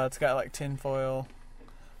 It's got like tinfoil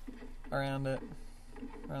around it,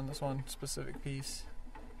 around this one specific piece.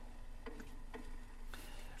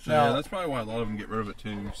 So yeah, that's probably why a lot of them get rid of it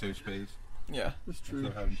too, save space. Yeah, that's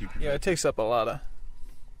true. Yeah, it takes up a lot of.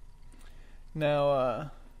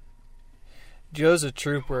 Now, Joe's a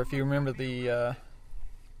trooper. If you remember the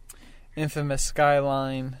infamous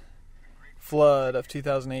Skyline flood of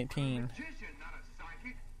 2018,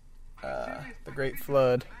 the Great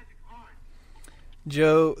Flood.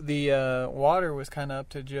 Joe, the water was kind of up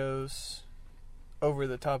to Joe's, over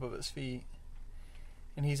the top of his feet,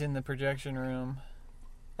 and he's in the projection room.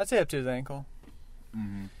 I'd say up to his ankle.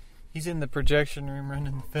 Mm-hmm. He's in the projection room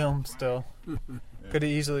running the film still. Could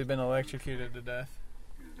have easily been electrocuted to death.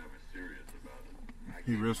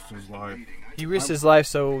 He risked his life. He risked his life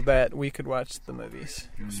so that we could watch the movies.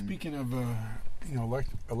 Speaking of,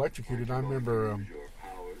 electrocuted, I remember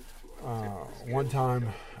one time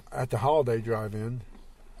at the Holiday Drive-In,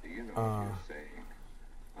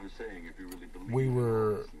 we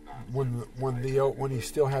were when he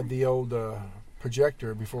still had the old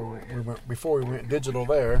projector before we went digital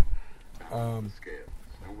there.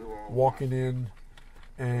 Walking in,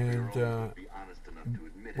 and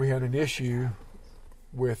we had an issue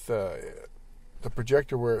with the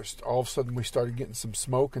projector where all of a sudden we started getting some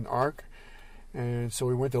smoke and arc, and so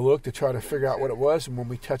we went to look to try to figure out what it was, and when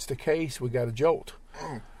we touched the case we got a jolt.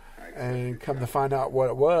 And come to find out what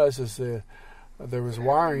it was is there was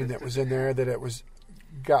wiring that was in there that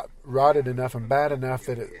got rotted enough and bad enough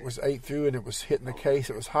that it was ate through, and it was hitting the case.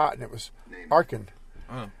 It was hot and it was arcing,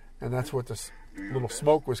 and that's what this little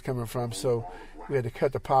smoke was coming from. So we had to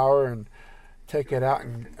cut the power and take it out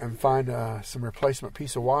and find some replacement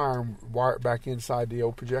piece of wire and wire it back inside the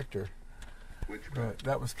old projector. But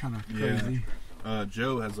that was kind of crazy.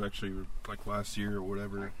 Joe has actually, like last year or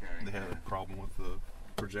whatever, they had a problem with the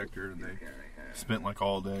projector, and they spent like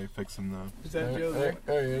all day fixing the. Is that Joe there?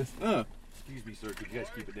 There he is. Excuse me, sir. Could you guys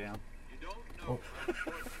keep it down? Oh.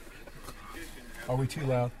 Are we too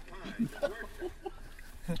loud?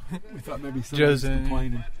 We thought maybe somebody was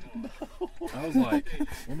complaining. I was like,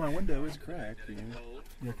 well, my window is cracked. You know?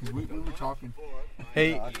 Yeah, because we were talking.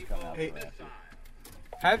 Hey,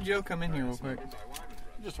 have Joe come in here real quick.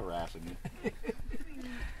 I'm just harassing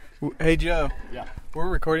you. Hey, Joe. Yeah. We're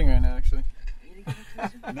recording right now, actually.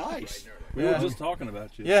 Nice. We were just talking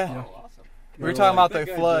about you. Yeah. Oh, awesome. We were talking about the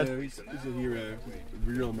flood. He's a hero. He's a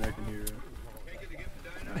real American hero.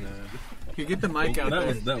 And, you get the mic out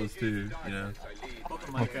there. That was too, you know. Put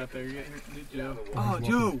the mic out there. Get Joe. Oh,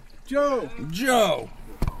 Joe! Joe! Joe!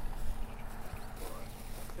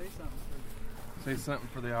 Say something. Say something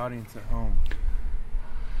for the audience at home.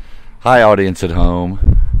 Hi, audience at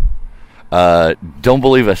home. Don't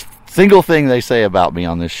believe a single thing they say about me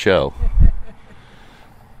on this show.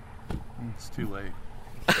 It's too late.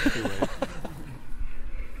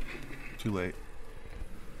 Too late.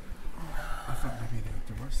 I thought maybe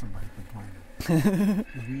there was somebody complaining.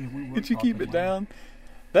 Could you keep it down?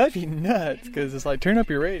 That'd be nuts, because it's like, turn up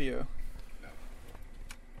your radio.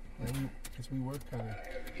 Because we were kind of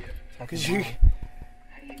talking Cause you...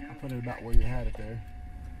 I put it about where you had it there.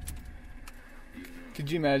 Could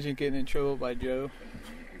you imagine getting in trouble by Joe?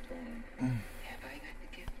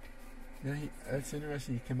 Yeah, that's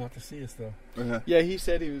interesting. He came out to see us, though. Yeah, he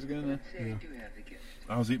said he was gonna. Yeah.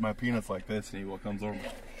 I was eating my peanuts like this, and he comes over.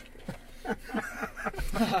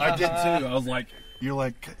 I did too. I was like, "You're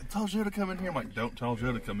like, tell Joe to come in here." I'm like, "Don't tell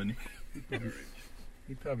Joe to come in here."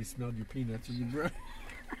 He probably smelled your peanuts in your breath.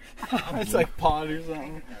 It's like pot or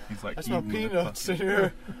something. He's like, I smell peanuts in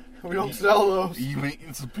here. We don't sell those. You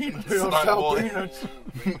eating some peanuts? We don't sell peanuts.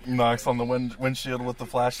 Knocks on the windshield with the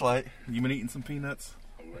flashlight. You been eating some peanuts?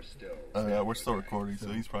 Oh yeah, we're still recording, so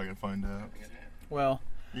he's probably gonna find out. Well,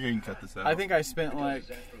 you can cut this out. I think I spent like,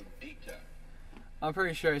 I'm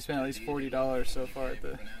pretty sure I spent at least $40 so far at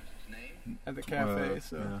the at the cafe.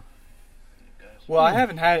 So, yeah. well, I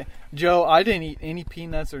haven't had Joe. I didn't eat any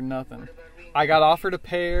peanuts or nothing. I got offered a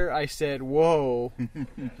pear. I said, "Whoa,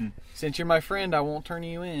 since you're my friend, I won't turn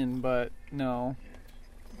you in." But no.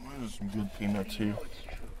 There's some good peanuts here.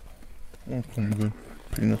 Some good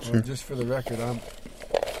peanuts Well, here. just for the record,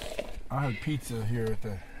 I had pizza here at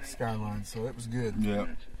the Skyline, so it was good. Yeah.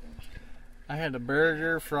 I had a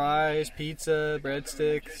burger, fries, pizza,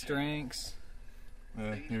 breadsticks, drinks.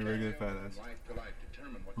 Yeah, you're a regular fat ass.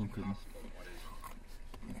 I'm kidding.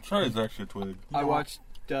 Charlie's actually a twig. I watched.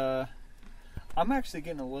 I'm actually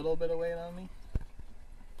getting a little bit of weight on me.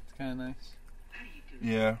 It's kind of nice.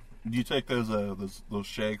 Yeah. Do you take those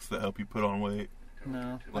shakes that help you put on weight?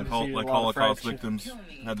 No. Like I just eat a lot of Holocaust fried victims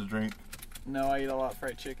had to drink? No, I eat a lot of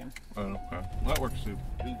fried chicken. Oh, okay. Well, that works too.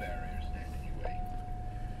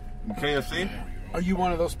 KFC? Are you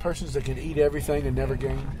one of those persons that can eat everything and never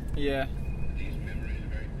gain? Yeah.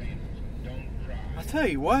 I'll tell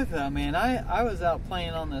you what, though, man. I was out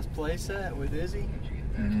playing on this playset with Izzy.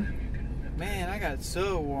 Mm-hmm. Man, I got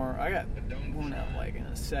so warm. I got worn out like in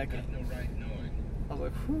a second. I was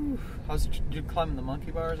like, whew. I was climbing the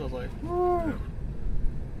monkey bars. I was like, whew.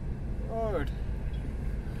 Lord.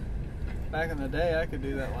 Back in the day, I could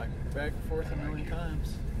do that like back and forth a million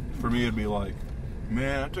times. For me, it'd be like,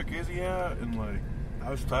 man, I took Izzy out and like I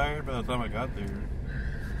was tired by the time I got there.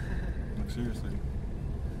 Like seriously.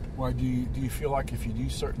 Why do you feel like if you do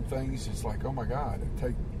certain things, it's like, oh my God,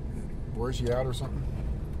 it wears you out or something?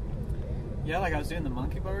 Yeah, like I was doing the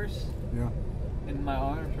monkey bars. Yeah. And my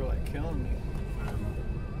arms were like killing me.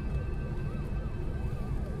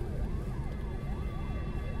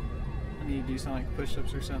 I need to do something like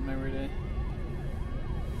push-ups or something every day.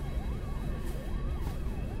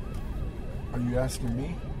 Are you asking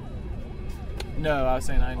me? No, I was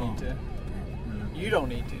saying I need to. You don't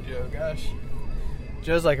need to, Joe. Gosh.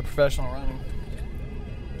 Joe's like a professional runner.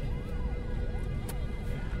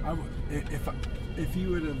 If you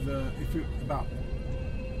would have, about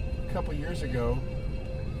a couple years ago,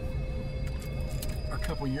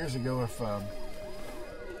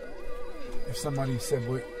 if somebody said,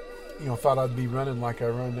 thought I'd be running like I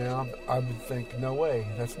run now, I would think, no way,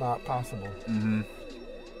 that's not possible. Mm-hmm.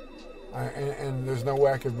 And there's no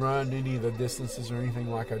way I could run any of the distances or anything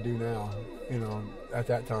like I do now, at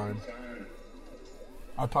that time.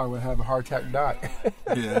 I probably would have a heart attack and die.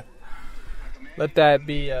 Yeah. Let that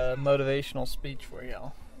be a motivational speech for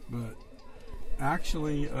y'all. But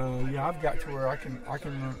actually, I've got to where I can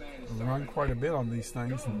run quite a bit on these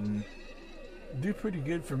things and do pretty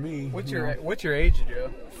good for me. What's your age,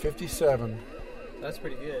 Joe? 57. That's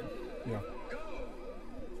pretty good. Yeah.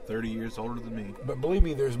 30 years older than me. But believe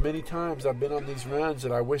me, there's many times I've been on these runs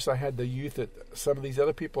that I wish I had the youth that some of these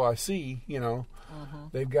other people I see,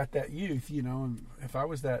 they've got that youth, and if I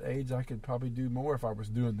was that age, I could probably do more if I was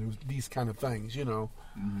doing these kind of things,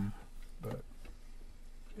 Mm-hmm. But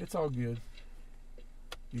it's all good.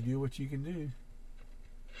 You do what you can do.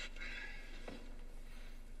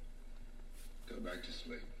 Go back to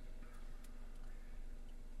sleep.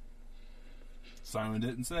 Simon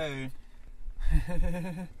didn't say.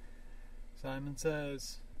 Simon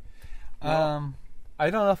says. I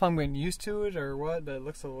don't know if I'm getting used to it or what, but it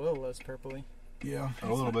looks a little less purpley. Yeah,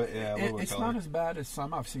 a little bit. Yeah, it's not as bad as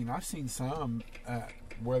some I've seen. I've seen some,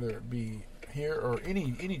 whether it be here or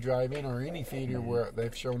any drive-in or any theater where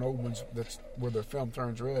they've shown old ones that's where the film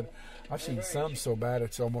turns red. I've seen some so bad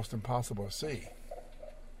it's almost impossible to see.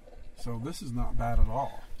 So this is not bad at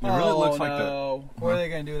all. It really looks like no. What are they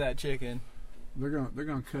gonna do with that chicken? They're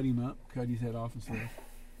gonna cut him up, cut his head off and stuff.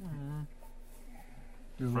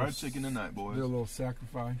 Fried chicken tonight, boys. Do a little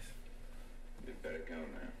sacrifice. You better go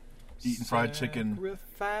now. Eating fried chicken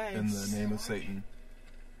in the name of Satan.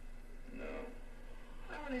 No.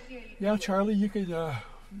 Yeah, Charlie, you could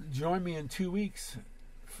join me in 2 weeks.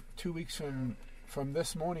 2 weeks from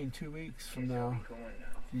this morning. 2 weeks from now.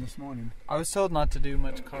 From this morning. I was told not to do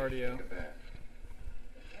much cardio.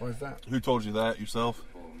 What is that? Who told you that? Yourself?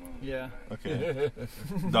 Yeah. Okay.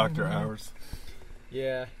 Dr. Hours.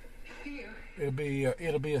 Yeah. It'll be a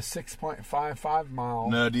 6.55 mile.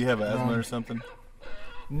 No, do you have asthma or something?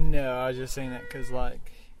 No, I was just saying that because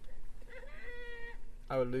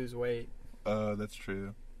I would lose weight. That's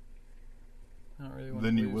true. I don't really want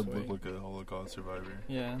then to you lose would weight. look like a Holocaust survivor.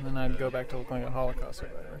 Yeah, and then I'd go back to looking like a Holocaust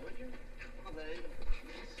survivor.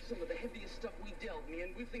 Some of the heaviest stuff we dealt,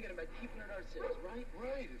 man. We're thinking about keeping it ourselves, right?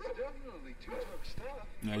 Right, it's definitely too tough stuff.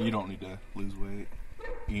 Yeah, you don't need to lose weight.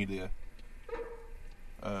 You need to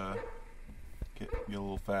get a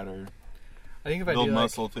little fatter. I think if I build do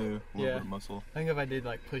muscle too. A little yeah, bit of muscle. I think if I did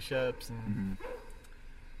like push-ups and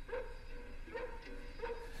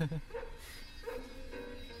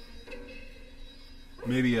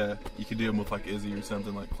Maybe you could do them with like Izzy or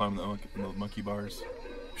something, like climb the monkey bars.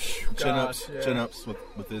 Chin ups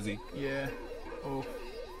with Izzy. Yeah. Oh.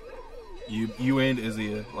 You and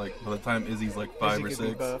Izzy, like by the time Izzy's like 5 Izzy or could be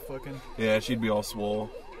 6. butt-fucking. Yeah, she'd be all swole.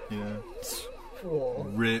 Yeah. Swole.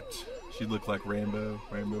 Ripped. She'd look like Rambo.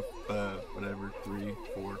 Whatever. 3,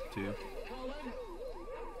 4, 2.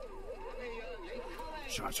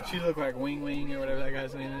 Cha-cha. She looked like Wing Wing or whatever that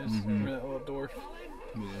guy's name is. Remember that little dwarf?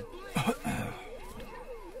 Yeah.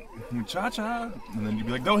 Cha-cha. And then you'd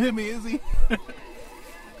be like, don't hit me, Izzy.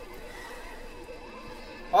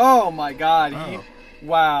 Oh my God. Oh.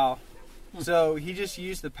 Wow. So he just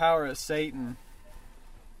used the power of Satan.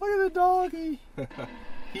 Look at the doggy.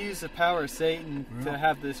 He used the power of Satan to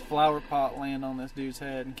have this flower pot land on this dude's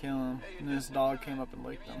head and kill him. And this dog came up and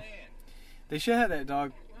licked him. They should have that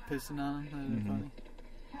dog pissing on him. That would be funny.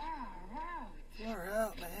 Far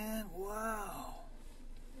out, man. Wow.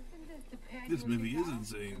 This movie is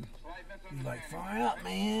insane. You like far out,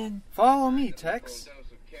 man. Follow me, Tex.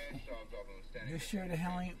 You sure the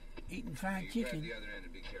hell ain't eating fried chicken.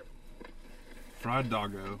 Fried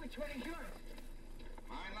doggo.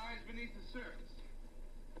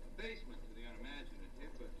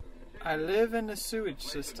 I live in the sewage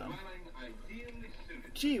system.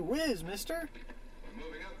 Gee whiz, mister.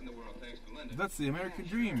 That's the American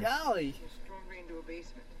dream. Golly.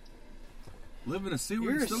 Live in a sewer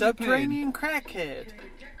You're and a still get paid. subterranean crackhead.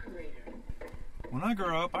 When I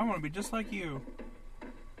grow up, I want to be just like you.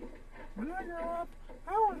 When I grow up,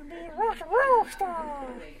 I want to be a rock and roll star.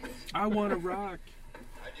 I want to rock.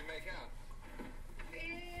 How'd you make out?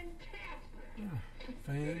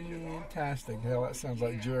 Fantastic. Hell, that sounds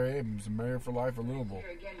like Jerry Abrams, the mayor for life of Louisville.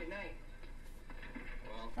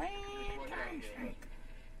 Fantastic.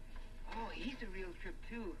 Oh, he's a real trip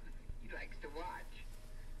too. He likes to watch.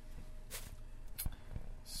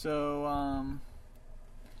 So,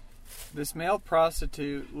 this male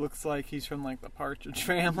prostitute looks like he's from like the Partridge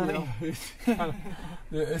Family. Yeah,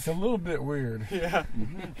 it's a little bit weird. Yeah.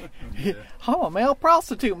 I'm a male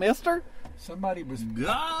prostitute, mister. Somebody was.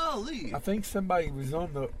 Golly! I think somebody was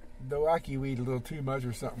on the wacky weed a little too much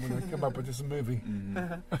or something when they come up with this movie.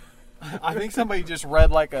 I think somebody just read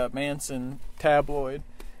like a Manson tabloid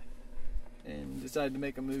and decided to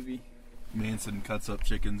make a movie. Manson cuts up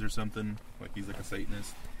chickens or something. Like he's like a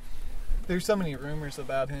Satanist. There's so many rumors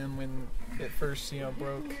about him when it first,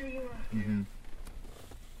 broke. Mm-hmm.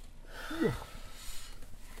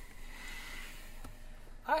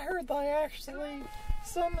 I heard they actually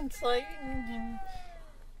summoned Satan.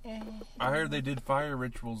 I heard they did fire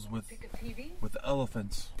rituals with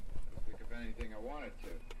elephants. Think of anything I wanted to.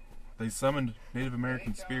 They summoned Native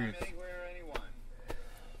American spirits. Anywhere, anyone.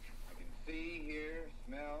 I can see, hear,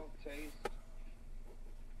 smell, taste.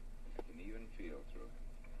 I can even feel through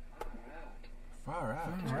it. Far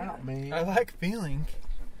out. Far out, man. I like feeling.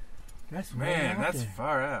 That's Man, way out that's there.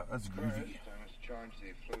 far out. That's groovy. First, I must charge the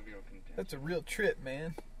effluvial content. That's a real trip,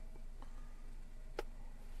 man.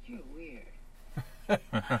 You're weird.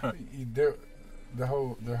 They're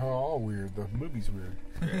all weird. The movie's weird.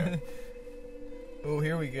 Yeah. Oh,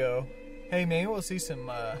 here we go. Hey, man, we'll see some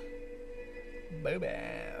booby.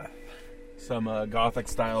 Some gothic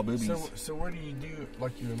style boobies. So where do you do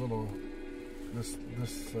like your little this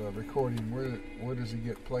recording? Where does it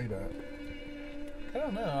get played at? I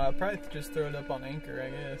don't know. I'll probably just throw it up on Anchor, I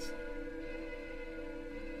guess.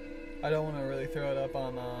 I don't want to really throw it up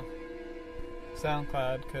on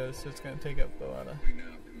SoundCloud because it's going to take up a lot of.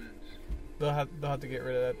 They'll have to get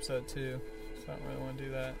rid of that episode too. So I don't really want to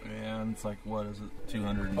do that. Yeah, and it's like, what is it,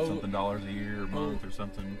 $200 and something dollars a year or month or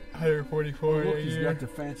something? $144 Look, a he's year. got the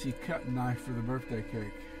fancy cutting knife for the birthday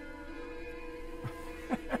cake.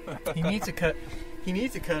 He needs to cut. He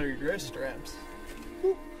needs to cut her wrist straps.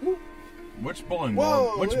 Which bowling Whoa,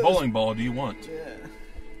 ball? Which it was- bowling ball do you want? Yeah.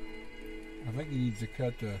 I think he needs to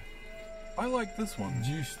cut the I like this one.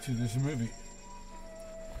 juice to this movie.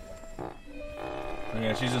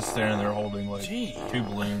 Yeah, she's just standing there holding like Gee. 2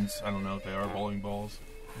 balloons. I don't know if they are bowling balls.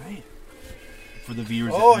 Man. For the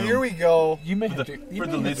viewers Oh, at home. here we go. You may For have the, to. You for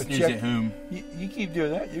the may have to listeners check. at home. You keep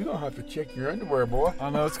doing that, you're gonna have to check your underwear, boy. I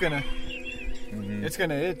know it's gonna. Mm-hmm. It's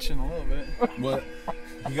gonna itch in a little bit. But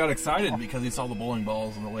he got excited because he saw the bowling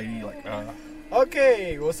balls and the lady like,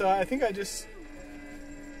 Okay, well, so I think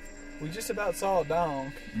we just about saw a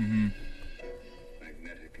donk. mm-hmm.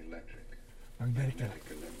 Magnetic electric. Magnetic.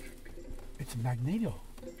 It's a magneto.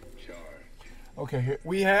 Charge. Okay, here.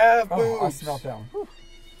 We have boobs. Oh, I smelled that one. Whew.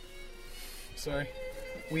 Sorry.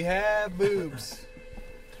 We have boobs.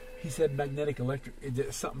 He said magnetic electric.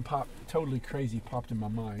 Something totally crazy popped in my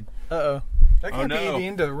mind. Uh-oh. That could be the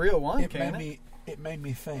end of the real one, It can't made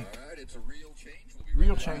me think. All right, it's a real change. We'll be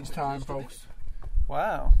real change time, folks.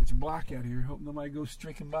 Wow. It's black out here. Hope nobody goes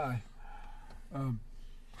streaking by.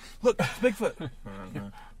 Look, it's Bigfoot.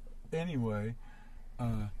 Anyway,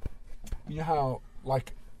 you know how,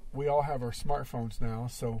 like, we all have our smartphones now,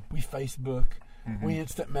 so we Facebook, we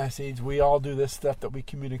instant message, we all do this stuff that we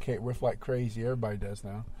communicate with like crazy. Everybody does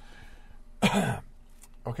now.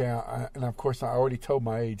 Okay, and of course I already told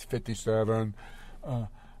my age, 57,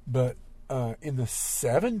 but in the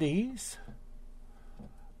 70s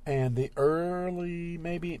and the early,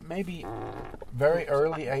 maybe very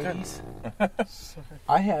early 80s,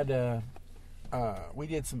 I had we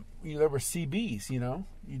did some. There were CBs.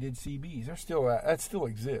 You did CBs. There's still that still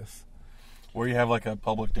exists. Where you have like a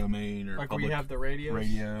public domain or like public where you have the radios?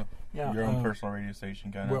 radio, Yeah, your own personal radio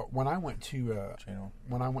station kind of. Well, when I went to channel.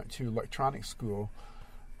 When I went to electronics school,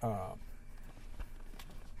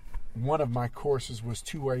 one of my courses was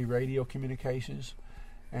two-way radio communications,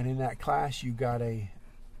 and in that class you got it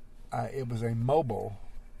was a mobile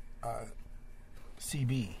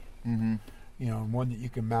CB. One that you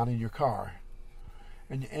can mount in your car.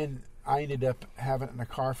 And I ended up having it in the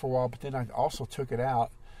car for a while, but then I also took it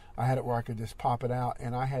out. I had it where I could just pop it out,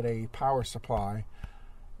 and I had a power supply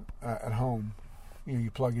at home.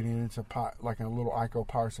 You plug it in. It's like a little ICO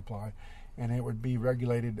power supply, and it would be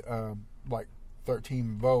regulated like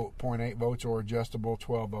 13 volt, 0.8 volts, or adjustable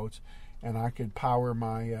 12 volts, and I could power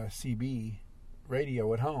my CB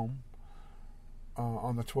radio at home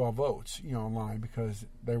on the 12 volts, online, because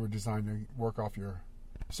they were designed to work off your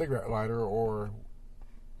cigarette lighter or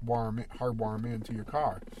hardwire them into your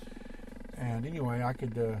car. And anyway, I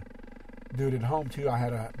could do it at home too. I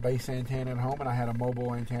had a base antenna at home, and I had a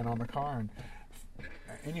mobile antenna on the car. And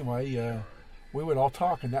anyway, we would all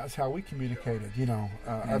talk, and that's how we communicated.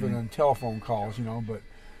 Other than telephone calls. But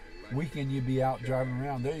weekend you'd be out driving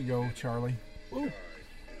around. There you go, Charlie. Ooh.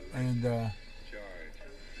 And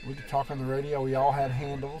we could talk on the radio. We all had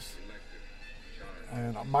handles.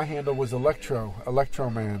 And my handle was Electro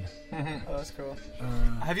Man. Oh, that's cool.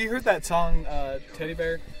 Have you heard that song, Teddy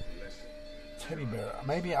Bear? Teddy Bear.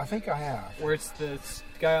 Maybe, I think I have. Where it's this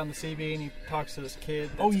guy on the CB and he talks to this kid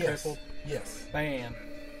that's crippled. Yes. Man.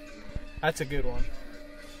 That's a good one.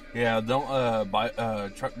 Yeah, don't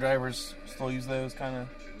truck drivers still use those kind of?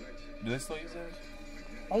 Do they still use those?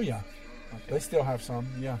 Oh, yeah. Okay. They still have some,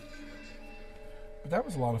 yeah. But that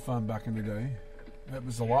was a lot of fun back in the day. It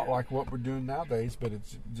was a lot like what we're doing nowadays, but it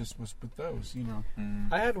just was with those,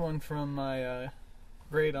 I had one from my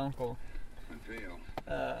great uncle,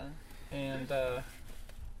 and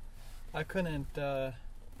I couldn't. There's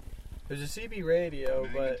a CB radio,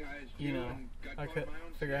 but I couldn't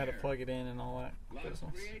figure out how to plug it in and all that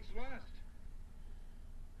business.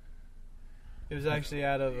 It was actually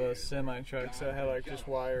out of a semi truck, so it had like just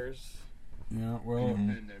wires. Yeah, well,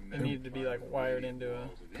 it needed to be like wired into a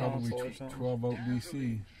console or something. 12 volt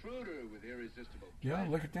DC. Yeah,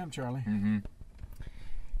 look at them, Charlie.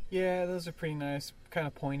 Yeah, those are pretty nice, kind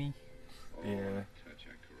of pointy. Yeah.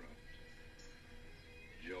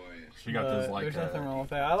 She got those like. There's nothing wrong with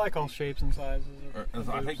that. I like all shapes and sizes.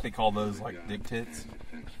 I think they call those like dick tits.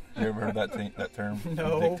 You ever heard that term?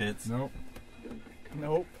 No. Dick tits. Nope.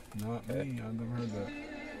 Nope. Not me. I've never heard that.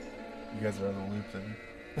 You guys are out of the loop then.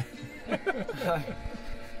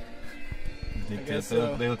 Dick tits.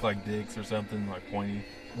 So. They look like dicks or something, like pointy.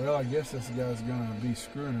 Well, I guess this guy's gonna be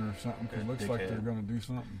screwing her or something, because it looks like they're gonna do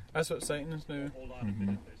something. That's what Satanists do.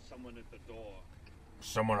 There's someone at the door.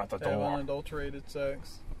 Someone at the They have door. unadulterated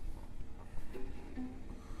sex.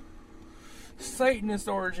 Satanist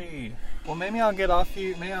orgy. Well, maybe I'll get off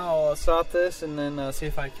you. Maybe I'll stop this and then see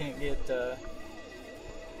if I can't get.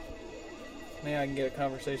 Maybe I can get a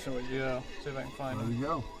conversation with Joe. See if I can find him. There you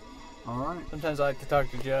go. All right. Sometimes I like to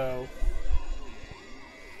talk to Joe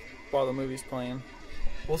while the movie's playing.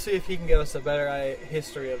 We'll see if he can give us a better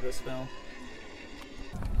history of this film.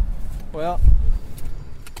 Well,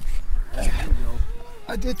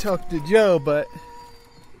 I did talk to Joe, but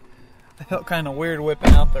I felt kind of weird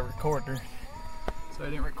whipping out the recorder, so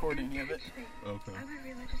I didn't record any of it. Okay.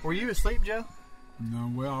 Were you asleep, Joe?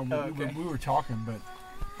 No, well, we were talking, but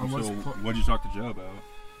I wasn't. What'd you talk to Joe about?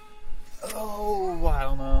 Oh, I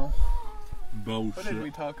don't know. Bullshit. What did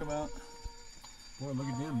we talk about? Boy, look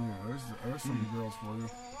at them there. There's some girls for you.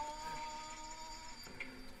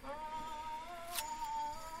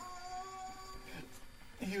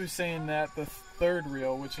 He was saying that the third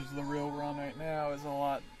reel, which is the reel we're on right now, is a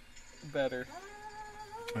lot better.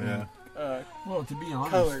 Yeah. Well, to be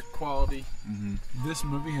honest, color quality. This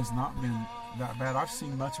movie has not been that bad. I've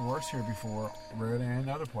seen much worse here before, Red, and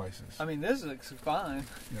other places. I mean, this looks fine.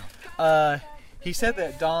 Yeah. He said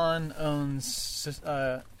that Don owns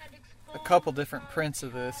a couple different prints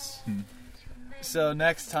of this. So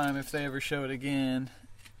next time, if they ever show it again,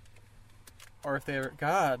 or if they ever,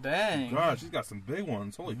 God dang, Gosh, she's got some big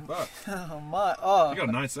ones. Holy fuck! oh my, oh, You got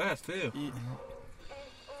a nice ass too.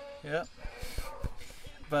 Yep.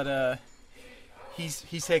 But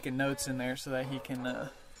he's taking notes in there so that he can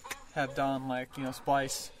have Don, like, you know,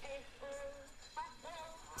 splice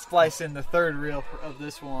in the third reel of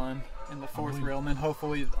this one and the fourth reel, and then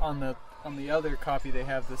hopefully on the other copy they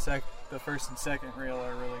have the first and second reel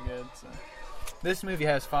are really good. So this movie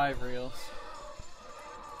has 5 reels.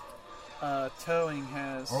 Towing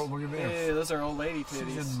has. Oh, look at this. Yeah, those are old lady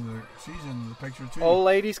titties. She's in the picture too. Old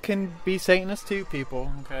ladies can be Satanists too,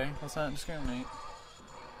 people. Okay, let's not discriminate.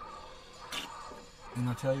 And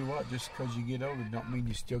I'll tell you what, just because you get older don't mean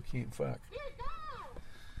you still can't fuck.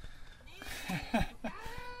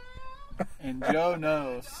 And Joe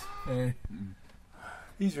knows. Hey,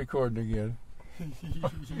 he's recording again.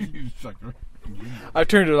 I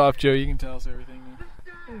turned it off, Joe. You can tell us everything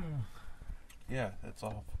now. Yeah, it's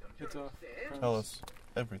off. It's off. Tell us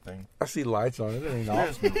everything. I see lights on it. It ain't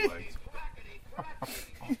off. There's no lights.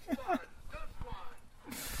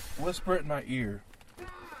 Whisper it in my ear.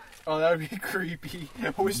 Oh, that would be creepy.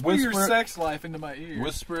 Whisper your sex life into my ear.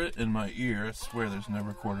 Whisper it in my ear. I swear there's no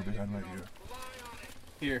recorder behind my ear.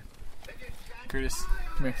 Here. Curtis,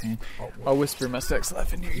 come here. I'll whisper my sex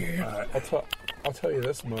life in your ear. All right, I'll tell you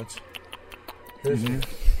this much. Here's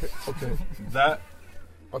okay.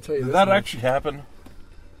 I'll tell you Did this that much. actually happen?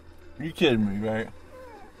 Are you kidding me, right?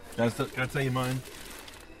 Can I tell you mine?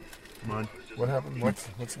 Mine. What happened?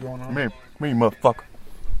 What's going on? Me, motherfucker.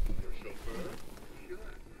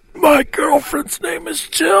 My girlfriend's name is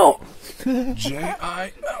Jill. Jill.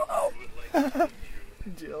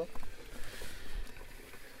 Jill.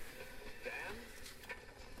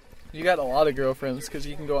 You got a lot of girlfriends because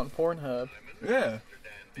you can go on Pornhub. Yeah.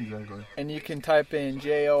 Exactly. And you can type in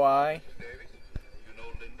JOI.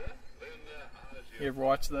 You ever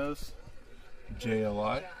watch those?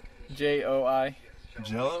 JLI? JOI.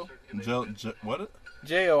 Jello? What?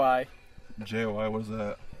 JOI. JOI, what is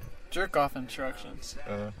that? Jerk off instructions.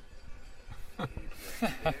 Yeah.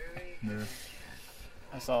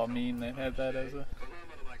 I saw a meme that had that as a.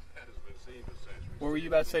 What were you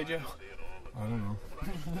about to say, Joe? I don't know.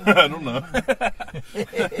 I don't know.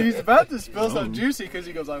 He's about to spill something juicy because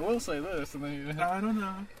he goes, I will say this, and then I don't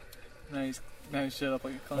know. Now he's shut up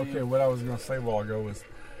like a clown. Okay, what I was going to say a while ago was,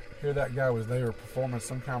 here that guy was there performing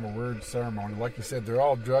some kind of weird ceremony. Like you said, they're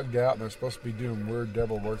all drugged out and they're supposed to be doing weird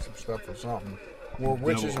devil worship stuff or something.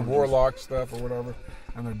 Witches and warlock stuff or whatever.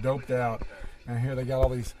 And they're doped out. And here they got all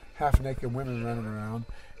these half-naked women running around.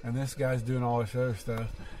 And this guy's doing all this other stuff.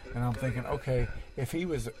 And I'm thinking, okay, if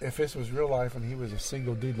this was real life and he was a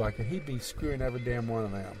single dude like it, he'd be screwing every damn one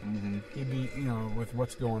of them. Mm-hmm. He'd be, with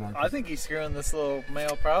what's going on. I think he's screwing this little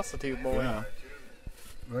male prostitute boy. Yeah.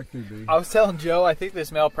 That could be. I was telling Joe, I think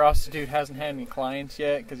this male prostitute hasn't had any clients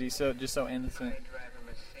yet because he's just so innocent.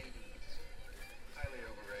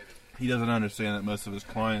 He doesn't understand that most of his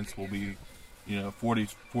clients will be,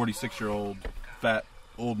 46-year-old fat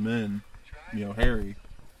old men, hairy.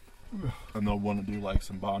 And they'll want to do like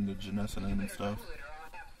some bondage and S&M and stuff.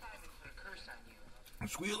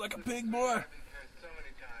 Squeal like a pig, boy.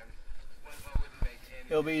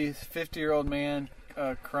 He'll be a 50-year-old man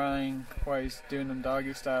crying while he's doing them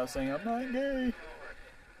doggy style, saying, "I'm not gay."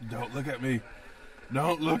 Don't look at me.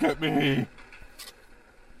 Don't look at me.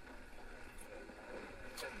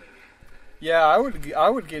 Yeah, I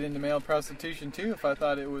would get into male prostitution too if I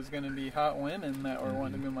thought it was going to be hot women that were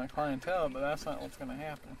wanting to be my clientele, but that's not what's going to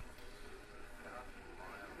happen.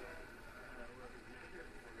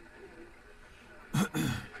 I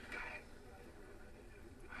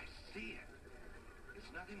see it.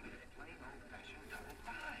 It's nothing but plain old-fashioned double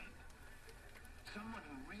bind. Someone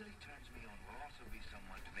who really turns me on will also be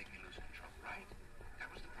someone to make me lose control, right?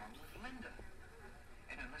 That was the problem with Linda.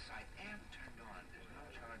 And unless I am turned on, there's no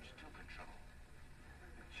charge to control.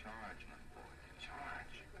 The charge, my boy, the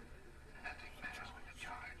charge. Nothing matters but the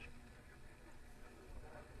charge.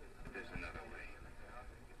 There's another way.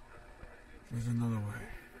 There's another way.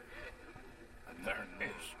 There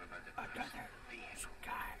is another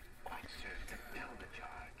guy quite certain to tell the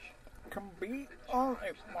charge. Can be all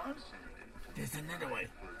at once. There's another way.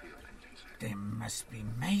 They must be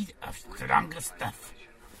made of stronger stuff.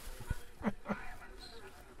 I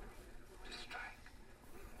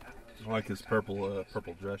like his purple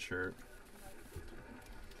dress shirt.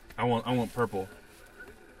 I want purple.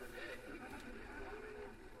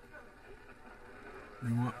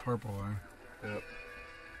 You want purple, eh? Yep.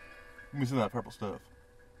 Give me some of that purple stuff.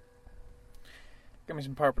 Give me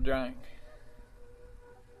some purple drink.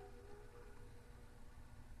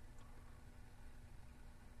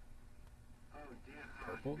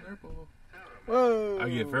 Purple nurple. Whoa! I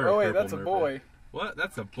give her. Oh wait, purple that's a nurple. boy. What?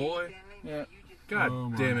 That's a boy? Yeah. God Oh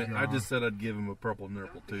my damn it! I God. just said I'd give him a purple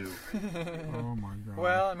nurple too. Oh my God.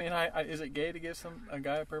 Well, I mean, is it gay to give a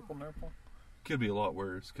guy a purple nurple? Could be a lot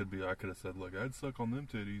worse. Could be I could have said, "Look, I'd suck on them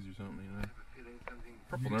titties" or something. You know?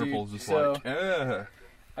 Purple Dude, nurple is just so- like, eh.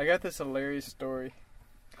 I got this hilarious story.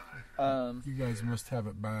 You guys must have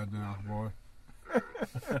it bad now, boy.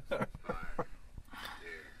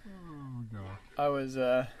 Oh God.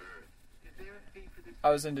 I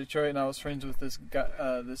was in Detroit and I was friends with this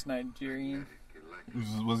guy, this Nigerian.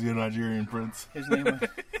 Was he a Nigerian prince? His name was.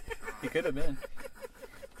 He could have been.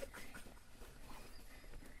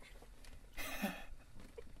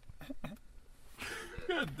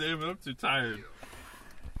 God damn it! I'm too tired.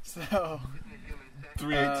 So.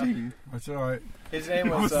 318. That's all right. His name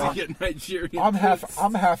Was was. he a Nigerian? I'm prince?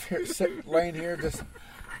 half here, laying here, just.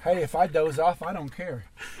 Hey, if I doze off, I don't care.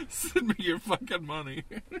 Send me your fucking money.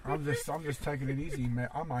 I'm just taking it easy, man.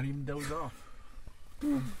 I might even doze off.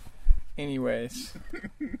 Anyways.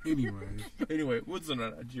 Anyway, what's a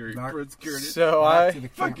Nigerian prince? So I.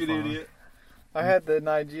 Fucking idiot. I had the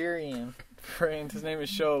Nigerian friend. His name is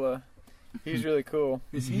Shola. He's really cool.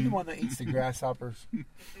 Is he the one that eats the grasshoppers?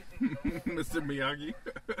 Mr. Miyagi.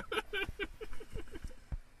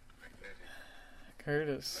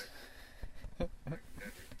 Curtis.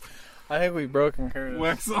 I think we've broken Curtis.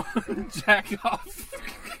 Wax on, jack off.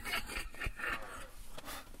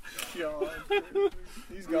 God.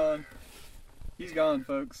 He's gone. He's gone,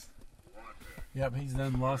 folks. Yep, he's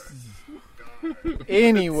done lost his.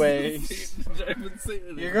 Anyways,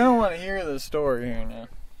 you're gonna want to hear the story here now.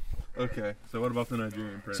 Okay, so what about the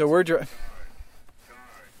Nigerian prince? So we're driving.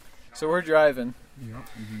 Yep.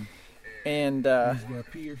 Mm-hmm. And He's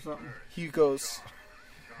got pee or something. he goes,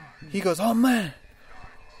 oh man,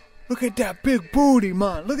 look at that big booty,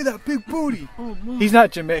 man. Look at that big booty. Oh, He's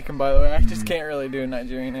not Jamaican, by the way. I just can't really do a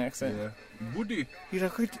Nigerian accent. Yeah. Booty. He's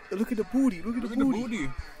like, look at the booty. Look at the booty.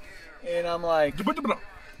 And I'm like,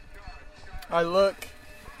 I look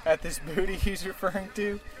at this booty he's referring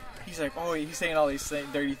to. He's like, oh, he's saying all these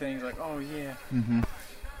dirty things. Like, oh yeah. Mm-hmm.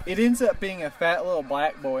 It ends up being a fat little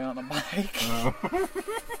black boy on a bike.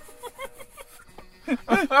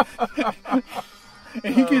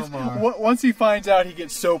 And he gets once he finds out, he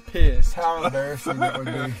gets so pissed. How embarrassing it would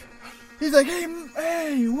be. He's like,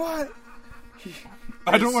 hey, what?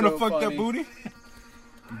 I don't want to so fuck funny. that booty.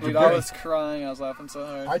 Dude, I was crying. I was laughing so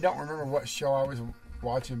hard. I don't remember what show I was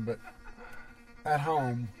watching, but at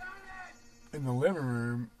home, in the living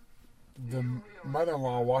room, the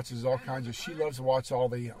mother-in-law watches all kinds of. She loves to watch all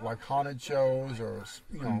the like haunted shows, or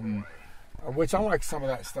which I like some of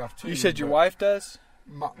that stuff too. You said your wife does?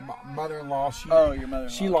 My mother-in-law. Your mother-in-law.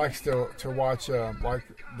 She likes to watch like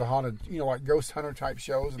the haunted, like ghost hunter type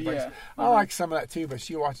shows and things. Yeah. I like some of that too, but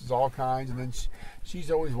she watches all kinds, and then she's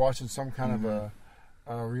always watching some kind of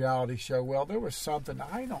a reality show. Well, there was something,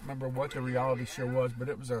 I don't remember what the reality show was, but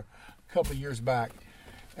it was a couple of years back,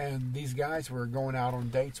 and these guys were going out on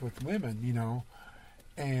dates with women,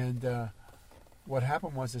 and what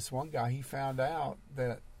happened was this one guy, he found out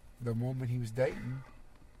that the woman he was dating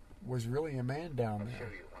was really a man down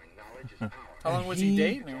there. How long was he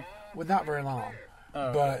dating her? Well, not very long.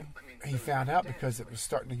 Oh, but he found out because it was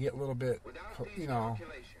starting to get a little bit,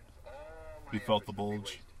 He felt the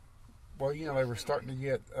bulge. Well, they were starting to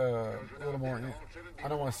get a little more, I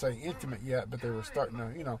don't want to say intimate yet, but they were starting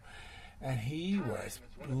to, and he was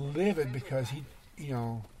livid because he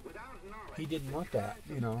didn't want that,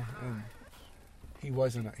 and he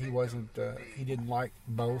didn't like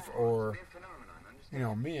both or,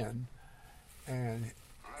 men, and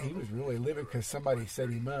he was really livid because somebody set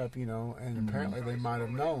him up, and apparently they might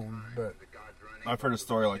have known, but. I've heard a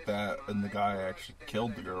story like that, and the guy actually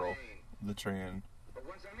killed the girl, the trans.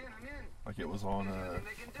 Like it was on a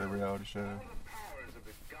reality show.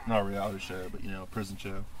 Not a reality show, but a prison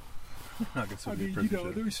show. I guess it would be a prison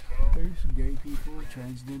show. There's gay people,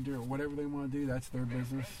 transgender, or whatever they want to do. That's their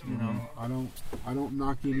business. I don't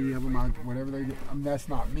knock any of them. Whatever they do, that's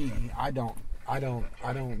not me. I don't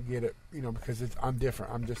get it. Because I'm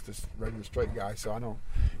different. I'm just a regular straight guy, so I don't.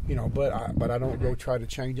 But I don't go try to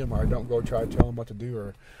change them, or I don't go try to tell them what to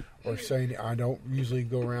do, or say. I don't usually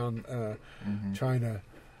go around trying to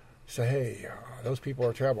say, hey, those people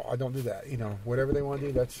are terrible. I don't do that. Whatever they want to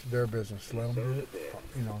do, that's their business. Let them do it.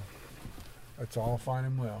 That's all fine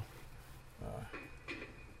and well.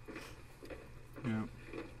 Yeah.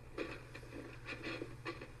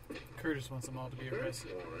 Curtis wants them all to be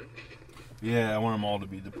arrested. Yeah, I want them all to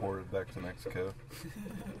be deported back to Mexico.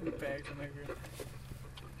 Back to Mexico.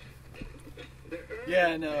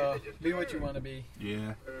 Yeah, no. Be what you want to be.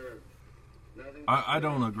 Yeah. I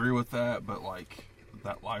don't agree with that, but like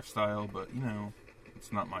that lifestyle. But you know,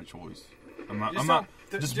 it's not my choice.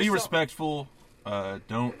 Just be respectful.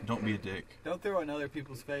 Don't be a dick. Don't throw it in other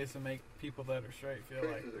people's face and make people that are straight feel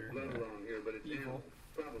like they're evil,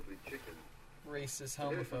 racist,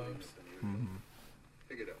 homophobes. Mm-hmm.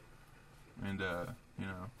 Pick it up. And you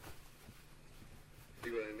know. See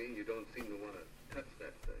what I mean? You don't seem to want to touch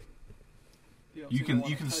that thing.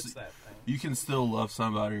 You can still love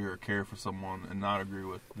somebody or care for someone and not agree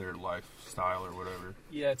with their lifestyle or whatever.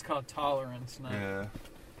 Yeah, it's called tolerance now. Yeah.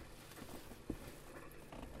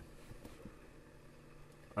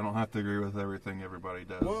 I don't have to agree with everything everybody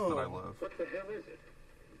does that I love. What the hell is it?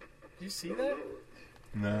 Do you see that?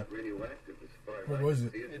 No. Radioactive as far as What was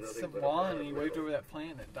it? It's some wand, and he waved over that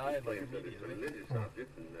plant and it died like immediately.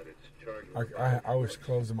 I was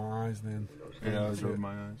closing my eyes then. Yeah, I was rubbing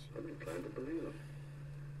my eyes.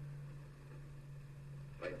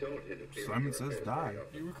 Simon says die.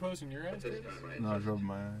 You were closing your eyes, Davis? No, I was rubbing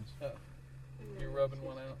my eyes. Oh. You're rubbing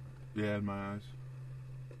one out? Yeah, in my eyes.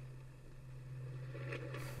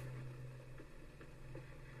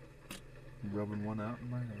 Rubbing one out in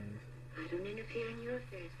my eyes. I don't interfere in your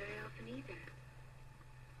affairs very often either.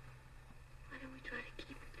 Why don't we try to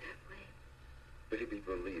keep it that way? Baby,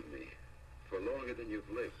 believe me. For longer than you've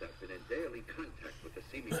lived, I've been in daily contact with the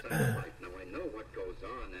seamy side of life. Now I know what goes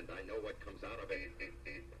on, and I know what comes out of it.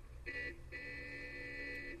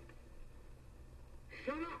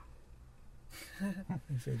 Shut up!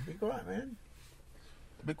 He said, "Be quiet, man.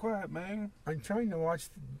 Be quiet, man. I'm trying to watch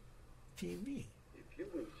the TV." If you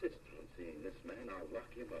insist on seeing this man, I'll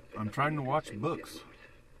lock him up. I'm trying to watch books.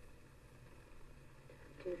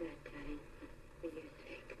 Do that, Daddy. For your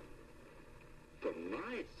sake. For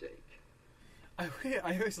my sake?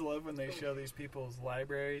 I always love when they show these people's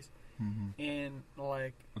libraries, and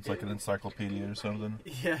like It's like an encyclopedia or something.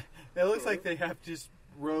 Yeah, it looks like they have just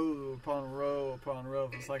row upon row upon row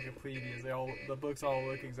of encyclopedias. The books all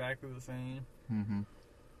look exactly the same. Mm-hmm.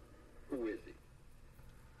 Who is he?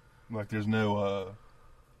 Like there's no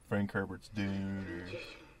Frank Herbert's Dune or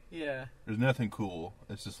Yeah. There's nothing cool.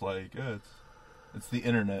 It's just like it's the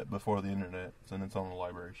internet before the internet, and it's on the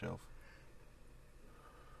library shelf.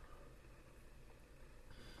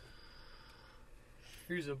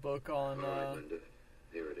 Here's a book on. All right, Linda.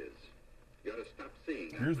 Here it is. You gotta stop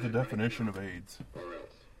seeing. Here's the definition of AIDS. Or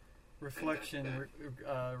else. Reflection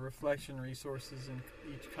resources in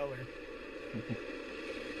each color.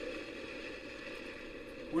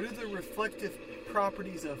 What are the reflective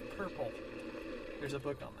properties of purple? There's a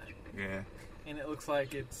book on that. Yeah. And it looks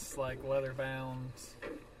like it's like leather bound.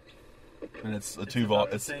 And it's a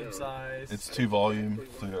same size. It's 2 volume,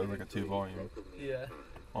 so like a 2 volume. Yeah.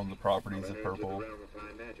 On the properties of purple,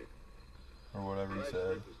 or whatever you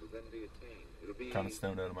said. Kind of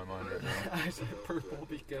stoned out of my mind right now. I said purple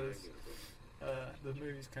because the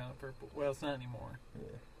movie's kind of purple. Well, it's not anymore.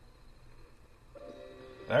 Yeah.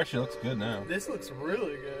 It actually looks good now. This looks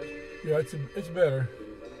really good. Yeah, it's better.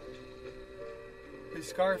 His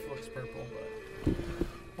scarf looks purple, but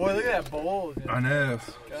boy, look at that bowl. I know.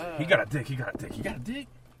 God. He got a dick. He got a dick. He's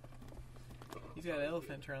got an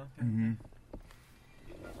elephant trunk. Mm-hmm.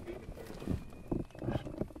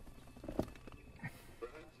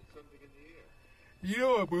 You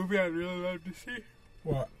know what movie I'd really love to see?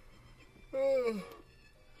 What?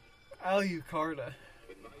 Alucarda.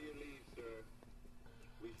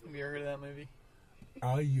 Have you ever heard of that movie?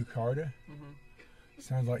 Alucarda? Mm-hmm.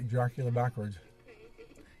 Sounds like Dracula backwards.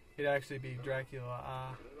 It'd actually be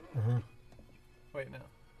Dracula. Uh-huh. Wait, no.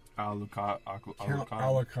 Count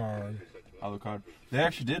Alucard. Alucard. They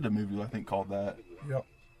actually did a movie, I think, called that. Yep.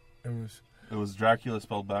 It was Dracula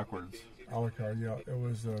spelled backwards. Alucard, yeah. It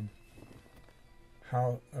was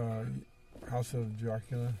House of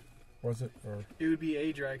Dracula, was it? Or it would be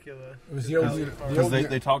a Dracula. It was the old. Because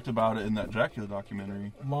they talked about it in that Dracula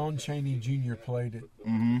documentary. Lon Chaney Jr. played it.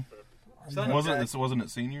 Mm-hmm. Wasn't it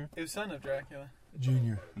Senior? It was son of Dracula.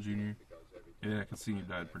 Junior. Yeah, because Senior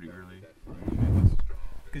died pretty early.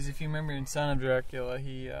 Because if you remember in Son of Dracula,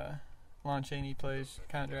 Lon Chaney plays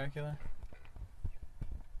Count Dracula.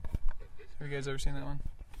 Have you guys ever seen that one?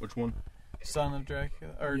 Which one? Son of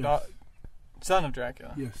Dracula. Or yes. Son of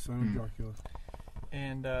Dracula. Yes, Son of Dracula.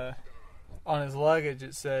 And on his luggage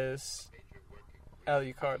it says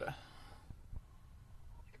Alucarda.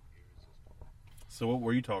 So what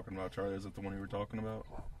were you talking about, Charlie? Is it the one you were talking about?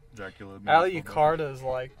 Dracula? Alucarda is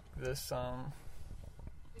like this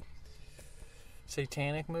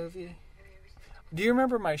satanic movie. Do you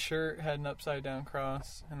remember my shirt had an upside down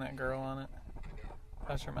cross and that girl on it?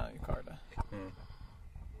 That's from Alucarda.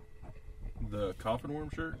 The coffin worm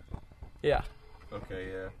shirt? Yeah.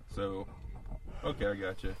 Okay, yeah. So Okay, I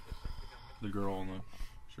got you. The girl on the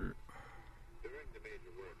shirt.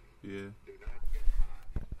 Yeah.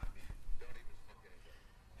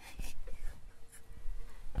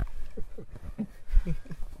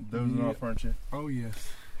 Dozing off, aren't you? Oh, yes.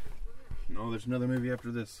 No, there's another movie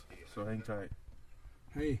after this, so hang tight.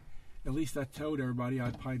 Hey, at least I told everybody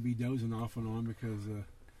I'd probably be dozing off and on because...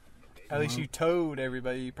 At least you told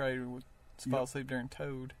everybody. You probably would fall asleep during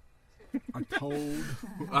Toad. I told.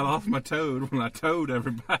 I lost my toad when I towed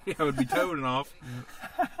everybody. I would be toading off.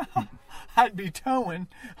 I'd be towing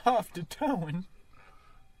off to towing.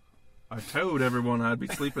 I told everyone I'd be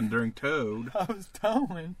sleeping during Toad. I was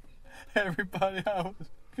towing everybody. I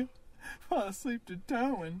was fall asleep to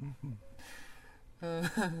towing. I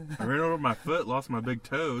ran over my foot, lost my big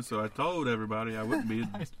toe, so I told everybody I wouldn't be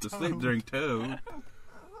asleep during Toad.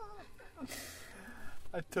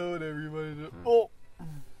 I told everybody to. Oh.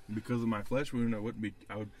 Because of my flesh wound, I wouldn't be.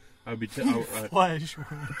 I would be. Flesh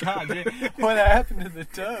wound. God damn. What happened to the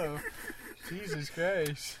toe? Jesus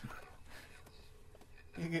Christ.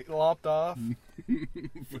 You get lopped off?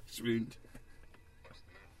 Flesh wound.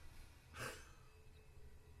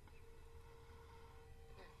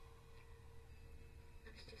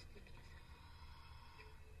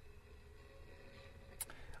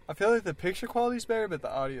 I feel like the picture quality's better, but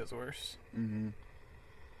the audio's worse. Mm-hmm.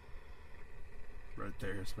 Right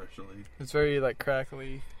there, especially. It's very like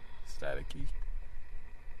crackly, staticky.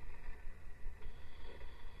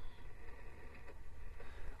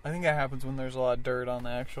 I think that happens when there's a lot of dirt on the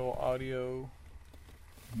actual audio.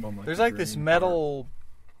 There's like this metal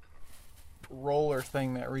roller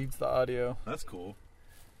thing that reads the audio. That's cool.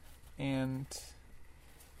 And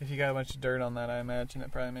if you got a bunch of dirt on that, I imagine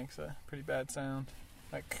it probably makes a pretty bad sound.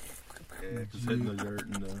 Like, yeah, just hitting the dirt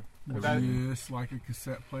and Just like a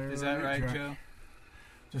cassette player. Is that right, Joe?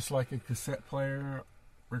 Just like a cassette player,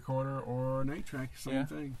 recorder, or an 8-track, same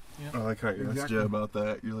thing. Yeah. I like how you asked Joe about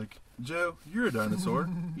that. You're like, Joe, you're a dinosaur.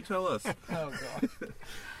 You tell us. Oh, God.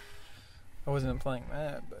 I wasn't playing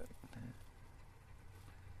that, but...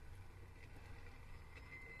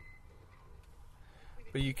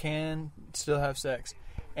 But you can still have sex.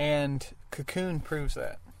 And Cocoon proves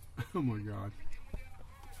that. Oh, my God.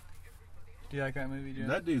 Do you like that movie, Joe?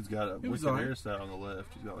 That dude's got a wicked hairstyle on the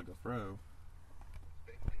left. He's got like a fro.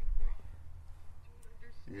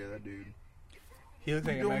 Yeah, that dude. He looks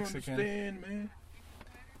like a Mexican. Understand, man.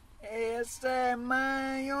 Yes,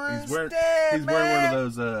 man. You understand, he's wearing one of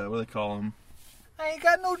those, what do they call them? I ain't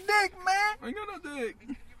got no dick, man. I ain't got no dick.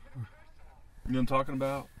 You know what I'm talking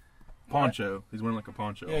about? Poncho. What? He's wearing like a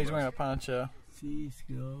poncho. Yeah, he's wearing a poncho.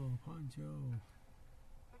 Cisco poncho.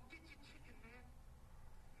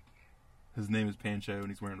 His name is Pancho, and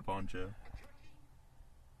he's wearing a poncho.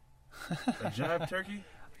 A jive turkey?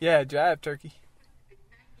 Yeah, jive turkey.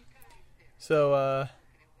 So,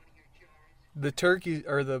 the turkey,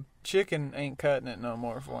 or the chicken ain't cutting it no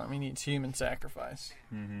more for him. He needs human sacrifice.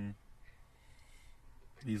 Mm-hmm.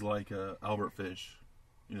 He's like Albert Fish,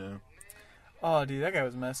 you know? Oh, dude, that guy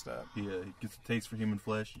was messed up. Yeah, he gets a taste for human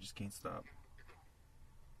flesh. He just can't stop.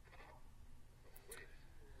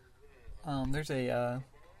 There's a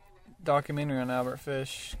documentary on Albert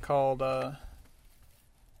Fish called The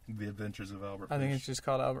Adventures of Albert Fish. I think it's just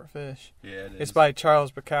called Albert Fish. Yeah, it is. It's by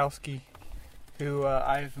Charles Bukowski, who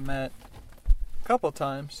I've met a couple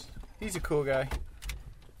times. He's a cool guy.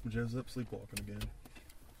 Joe's up sleepwalking again.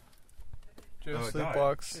 Joe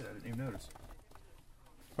sleepwalks. Shit, I didn't even notice.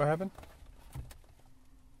 What happened?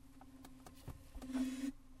 I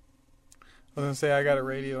was going to say I got a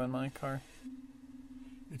radio in my car.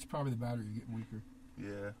 It's probably the battery getting weaker.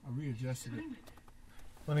 Yeah. I readjusted it.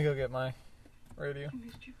 Let me go get my radio.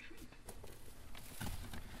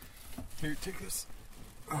 Here, take this.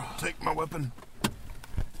 Oh, take my weapon.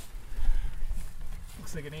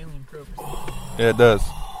 Looks like an alien probe. Yeah, it does.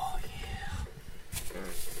 Oh,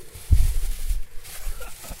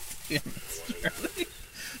 yeah. Charlie.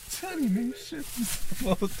 Tiny man shit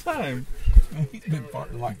all the time. He's been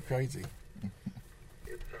farting like crazy.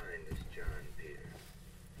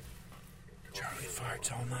 Charlie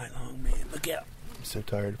farts all night long, man. Look out. I'm so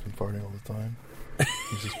tired of him farting all the time.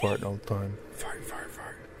 He's just farting all the time. Fart.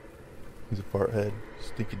 He's a fart head.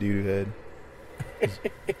 Stinky doo-doo head.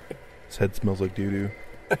 His head smells like doo-doo.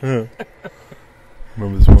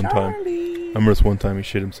 Remember this one time he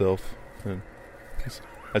shit himself. And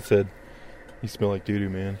I said, you smell like doo-doo,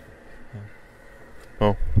 man.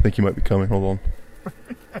 Oh, I think you might be coming. Hold on.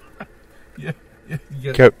 Yeah.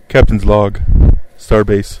 Captain's log.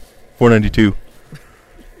 Starbase 492.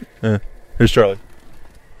 Here's Charlie.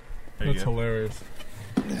 That's hilarious.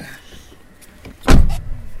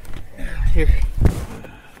 Here.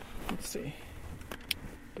 Let's see.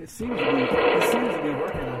 It seems to be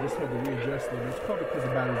working. I just had to readjust it. It's probably because the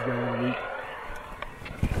battery's going on weak.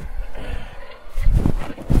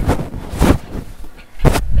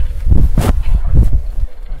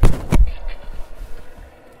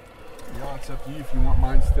 Yeah, it's up to you if you want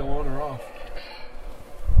mine still on or off.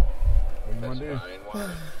 What do you want to do?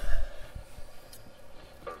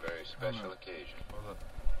 For a very special occasion.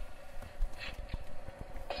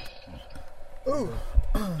 Ooh.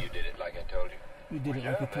 You did it like I told you. You did it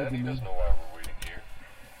like I told you, man. He doesn't know why we're waiting here.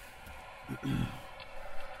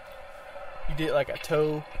 You did it like a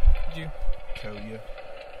toe. Did you? Toe you.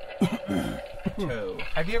 Toe.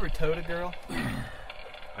 Have you ever towed a girl?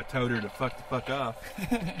 I told her to fuck the fuck off.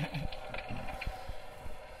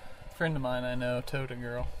 A friend of mine I know towed a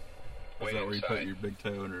girl. Is that where you put your big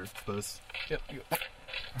toe in her puss? Yep.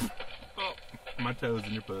 Oh, my toe's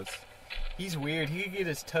in your puss. He's weird. He could get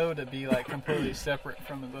his toe to be like completely separate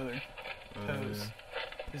from his other toes. Yeah.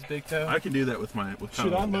 His big toe. I can do that with my.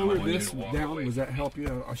 Should I lower this down? Does that help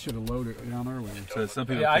you? I should have lowered it down earlier. So some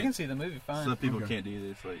people. Yeah, I can see the movie fine. Some people can't do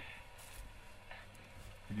this. Like,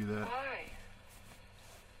 you do that? Why?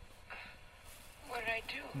 What did I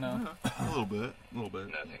do? No. A little bit. A little bit.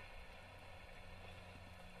 Nothing.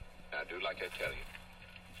 Now do like I tell you.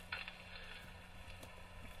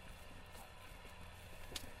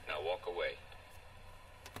 Now walk away.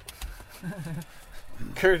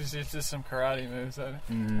 Curtis is just some karate moves. That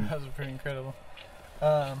was pretty incredible.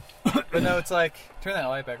 But no, it's like, turn that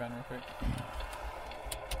light back on real quick.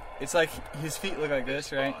 It's like his feet look like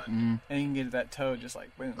this, right? And you can get that toe just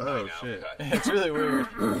like boom. Oh shit! It's really weird.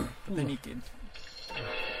 But then you can.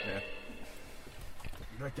 Yeah.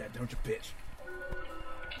 Like that, don't you, bitch?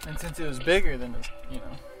 And since it was bigger than his,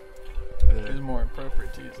 it was more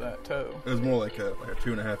appropriate to use that toe. It was more like a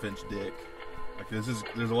 2.5 inch dick. Like there's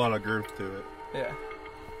a lot of girth to it. Yeah.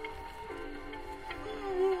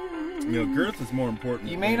 Girth is more important.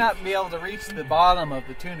 You may not be able to reach the bottom of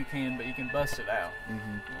the tuna can, but you can bust it out.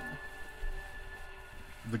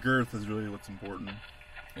 The girth is really what's important.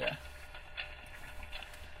 Yeah.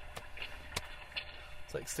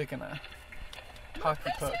 It's like sticking a hockey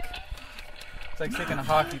puck. It's like sticking a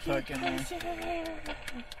hockey puck in there.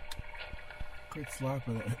 Quit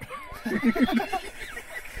slapping it.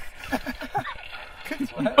 Quit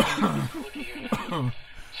slapping it.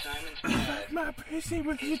 My pussy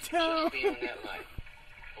with your toe. Be on that light,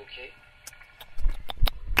 okay?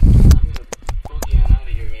 I'm gonna boogie on out of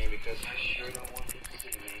here, man, because I sure don't want you to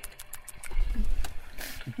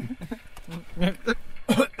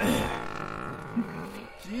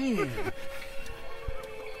see me.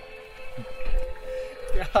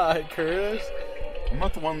 God, Curtis. I'm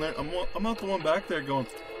not the one there. I'm not the one back there going.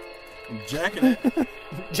 I'm jacking it.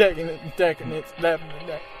 Jacking it, jacking it, slapping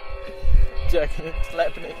it, jacking it,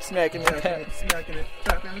 slapping it, smacking it, smacking it,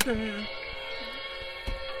 slapping it down.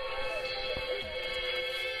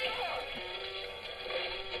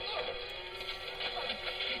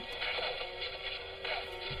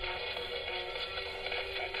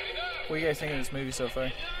 What do you guys think of this movie so far?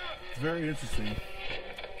 It's very interesting.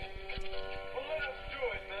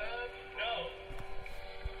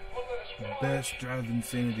 Best drive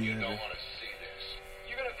insanity ever.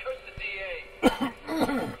 You're gonna curse the DA.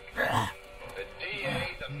 The DA,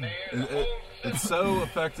 the mayor, It's so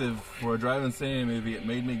effective for a drive insanity movie. It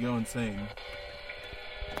made me go insane.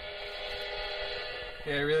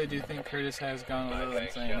 Yeah, I really do think Curtis has gone a little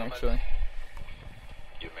insane, actually.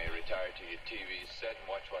 You may retire to your TV set and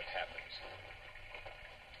watch what happens.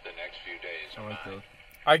 The next few days are mine.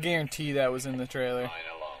 I guarantee that was in the trailer. Mine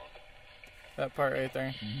alone. That part right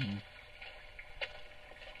there.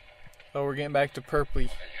 Oh, we're getting back to Purpley.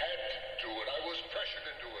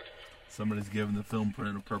 Somebody's giving the film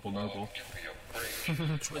print a purple knuckle.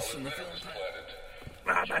 Twisting the film print.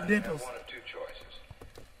 Ah, my nipples.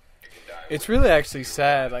 It's really actually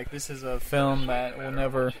sad. Like, this is a film that will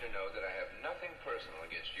never...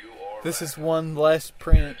 This is one less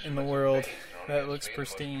print in the world that looks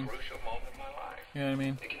pristine. You know what I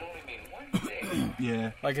mean?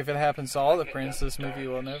 Yeah. Like, if it happens to all the prints, this movie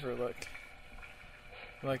will never look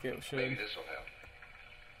like it should.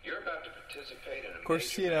 Of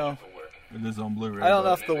course, It is on Blu-ray. I don't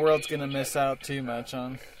know if the world's going to miss out too much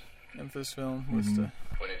on if this film was to...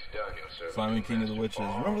 Simon King of the Witches.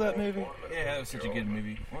 Remember that movie? Yeah, that was such a good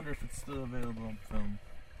movie. I wonder if it's still available on film.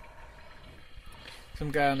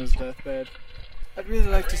 Some guy on his deathbed. I'd really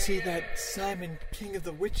like to see that Simon King of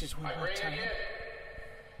the Witches one more time.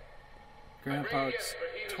 Grandpa, it's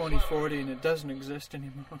 2040 and it doesn't exist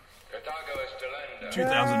anymore.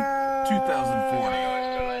 2040.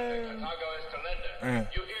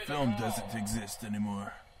 Film doesn't exist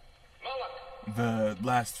anymore. The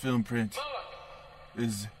last film print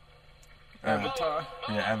is Avatar.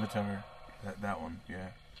 Yeah, Avatar. That one. Yeah.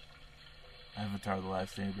 Avatar: The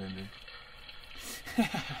Last Airbender.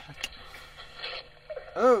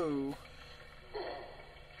 Oh.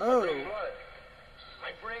 Oh.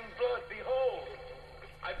 I bring blood, behold.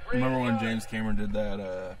 I bring Remember when blood. James Cameron did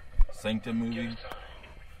that Sanctum movie?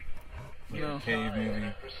 No. Cave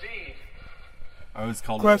movie. I always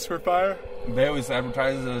called Quest it. for Fire. They always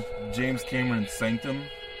advertise it as James Cameron's Sanctum.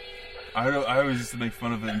 I always used to make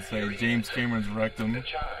fun of it and say James Cameron's Rectum.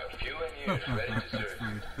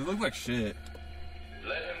 It looked like shit.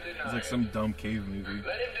 It was like some dumb cave movie.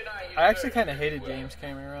 I actually kind of hated James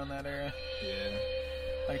Cameron around that era. Yeah.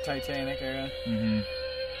 Like Titanic era. Mm-hmm.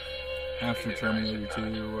 After Terminator 2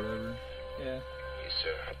 or whatever. Yeah. Yes,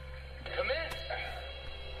 sir. Come in.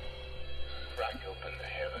 Crack open the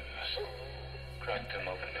heavens. Crack them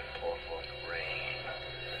open and pour forth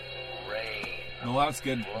rain. Rain. The last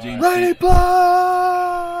good James Raining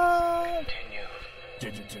blood!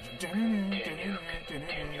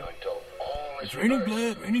 Continue until all is It's raining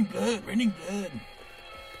reversed. blood, raining blood, raining blood.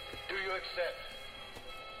 Do you accept?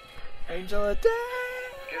 Angel of Death!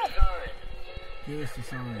 Give sign. Give us the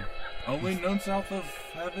sign. Only known south of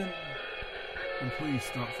heaven. And please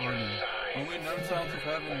stop farting. Only known south of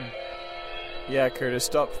heaven. Yeah, Curtis,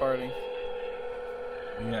 stop farting.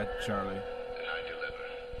 Yeah, Charlie. And I deliver.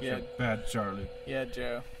 Yeah. Bad Charlie. Yeah,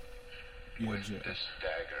 Joe. Yeah, With Joe. this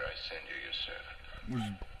dagger I send you your servant. We're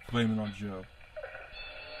just blaming on Joe.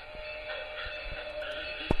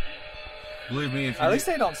 Believe me, At least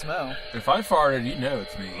they don't smell. if I farted, you know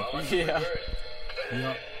it's me. Yeah.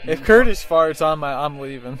 Yep. If Curtis farts, I'm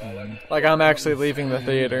leaving. Like, I'm actually leaving the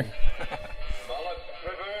theater. Moloch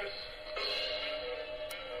reverse.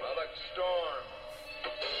 Moloch storm.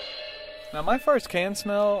 Now, my farts can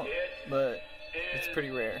smell, but it's pretty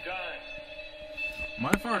rare.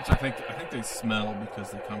 My farts, I think they smell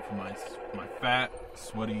because they come from my fat,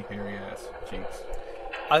 sweaty, hairy ass cheeks.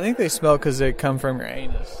 I think they smell because they come from your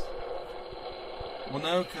anus. Well,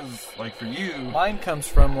 no, because like for you, Mine comes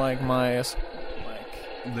from, like, my...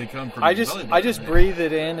 they come from. I your just belly I button. just breathe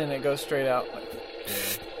it in and it goes straight out.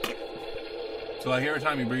 Yeah. So like every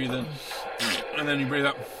time you breathe in, and then you breathe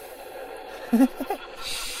out.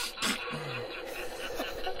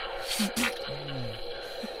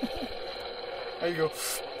 There you go.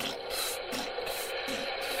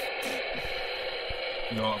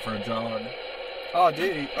 You go out for a jog. Oh,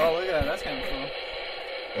 dude. Oh, look at that. That's kind of cool.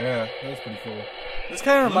 Yeah, that's pretty cool. This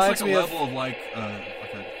kind of It looks reminds like me a of... level of like a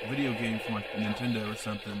video game from like Nintendo or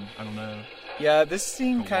something. I don't know. Yeah, this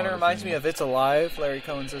scene The kind of water reminds thing. me of It's Alive. Larry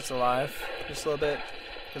Cohen's It's Alive. Just a little bit.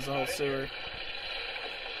 Because the whole sewer.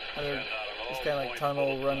 It's kind of like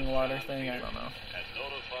tunnel running water thing. I don't know.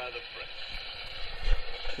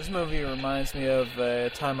 This movie reminds me of a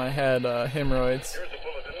time I had hemorrhoids. Here's a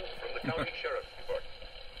bulletin from the county sheriff's department.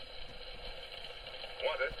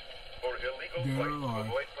 Wanted for illegal You're flight to alive.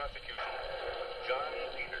 avoid prosecution. John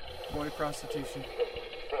Peter. Boy prostitution.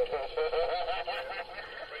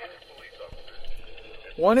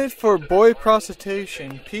 Wanted for boy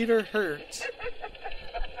prostitution, Peter Hertz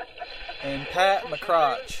and Pat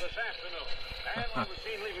McCrotch. And on the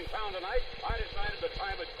scene leaving town tonight, I decided the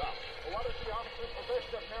time had come. What is the officer's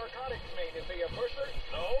possession of narcotics mean? Is he a pusher?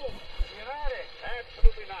 No. Is he an addict?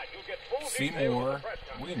 Absolutely not. You'll get full details in Seymour the press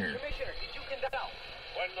conference. Wiener. Commissioner, did you condemn?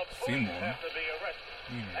 When the police Seymour have to be arrested,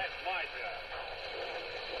 Wiener. that's my job.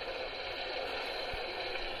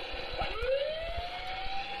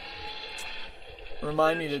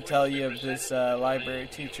 Remind me to tell you of this library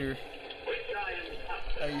teacher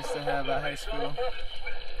I used to have at high school.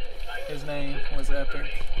 His name was Epic,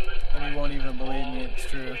 and he won't even believe me. It's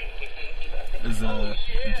true.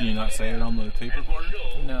 Can you not say it on the tape recorder?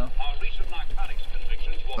 No.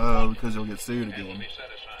 Oh, because you'll get sued again.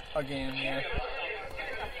 Again, yeah.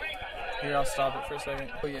 Here, I'll stop it for a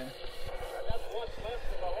second. Oh, yeah.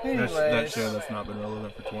 That Anyways, show that's not been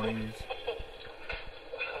relevant for 20 years.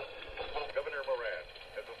 Governor Moran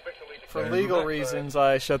has officially for We're legal back. reasons,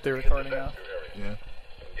 I shut the recording off. Yeah.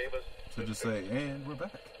 gave us So just say, and we're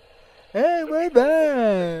back. Hey, we're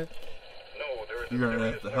back! no, there is You're gonna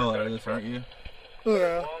edit the hell out of this, aren't you?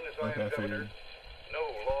 Yeah. Okay, I figured. no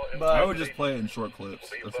law But- I would just play it in short clips.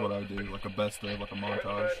 That's what I would do, like a best of, like a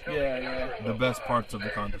montage. Yeah, yeah, The best parts of the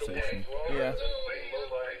conversation. yeah.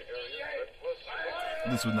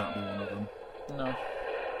 This would not be one of them. No.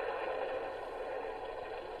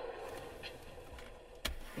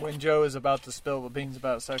 When Joe is about to spill the beans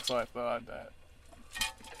about sex life, though,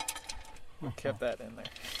 I kept that in there.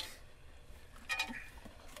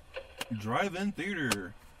 Drive-in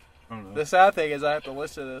theater. I don't know. The sad thing is I have to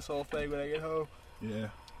listen to this whole thing when I get home. Yeah.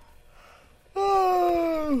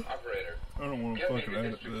 Operator. I don't want to Get me fucking to the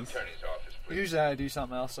edit district this. attorney's office, please. Usually I do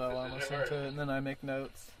something else while I'm listening to it, and then I make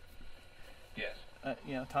notes. Yes.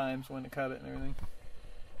 Times when to cut it and everything.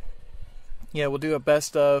 Yeah, we'll do a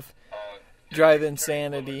best of Drive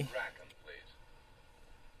Insanity,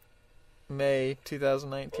 May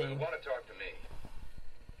 2019. Well, you want to talk to me?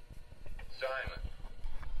 Simon.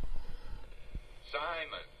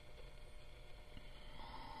 Simon.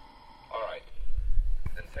 All right.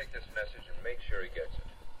 Then take this message and make sure he gets it.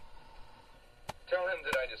 Tell him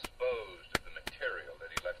that I disposed of the material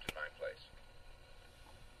that he left in my place.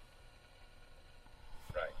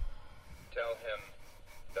 Right. Tell him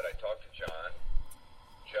that I talked to John,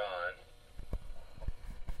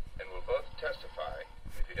 and we'll both testify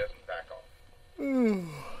if he doesn't back off.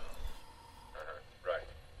 Right.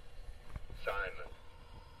 Simon.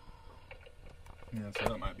 Yeah,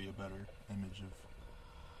 so that might be a better image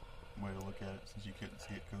of way to look at it since you couldn't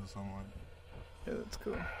see it because of sunlight. Yeah, that's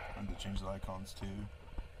cool. And to change the icons too.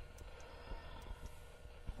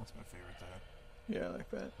 That's my favorite though. Yeah, I like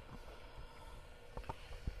that.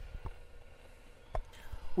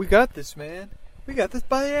 We got this, man. We got this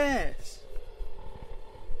by the ass.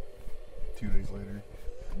 2 days later.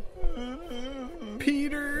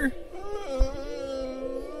 Peter.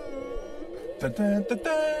 Dun, dun, dun,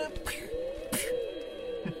 dun.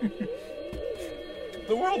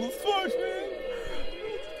 The world is fucked, man.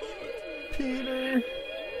 Peter.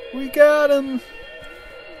 We got him.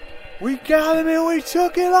 We got him and we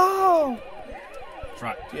took it all. That's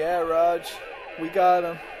right. Yeah, Raj. We got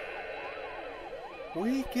him.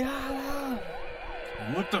 We got him.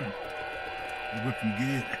 We whipped them. We whipped them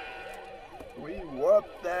good. We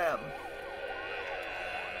whooped them.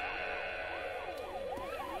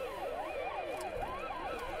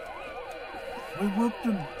 We whooped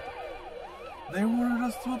them. They wanted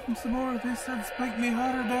us to whoop them some more. They said, "Spank me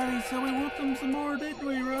harder, Daddy." So we whooped them some more, didn't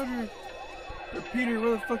we, Roger? Or Peter,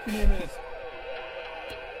 what the fuck your name is?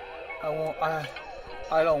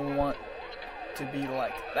 I don't want to be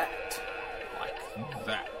like that. Like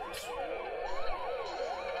that.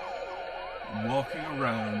 Walking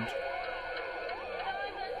around.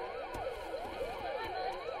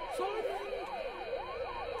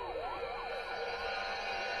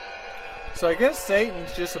 So I guess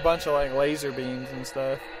Satan's just a bunch of like laser beams and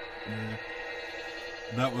stuff. Yeah.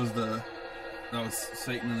 That was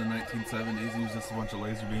Satan in the 1970s. He was just a bunch of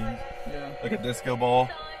laser beams. Yeah. Like a disco ball.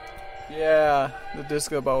 Yeah, the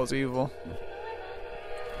disco ball was evil.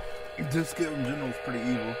 Disco in general is pretty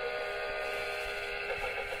evil.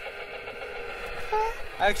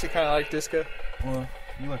 I actually kind of like disco. Well,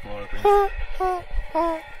 you like a lot of things.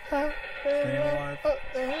 Staying alive.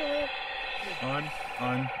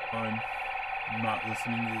 I'm not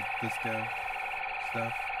listening to disco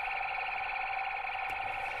stuff.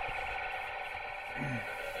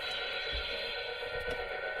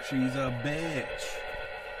 She's a bitch.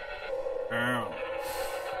 Ow.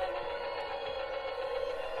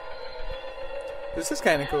 This is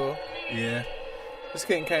kind of cool. Yeah. It's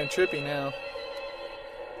getting kind of trippy now.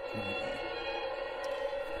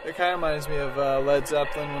 It kind of reminds me of Led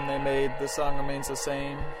Zeppelin when they made The Song Remains the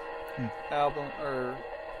Same album or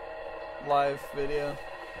live video,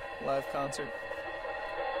 live concert.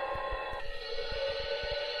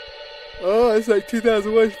 Oh, it's like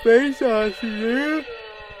 2001 Space Odyssey, yeah?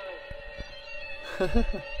 What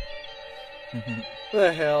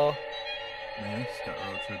the hell? Man, it's got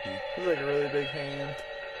real trippy. It's like a really big hand.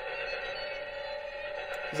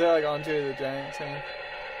 Is that like Andre the Giant's hand?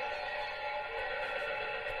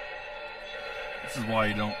 This is why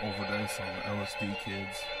you don't overdose on LSD,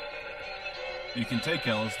 kids. You can take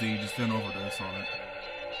LSD, just don't overdose on it.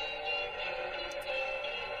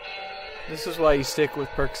 This is why you stick with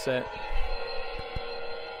Percocet.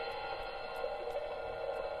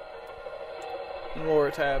 And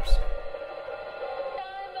lower tabs.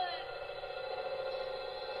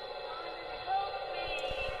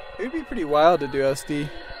 It would be pretty wild to do LSD.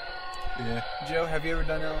 Yeah. Joe, have you ever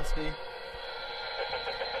done LSD?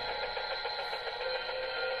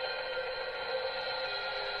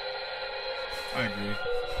 I agree.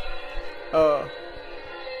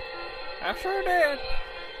 I sure did.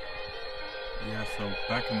 Yeah, so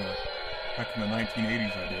back in the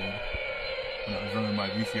 1980s I did. When I was running my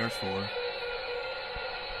VCR store.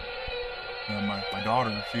 And my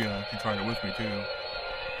daughter, she tried it with me too.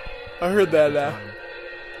 I heard that now.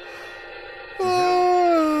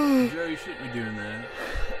 Joe, you shouldn't be doing that.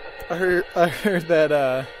 I heard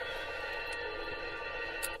that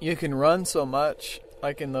you can run so much,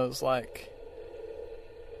 like in those like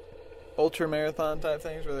ultra marathon type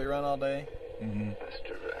things where they run all day. Mm-hmm.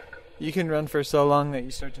 You can run for so long that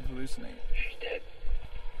you start to hallucinate.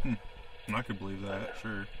 I could believe that,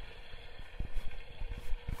 sure.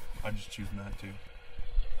 I just choose not to.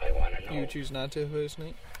 I want to know. You choose not to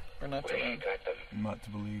hallucinate? Or not to Where run? you got them? Not to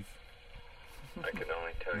believe. I can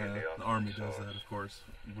only tell you The army does that, of course,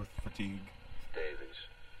 with fatigue. Davies.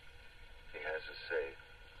 He has a safe.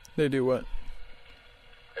 They do what?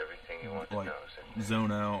 Everything you want to Like, know is in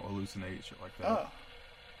zone out, hallucinate, shit like that. Oh.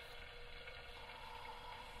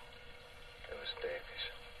 It was Davies.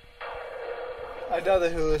 I doubt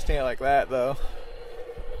they hallucinate like that, though.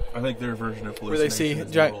 I think their version of Where they see hallucination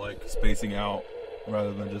is giant- more like spacing out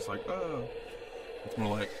rather than just like, oh. It's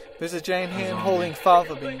more like... There's a giant hand zombie. holding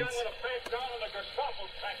fava beans.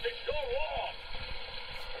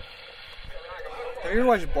 Have you ever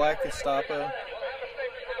watched Black Gestapo?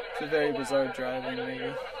 It's a very bizarre driving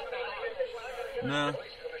movie. No.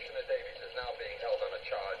 Commissioner Davies is now being held on a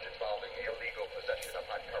charge involving illegal possession of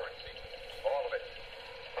hot currency. All of it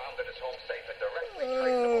found in his home safe and directly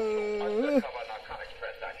traceable to undercover narcotics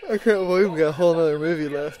transactions. I can't believe we got a whole other movie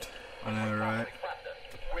left. I know, right?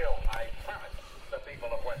 Will, I promise the people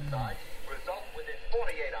of Westside, result within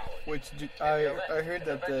 48 hours. Which I heard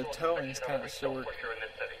that the towing's kind of short.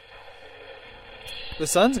 The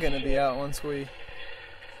sun's gonna be out once we.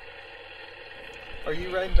 Are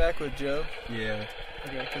you riding back with Joe? Yeah.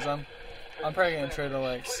 Okay, because I'm probably gonna try to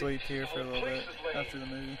like sleep here for a little bit after the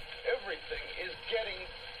movie. Everything is getting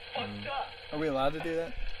fucked up. Are we allowed to do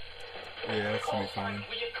that? Yeah, it's gonna be fine.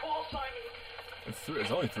 Will you call Simon?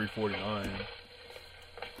 It's only 3:49.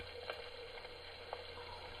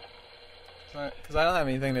 Because I don't have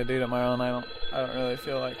anything to do tomorrow, and I don't really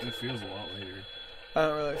feel like. It feels a lot later. I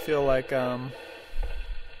don't really feel like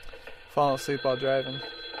falling asleep while driving.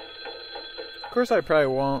 Of course, I probably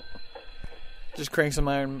won't. Just crank some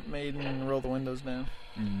Iron Maiden and roll the windows down.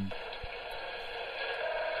 Mm-hmm.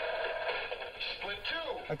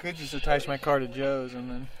 I could just attach my car to Joe's and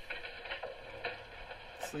then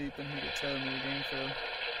sleep, and he could tow me to Greenfield.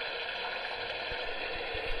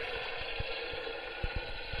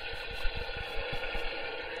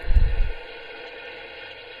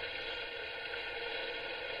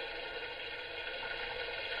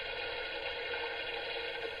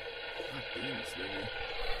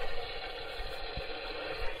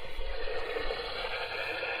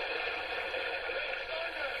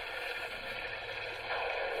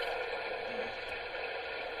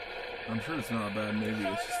 I'm sure it's not a bad movie.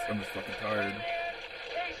 It's just, I'm just fucking tired.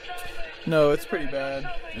 No, it's pretty bad.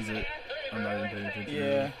 Is it? I'm not even paying attention.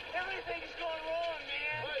 Yeah.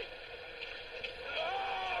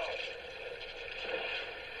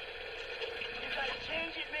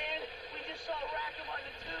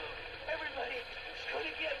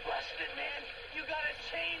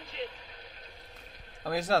 I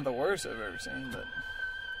mean, it's not the worst I've ever seen, but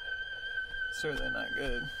certainly not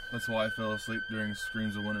good. That's why I fell asleep during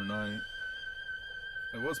Screams of Winter Night.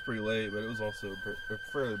 It was pretty late, but it was also a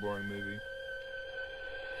fairly boring movie.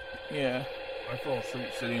 Yeah. I fell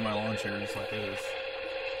asleep sitting in my lawn chair just like this.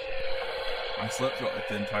 I slept throughout like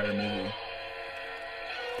the entire movie.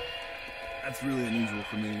 That's really unusual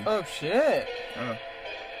for me. Oh shit! Oh.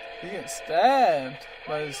 He getting stabbed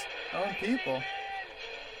by his own people.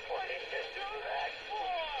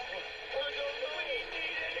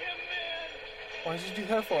 Why did you do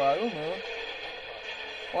that for? I don't know.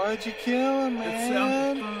 Why did you kill him, man? It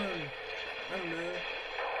sounded fun. I don't know.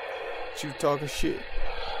 You talking shit.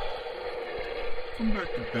 Come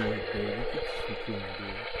back to bed, baby.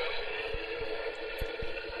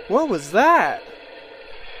 What was that?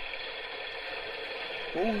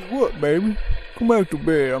 What was what, baby? Come back to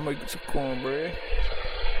bed. I'll make you some cornbread.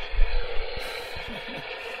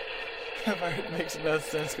 It makes no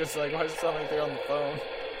sense because, like, why does it sound like they're on the phone?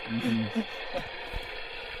 Mm-hmm.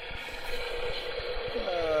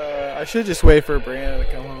 I should just wait for Brianna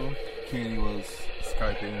to come home. Kenny was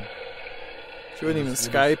Skyping. She wasn't even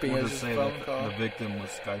Skyping. It was just a phone call. The victim was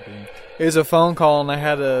Skyping. It was a phone call, and I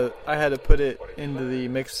had to put it into the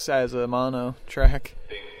mix as a mono track.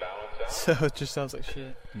 So it just sounds like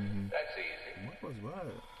shit. Mm-hmm. That's easy. What was that?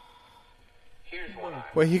 Here's one.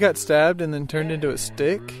 Wait, he got stabbed and then turned into a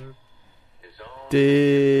stick?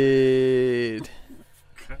 Did...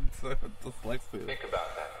 Think about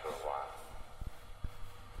that for a while.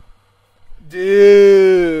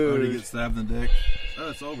 Dude. Oh, did he get stabbed in the dick? Oh,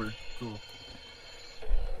 it's over. Cool.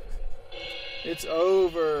 It's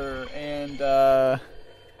over, and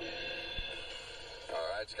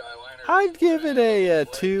I'd give it a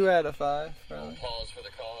 2 out of 5. Probably. Pause for the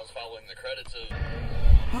cause following the credits of.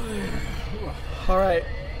 All right.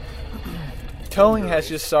 towing has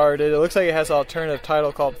just started. It looks like it has an alternative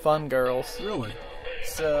title called Fun Girls. Really?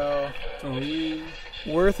 So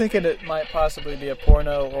we're thinking it might possibly be a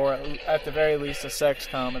porno, or at the very least a sex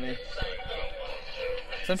comedy.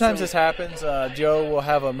 Sometimes this happens. Joe will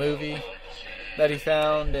have a movie that he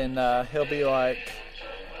found, and he'll be like,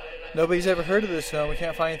 nobody's ever heard of this film, we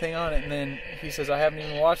can't find anything on it, and then he says, I haven't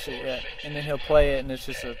even watched it yet, and then he'll play it, and it's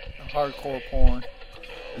just a hardcore porn.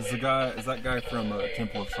 Is that guy from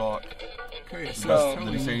Temple of Shock? Okay, Did so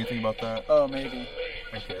he say anything about that? Oh, maybe.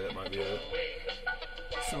 Okay, that might be it.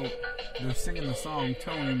 So they're singing the song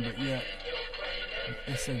Towing, but yet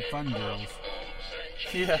it said Fun Girls.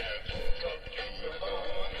 Yeah.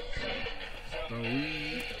 So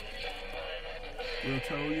we will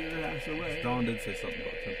tow your ass away. Don did say something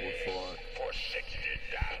about Temple of Shock.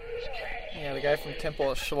 Yeah, the guy from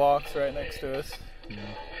Temple of Schlock's right next to us. Yeah,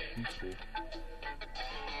 that's cool.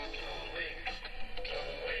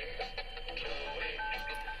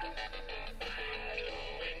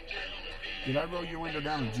 Did I roll your window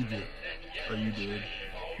down, or did you do it? Oh, you did.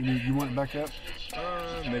 You want it back up?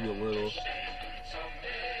 Maybe a little.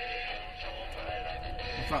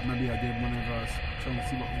 I thought maybe I did whenever I was trying to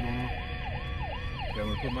see what was going on. Okay, I'm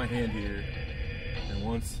gonna put my hand here, and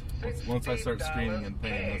once I start screaming in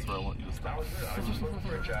pain, that's where I want you to stop.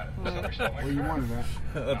 Where you wanted that?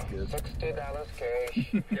 That's good. $60 cash.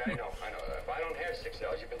 Yeah, I know. If I don't have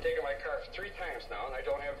 $6, you've been taking my car 3 times now, and I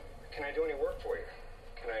don't have. Can I do any work for you?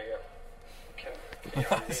 Can I?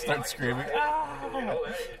 Start screaming.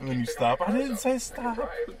 And then you stop. I didn't say stop.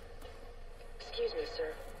 Excuse me,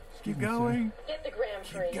 sir. Keep going. Get the gram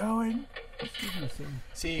train. Keep going.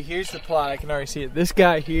 See, here's the plot. I can already see it. This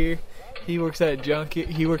guy here, he works at a junket.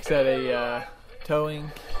 He works at a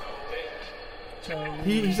towing.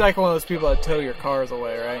 He's like one of those people that tow your cars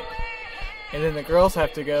away, right? And then the girls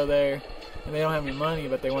have to go there, and they don't have any money,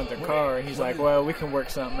 but they want their car. And he's like, well, we can work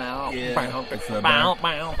something out. Yeah. It's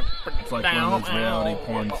like one of those reality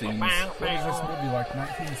porn scenes. What is this movie, like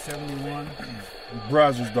 1971?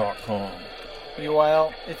 Brazzers.com.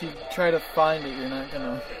 Well, if you try to find it, you're not going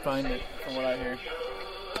to find it, from what I hear.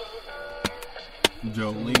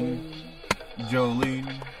 Jolene.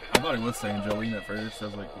 I thought he was saying Jolene at first. I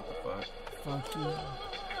was like, what the fuck? Fuck you.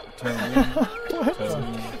 Jolene.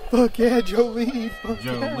 Fuck yeah, Jolene.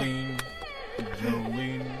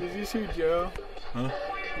 Jolene. Did you see Joe? Huh?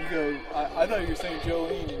 You go, I thought you were saying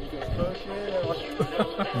Jolene, and you go, fuck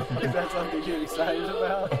yeah. Is that something you get excited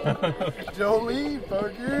about? Jolene,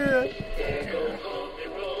 fuck yeah.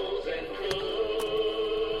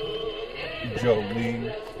 Jolene.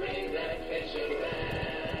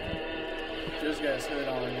 Joe's got his hood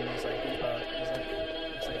on, and he's like,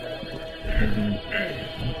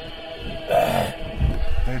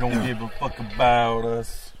 They don't give a fuck about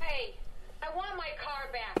us. Hey, I want my car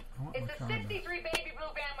back. It's a 63 baby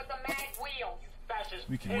blue van with the mag wheel.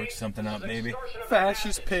 We can work something out, baby.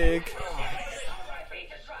 Fascist pig.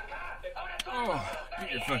 Oh,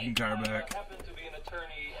 get your fucking car back.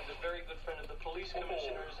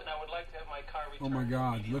 Oh my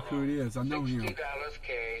God, look who it is. I know him.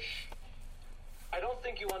 I don't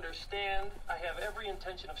think you understand. I have every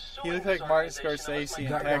intention of suing. He looks like Martin Scorsese in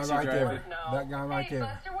That guy Taxi right Driver. there. That guy right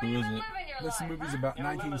there. Who is it? This movie's about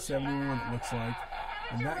 1971, it looks like.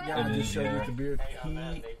 And that guy It just is, showed you yeah. with the beard.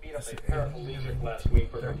 last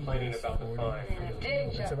week for complaining about the fine.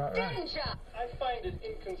 That's about right. I find it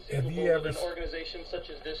inconceivable Have you ever that an organization such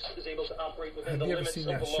as this is able to operate within Have the you ever limits seen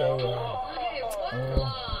of that the show, law.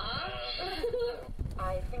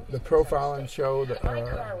 the profiling show that My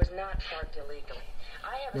car was not parked illegally.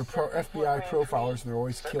 I have they're FBI profilers, and they're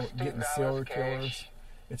always getting serial killers.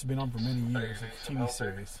 It's been on for many years. It's a TV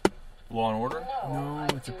series. Law and Order? No,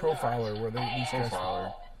 it's a profiler where these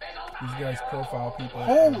guys profile people.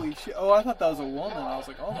 Holy shit. Oh, I thought that was a woman. I was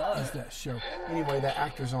like, oh, What nice. is that show? Anyway, that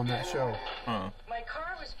actor's on that show. Huh. My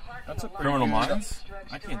car was parked. That's a pretty Criminal good Minds?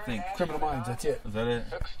 I can't think. Criminal Minds, that's it. Is that it?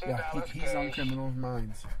 Yeah, he's on Criminal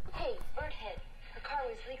Minds. Hey, Birdhead, the car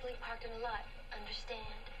was legally parked in a lot. Understand?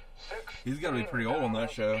 He's got to be pretty old on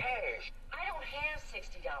that show. I don't have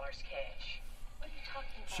 $60 cash. What are you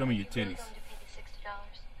talking about? Show me your You're titties. going to pay the $60?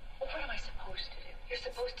 Well, what am I supposed to do? You're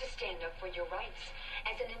supposed to stand up for your rights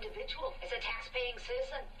as an individual, as a tax-paying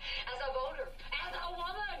citizen, as a voter, as a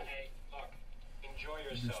woman. Hey, look, enjoy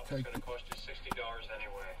Just yourself. take It's going to cost you $60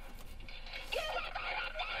 anyway.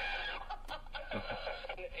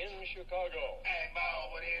 In Chicago. Hey,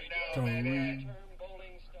 Mo, what are you doing, baby?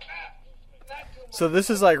 So this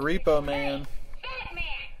is like Repo Man,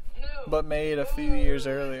 but made a few years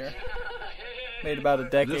earlier. Made about a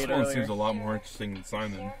decade This one earlier. seems a lot more interesting than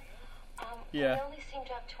Simon. Yeah. They only seem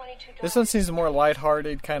to have $22. This one seems more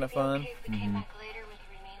lighthearted, kind of fun. Okay, if we came back later with the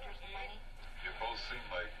remainder of the money. You both seem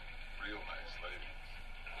like real nice ladies.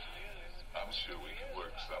 I'm sure we can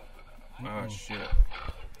work something out. Oh, shit.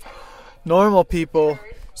 Normal people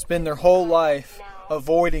spend their whole life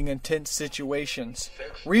avoiding intense situations.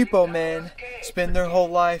 Repo men spend their whole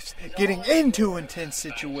lives getting into intense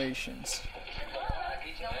situations.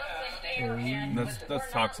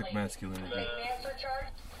 That's toxic masculinity.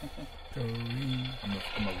 I'm a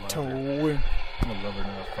lover. I'm a lover,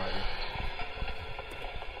 not a fighter.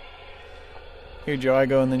 Here, Joe, I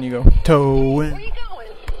go and then you go. Towing. Where you going?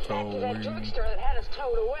 Back to that drugstore that had us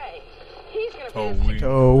towed away. He's gonna be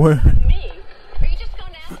Towing. me. Are you just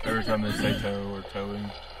going to ask Every time they say tow or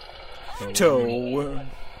towing. Towing.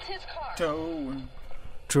 It's his car. Towing.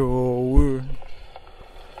 Towing.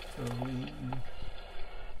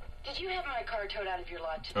 Did you have my car towed out of your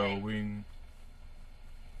lot today? Towing.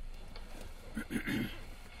 Only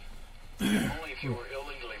if you were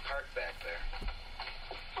illegally parked back there.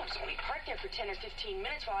 I was only parked there for 10 or 15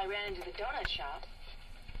 minutes while I ran into the donut shop.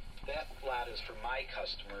 That lot is for my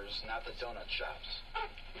customers, not the donut shops.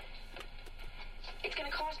 It's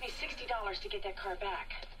gonna cost me $60 to get that car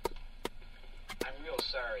back. I'm real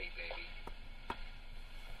sorry, baby.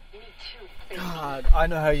 Me too, baby. God, I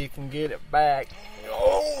know how you can get it back.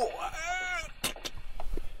 Oh!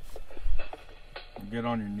 Get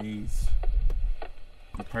on your knees.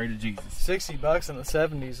 And pray to Jesus. $60 in the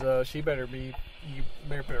 70s, though. You better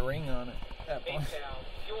put a ring on it. At that Hey, point. pal,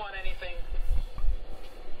 you want anything?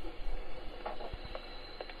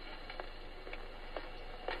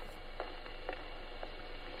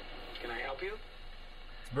 Can I help you?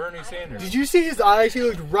 It's Bernie Sanders. Did you see his eyes? He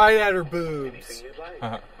looked right at her boobs. Anything you'd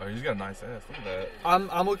like? Oh, he's got a nice ass. Look at that.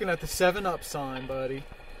 I'm looking at the 7-Up sign, buddy.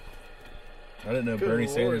 I didn't know Good Bernie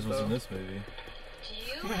Lord, Sanders was though. in this movie. Do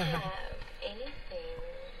you have anything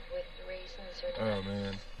with raisins or Oh,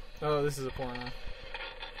 man. Oh, this is a porno.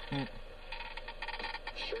 Sure.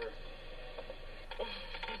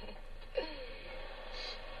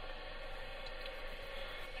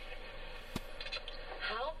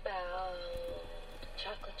 How about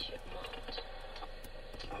chocolate chip malt?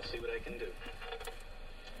 I'll see what I can do.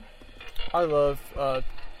 I love,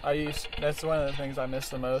 that's one of the things I miss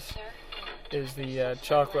the most, is the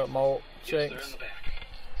chocolate malt shakes.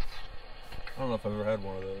 I don't know if I've ever had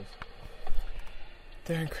one of those.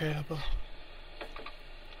 They're incredible.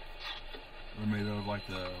 They're made of like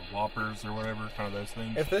the Whoppers or whatever, kind of those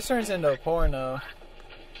things. If this turns into a porno, I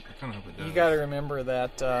kind of hope it does. you gotta remember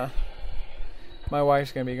that my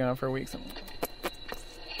wife's gonna be gone for a week. Should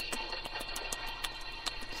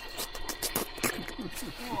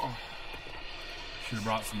have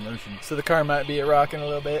brought some lotion. So the car might be rocking a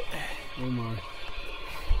little bit. Oh my.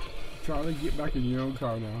 Charlie, get back in your own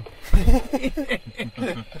car now.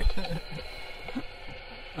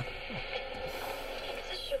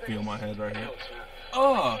 Feel my head right here.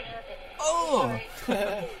 Oh! Oh!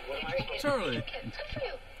 Charlie!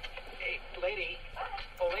 Hey, lady.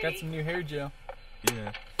 Oh, lady. Got some new hair gel. Yeah.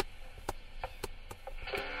 Now,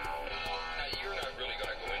 you're not really going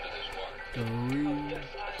to go into this water.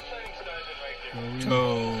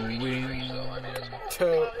 Towing.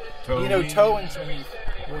 You know, towing's when you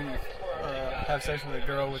have sex with a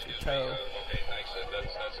girl with your toe.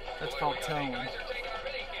 That's called towing.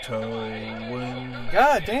 Towing.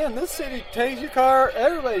 God damn, this city takes your car,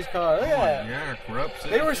 everybody's car. Look at that. Yeah, corrupt.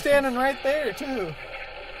 They were standing right there, too.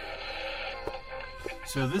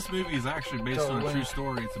 So this movie is actually based on a true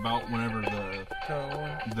story. It's about whenever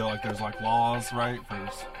there's like laws, right, for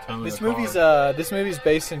towing This a car. movie's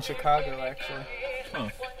based in Chicago, actually. Huh.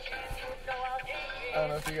 I don't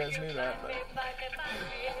know if you guys knew that, but it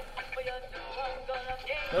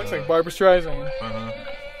looks like Barbra Streisand.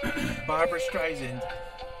 Barbra Streisand.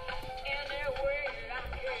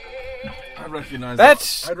 I'd recognize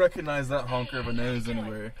that honker of a nose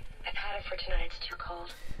anywhere. I've had it for tonight. It's too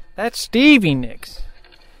cold. That's Stevie Nicks.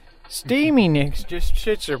 Steamy Nicks just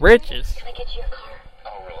shits the riches. Can I get you your car?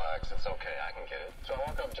 Oh, relax. It's okay. I can get it. So I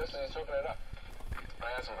walk up just as he's hooking it up. I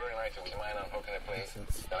asked him very nicely, would you mind unhooking it, please? Then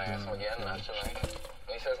I asked him again, not tonight. And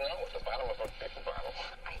he says no, at the bottom of a paper bottle.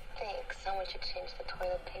 I think someone should change the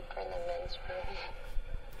toilet paper in the men's room.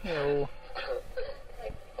 No.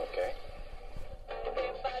 Okay.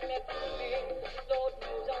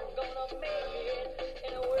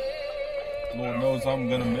 Lord knows I'm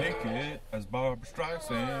gonna make it as Barbra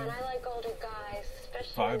Streisand. I like older guys,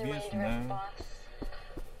 especially 5 when years they're from my now. boss.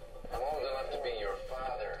 I'm old enough to be your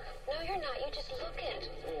father. No, you're not. You just look it,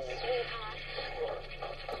 sweetheart.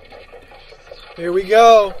 Here we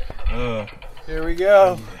go. Ugh. Here we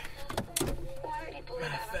go. No,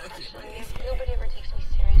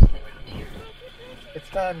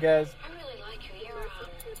 time, guys. I really like you.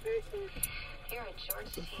 You're a George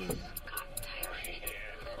C. Scott type.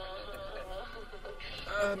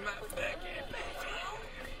 My back.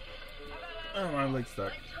 Oh, my leg's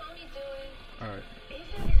stuck. Alright.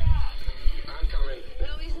 I'm coming.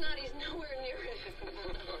 No, he's not. He's nowhere near it.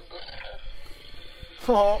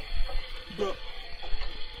 Oh.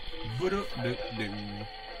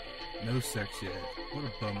 No sex yet. What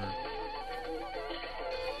a bummer.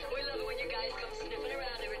 We love it when you guys come sniffing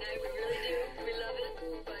around every night. We really do. We love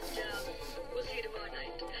it. But we'll see you tomorrow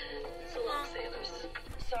night. So long, sailors.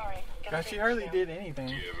 Sorry. God, she hardly did anything.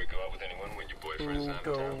 Do you ever go out with anyone when your boyfriend's out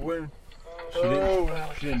of town?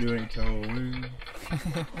 She didn't do any towing.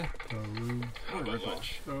 Not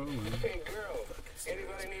much. Hey, girl.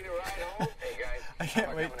 Anybody need a ride home? Hey, guys. I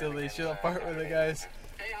can't wait till they show a part where the guy's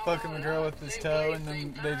fucking the girl with his toe, and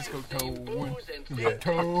then they just go towing. Yeah,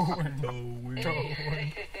 towing.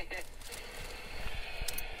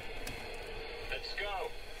 Let's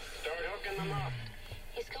go. Start hooking them up.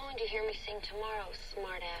 He's going to hear me sing tomorrow,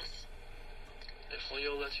 smartass. If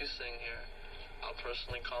Leo lets you sing here, I'll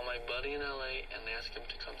personally call my buddy in LA and ask him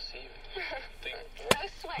to come see you. No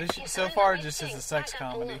sweat. So far, just as a sex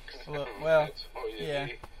comedy. Well, yeah.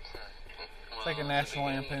 It's like a National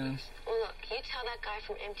Lampoon. Well, look, you tell that guy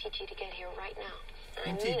from MTG to get here right now.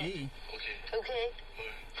 MTV? Okay?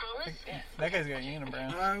 Promise? That guy's got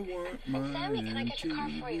unibrow. I want my Sammy, can I get your car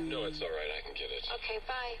for you? No, it's all right. I can get it. Okay,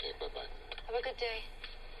 bye. Okay, bye-bye. Have a good day.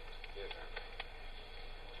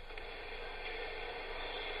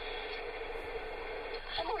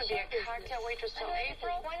 I don't want to be a cocktail waitress till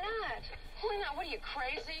April. Why not? Why not? What are you,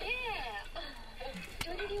 crazy? Yeah.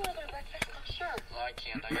 Do you want to go to breakfast? Sure. Well, I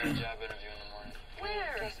can't. I got a job interview in the morning.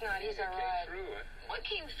 Where? Guess not. He's all right. What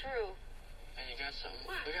came through? And you got something?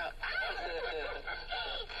 What? We got...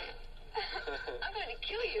 I'm going to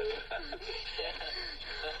kill you.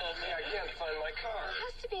 Hey, I can't find my car. It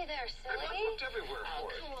has to be there, silly. I looked everywhere for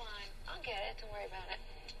it. Come on. I'll get it. Don't worry about it.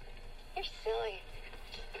 You're silly.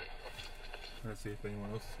 Let's see if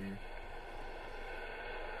anyone else is here.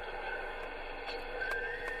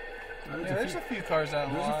 Yeah, there's a few cars out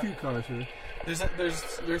in the There's a lot. few cars here.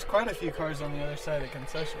 There's quite a few cars on the other side of the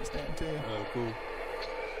concession stand too. Oh, cool.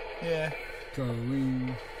 Yeah.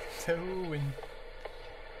 Towing.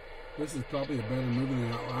 This is probably a better movie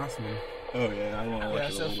than that last one. Oh yeah, I want to watch it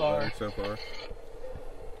a so little far. better so far.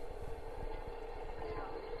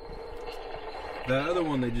 That other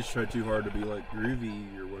one, they just tried too hard to be like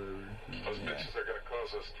groovy or whatever. Those bitches are gonna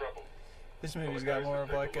cause us trouble. This movie's got more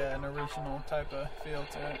of like an original type of feel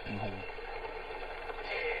to it. Mm-hmm.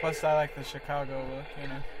 Plus, I like the Chicago look, you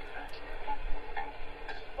know.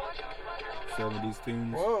 70s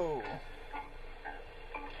tunes. Whoa!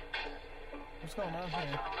 What's going on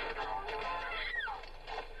here?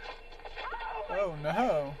 Oh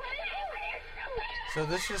no! So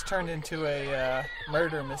this just turned into a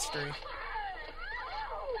murder mystery.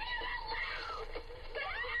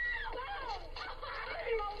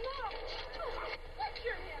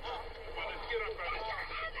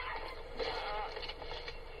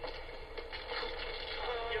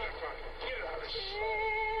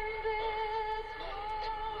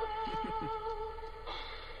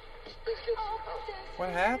 What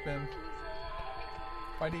happened?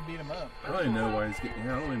 Why'd he beat him up? I don't even know why he's getting.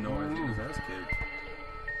 I don't even know why he's getting his ass kicked.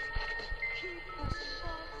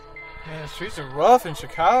 Man, the streets are rough in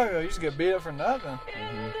Chicago. You just get beat up for nothing.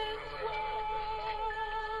 Mm-hmm.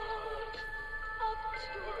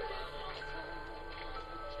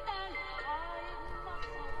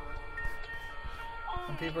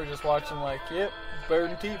 And people are just watching like, yep,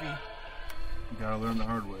 Burden TV. You gotta learn the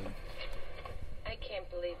hard way. I can't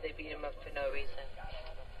believe they beat him up for no reason.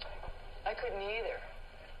 I couldn't either.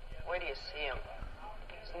 Where do you see him?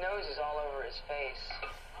 His nose is all over his face.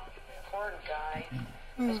 Poor guy.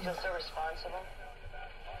 He's still so responsible.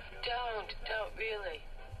 Don't really.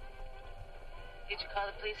 Did you call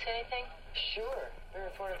the police or anything? Sure. We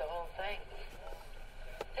reported the whole thing.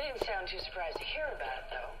 They didn't sound too surprised to hear about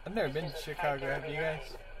it, though. I've never been to Chicago, have you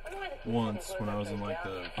guys? Once, when I was in like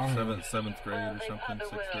the seventh grade or something,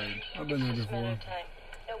 6th grade. I've been there before.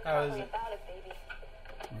 How is it?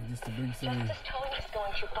 Just a big city. I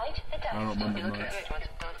don't remember much. Guess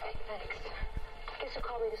who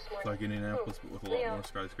called me this morning? It's like Indianapolis, but with a lot more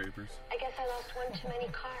skyscrapers. I guess I lost one too many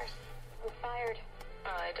cars. I'm fired.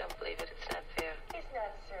 Oh, I don't believe it. It's not fair. He's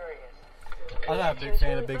not serious. I'm not a big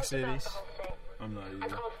fan of big cities. I'm not I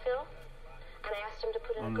either. called Phil, and I asked him to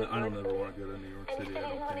put in a good I don't word ever for me. want to go to New York And he City. said I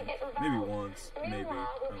he didn't want to don't get think. involved. Maybe once, maybe. Meanwhile,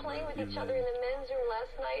 I we were don't playing know. with each Even other in then. the men's room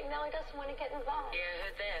last night, and now he doesn't want to get involved. Yeah, I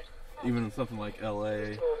heard that. Even in something like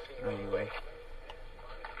LA, I don't know.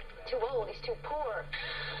 too old. He's too poor.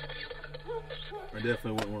 I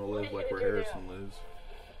definitely wouldn't want to live like where Harrison lives.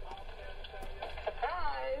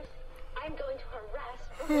 Surprise! I'm going to harass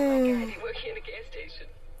You're working in a gas station.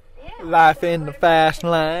 Life in the fast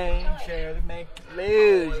lane, sure to make you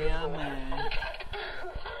lose your mind.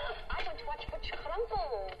 I want to watch Butch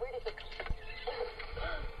Crumble. Where does it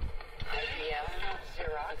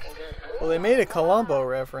Well, they made a Columbo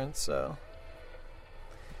reference, so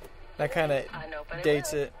that kind of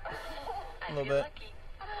dates it a little bit.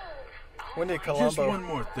 When did Columbo? Just one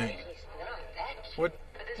more thing.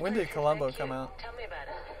 When did Columbo come out? Tell me about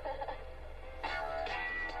it.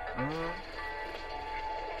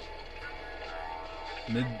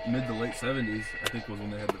 Mid to late 70s, I think, was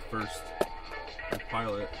when they had the first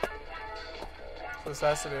pilot. So this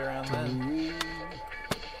has to be around then.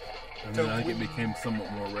 And then I think it became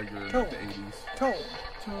somewhat more regular in the 80s.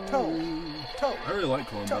 I really like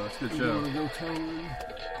Columbo. It's a good show.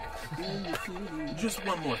 Just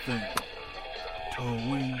one more thing.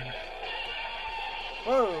 Towing.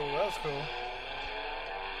 Whoa, that was cool.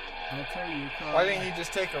 I'll tell you. Why didn't he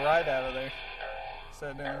just take a ride out of there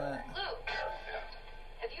instead of doing that? Luke,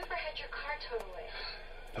 have you ever had your car towed away?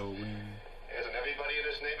 Towing. Isn't everybody in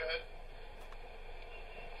this neighborhood?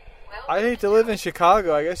 I'd hate to live in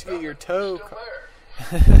Chicago. I guess you get your tow.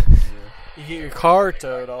 You get your car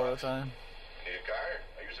towed all the time. Need a car?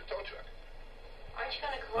 I use a tow truck. Aren't you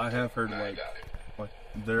gonna I have heard like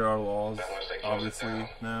there are laws obviously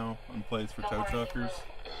now in place for tow truckers.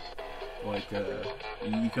 Like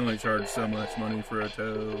you can only charge so much money for a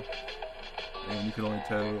tow, and you can only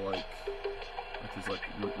tow like there's like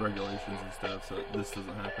regulations and stuff. So this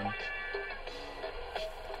doesn't happen.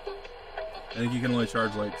 I think you can only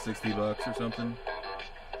charge like $60 or something.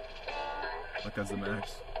 Like as the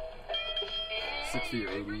max. 60 or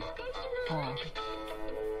 80. Huh.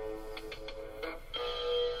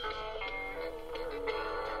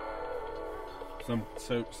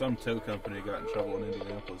 Some tow company got in trouble in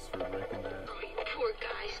Indianapolis for breaking that. Poor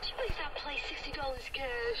guys. Do you please not play $60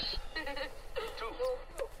 cash?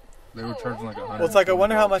 They were charging like $100. Well, it's like I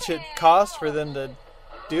wonder how much it costs for them to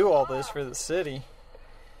do all this for the city,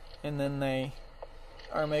 and then they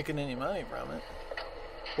aren't making any money from it.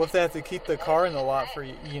 What if they have to keep the car in the lot for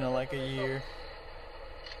like a year?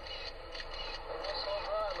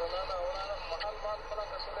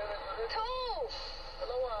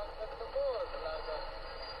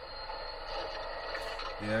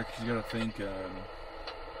 Yeah, because you gotta think,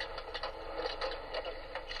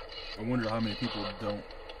 I wonder how many people don't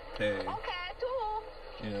pay.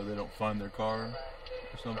 You know, they don't find their car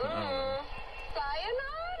or something. I don't know.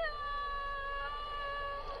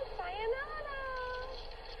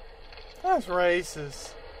 That's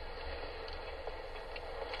racist.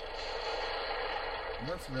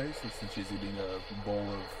 That's racist since she's eating a bowl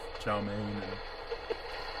of chow mein and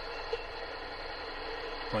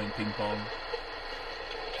playing ping pong.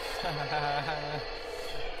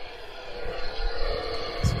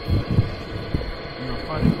 You're a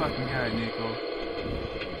funny fucking guy, Nico.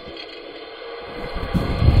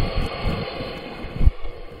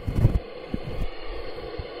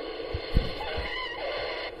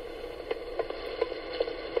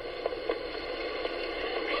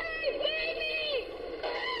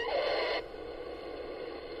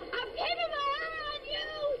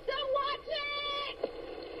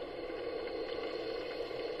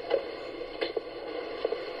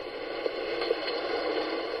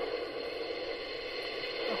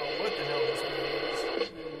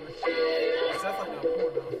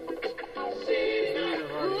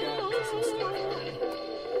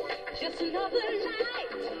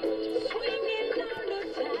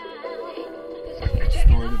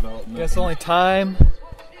 Guess only time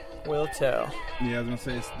will tell. Yeah, I was gonna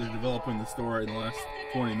say they're developing the story in the last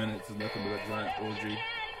 20 minutes is nothing but a giant orgy.